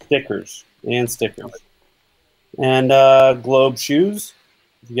 Stickers. Stickers. And Globe shoes.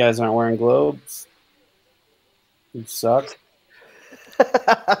 If you guys aren't wearing globes, you suck.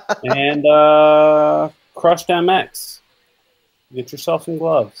 And Crushed MX. Get yourself some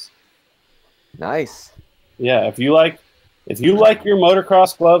gloves. Nice. Yeah, if you like your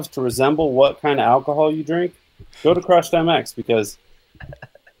motocross gloves to resemble what kind of alcohol you drink, go to Crushed MX because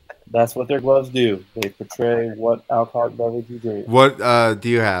that's what their gloves do. They portray what alcoholic beverage you drink. What do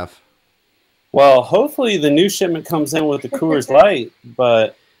you have? Well, hopefully the new shipment comes in with the Coors Light,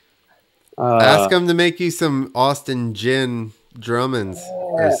 but Ask them to make you some Austin gin Drummonds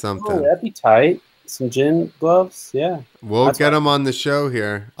or Oh, something. that'd be tight. Some gin gloves, yeah. We'll That's get them on the show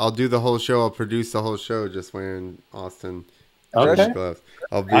here. I'll do the whole show. I'll produce the whole show just wearing Austin Okay. gin gloves.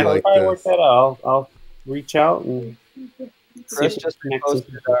 I'll be I can like probably work this. that out. I'll reach out and see Chris if we just can connect some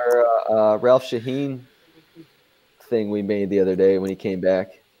reposted our Ralph Shaheen thing we made the other day when he came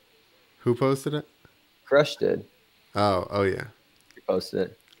back. Who posted it? Crush did. Oh yeah. He posted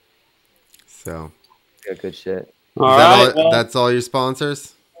it. So Got good shit. All is that right. all, well, that's all your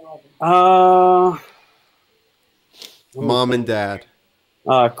sponsors? let me Mom and think.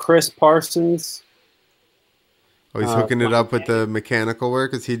 dad. Chris Parsons. Oh, he's hooking it up with the mechanical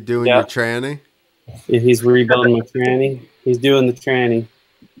work. Is he doing Yeah. your tranny? He's rebuilding my tranny. He's doing the tranny.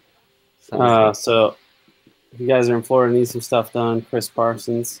 So if you guys are in Florida, need some stuff done. Chris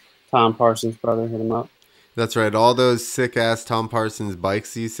Parsons, Tom Parsons' brother, hit him up. That's right. All those sick ass Tom Parsons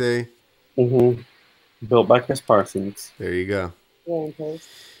bikes you see. Built by Chris Parsons. There you go. Yeah, okay.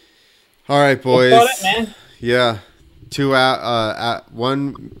 All right, boys. That's about it, man. Yeah, 2 hour.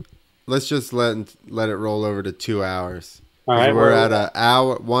 One. Let's just let it roll over to 2 hours. All right, we're at an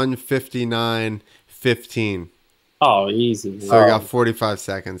hour 1:59:15. Oh, easy. So we got 45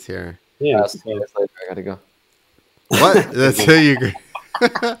 seconds here. Yeah. Later, I gotta go. What? That's how you.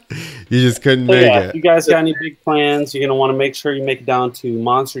 You just couldn't So make yeah, it. if you guys got any big plans, you're gonna want to make sure you make it down to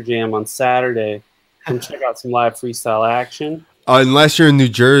Monster Jam on Saturday. Come check out some live freestyle action. Unless you're in New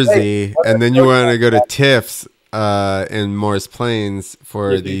Jersey and then you want to go to Tiff's in Morris Plains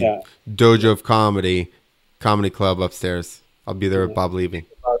for Yeah, do the that. Dojo of Comedy Club upstairs. I'll be there with Bob Levy.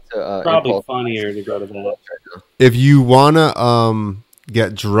 About to, Probably Impulse. funnier to go to that. If you want to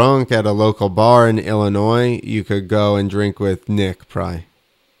get drunk at a local bar in Illinois, you could go and drink with Nick Pry.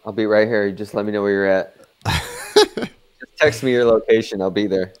 I'll be right here. You just let me know where you're at. Just text me your location. I'll be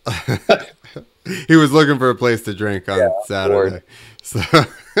there. He was looking for a place to drink on Saturday. So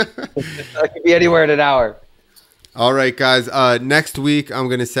I could be anywhere in an hour. all right, guys. Next week, I'm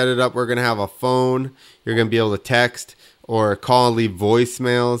going to set it up. We're going to have a phone. You're going to be able to text or call and leave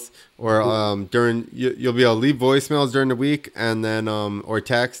voicemails. Or you'll be able to leave voicemails during the week and then or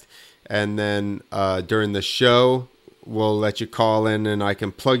text. And then during the show, we'll let you call in and I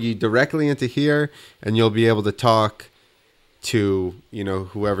can plug you directly into here and you'll be able to talk to,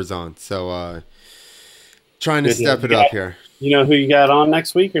 whoever's on. So trying to Good step deal. it up here. You know who you got on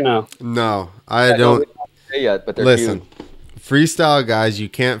next week or no? No, I don't. Say yet, but they're Listen, cute. freestyle guys, you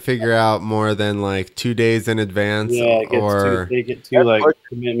can't figure out more than like 2 days in advance. Yeah, it gets or they get too like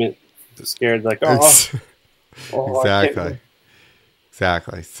commitment scared. Like, oh, It's- I can't-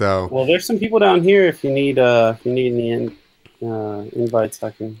 exactly. So Well, there's some people down here. If you need any invites,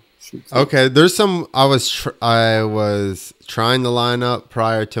 I can shoot. Some. okay, there's some. I was trying to line up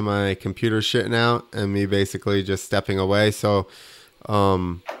prior to my computer shitting out and me basically just stepping away. So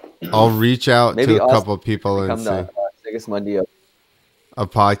I'll reach out Maybe to a Austin couple of people and Come see to Sigismundio. a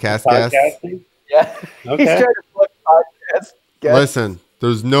podcast guest. Podcasting? Yeah. Okay. He's trying to plug podcast. guests. Listen,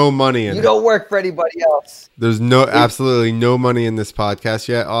 there's no money in You it. don't work for anybody else. There's absolutely no money in this podcast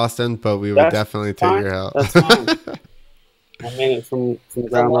yet, Austin, but we would That's definitely take fine. your help. That's fine. I made it from It's a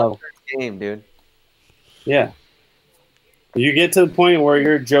ground level. long-term game, dude. Yeah. You get to the point where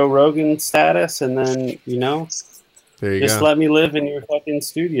you're Joe Rogan status, and then There you just go. let me live in your fucking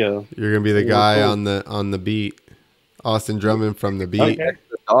studio. You're gonna be the Yeah, guy cool. on the beat. Austin Drummond from the beat. Okay.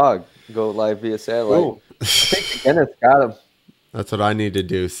 The dog go live via satellite. Cool. I think Dennis got him. That's what I need to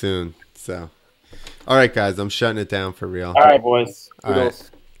do soon. So, all right, guys, I'm shutting it down for real. All right, boys. All right. Toodles.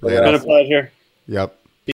 It's been a Later. pleasure. Yep.